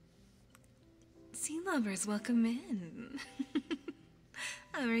 Sea lovers, welcome in.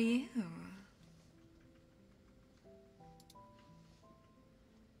 How are you?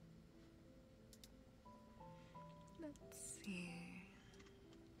 Let's see.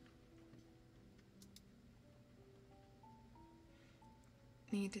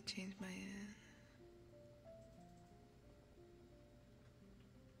 Need to change my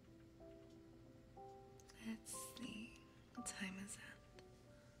Let's see. What time is that?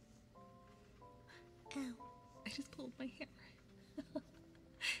 Ow. I just pulled my hair. Ow.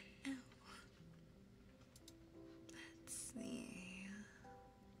 Let's see.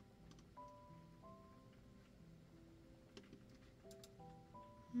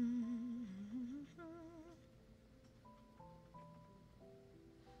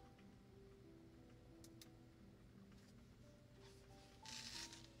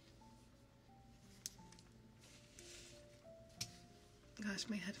 Gosh,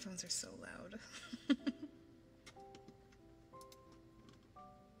 my headphones are so loud.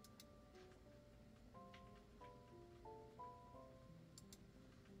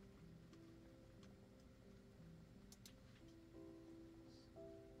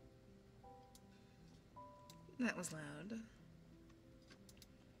 That was loud.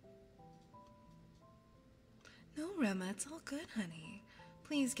 No, Rema, it's all good, honey.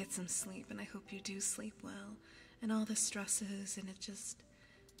 Please get some sleep, and I hope you do sleep well. And all the stresses, and it just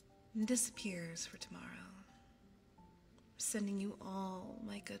disappears for tomorrow. Sending you all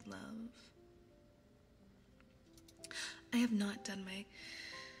my good love. I have not done my...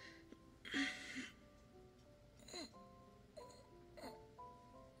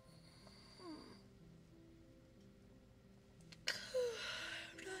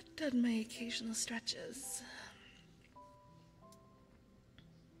 I've not done my occasional stretches.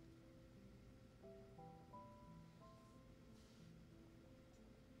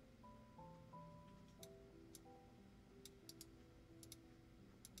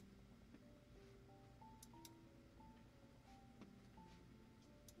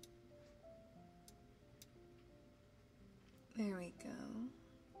 There we go.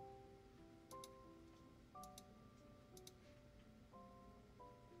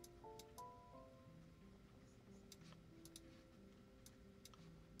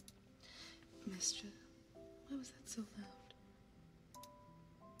 Mischief. Why was that so loud?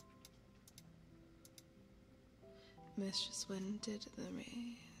 Mischief, when did the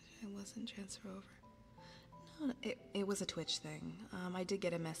raid? I wasn't transfer over. No, it was a Twitch thing. I did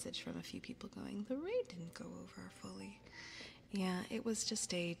get a message from a few people going, the raid didn't go over fully. Yeah, it was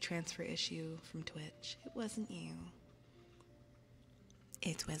just a transfer issue from Twitch. It wasn't you.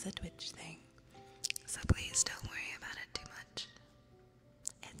 It was a Twitch thing. So please don't worry about it too much.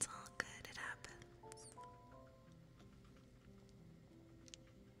 It's all good, it happens.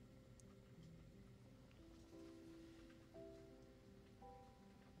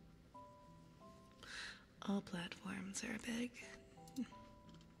 All platforms are big.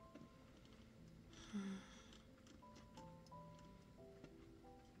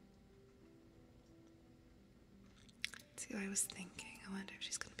 See what I was thinking. I wonder if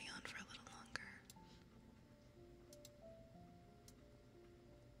she's going to be on for a little longer.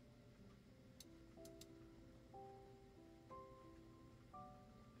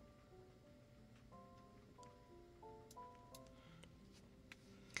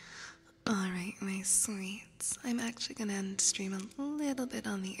 Alright, my sweets. I'm actually going to end stream a little bit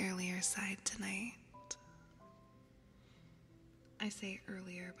on the earlier side tonight. I say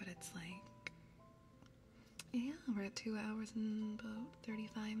earlier, but it's like Yeah, we're at 2 hours and about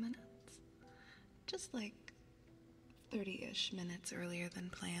 35 minutes. Just like 30-ish minutes earlier than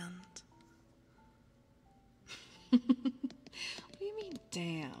planned. What do you mean,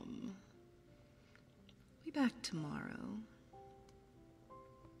 damn? We'll be back tomorrow. What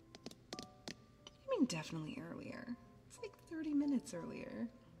do you mean definitely earlier? It's like 30 minutes earlier.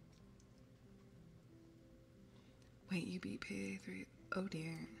 Wait, you beat PA3. Oh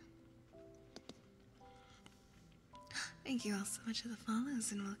dear. Thank you all so much for the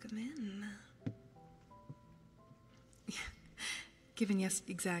follows and welcome in. Yeah. Given yes,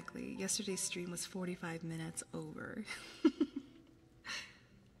 exactly. Yesterday's stream was 45 minutes over.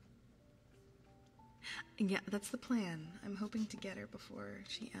 Yeah, that's the plan. I'm hoping to get her before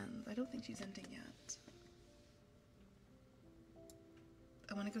she ends. I don't think she's ending yet.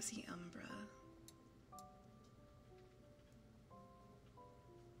 I want to go see Umbra.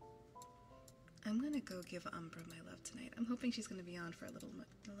 I'm gonna go give Umbra my love tonight. I'm hoping she's gonna be on for a little while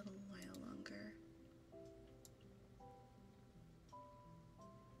longer.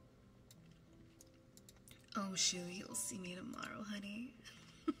 Oh shoot, you'll see me tomorrow, honey.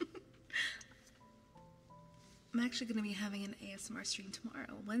 I'm actually gonna be having an ASMR stream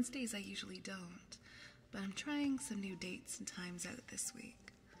tomorrow. Wednesdays I usually don't, but I'm trying some new dates and times out this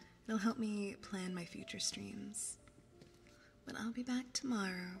week. It'll help me plan my future streams. But I'll be back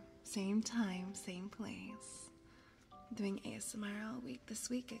tomorrow. Same time, same place. Doing ASMR all week this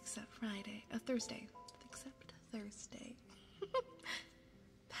week except Thursday. Except Thursday.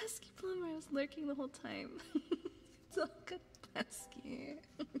 Pesky Plumber was lurking the whole time. It's all good, Pesky.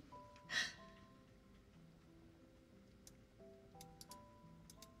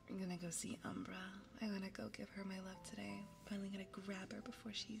 I'm gonna go see Umbra. I'm gonna go give her my love today. Finally gonna grab her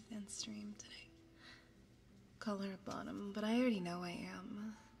before she's in stream today. Call her a bottom, but I already know I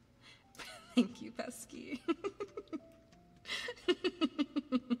am. Thank you, Pesky.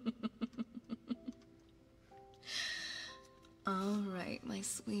 Alright, my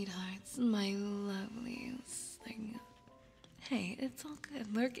sweethearts, my lovelies. Hey, it's all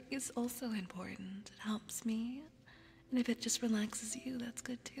good. Lurking is also important. It helps me. And if it just relaxes you, that's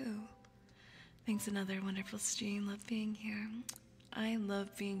good too. Thanks, another wonderful stream. Love being here. I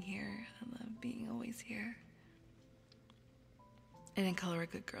love being here. I love being always here. I didn't call her a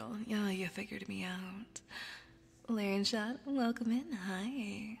good girl. Yeah, you figured me out. Larry and Shot, welcome in.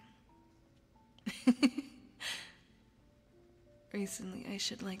 Hi. Recently, I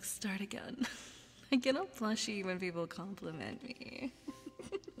should start again. I get all plushy when people compliment me.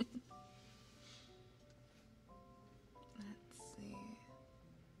 Let's see.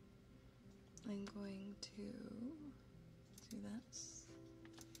 I'm going to do this.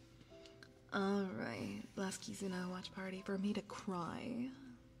 Alright, last Kizuna watch party for me to cry.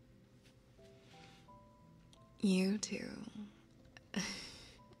 You too.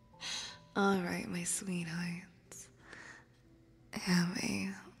 Alright, my sweethearts.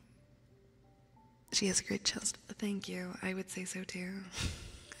 She has a great chest. Thank you. I would say so too.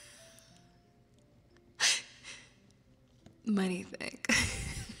 What do you think?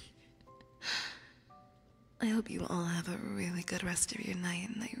 I hope you all have a really good rest of your night,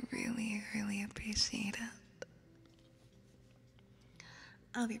 and I really, really appreciate it.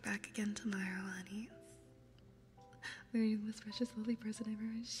 I'll be back again tomorrow, honeys. We're the most precious, lovely person I've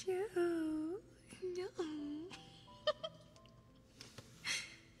ever shoot. No.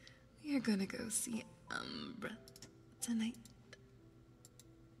 We are gonna go see Umbra tonight.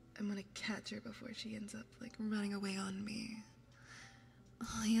 I'm gonna catch her before she ends up running away on me.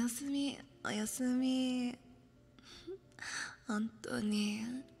 Oyasumi, oyasumi. 本当に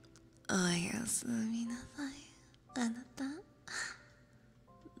おやすみなさい。あなた大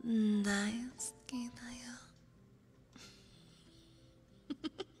好きだよ。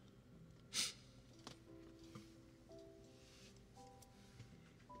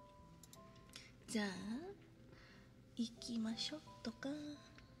じゃあ行きましょうとか。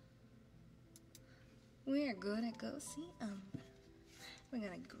We're gonna go see We're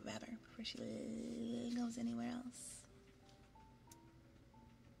gonna grab her before she goes anywhere else.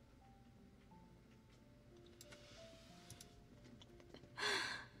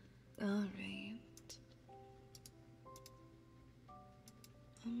 Alright.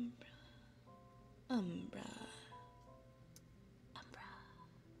 Umbra.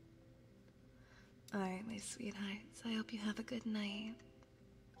 Alright, my sweethearts. I hope you have a good night.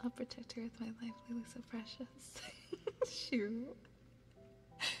 I'll protect her with my life, Lulu, so precious. Shoot.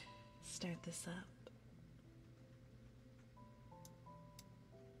 Start this up.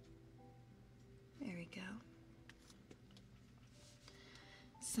 There we go.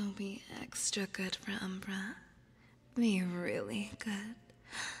 So be extra good for Umbra. Be really good.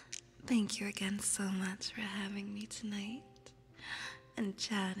 Thank you again so much for having me tonight. And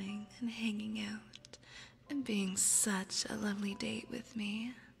chatting and hanging out. And being such a lovely date with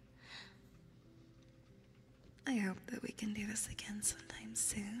me. I hope that we can do this again sometime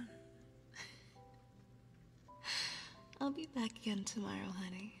soon. I'll be back again tomorrow,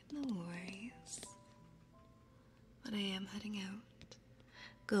 honey. No worries. But I am heading out.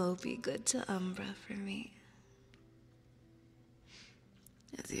 Go be good to Umbra for me.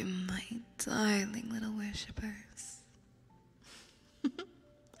 As you my darling little worshippers.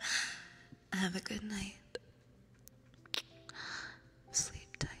 Have a good night.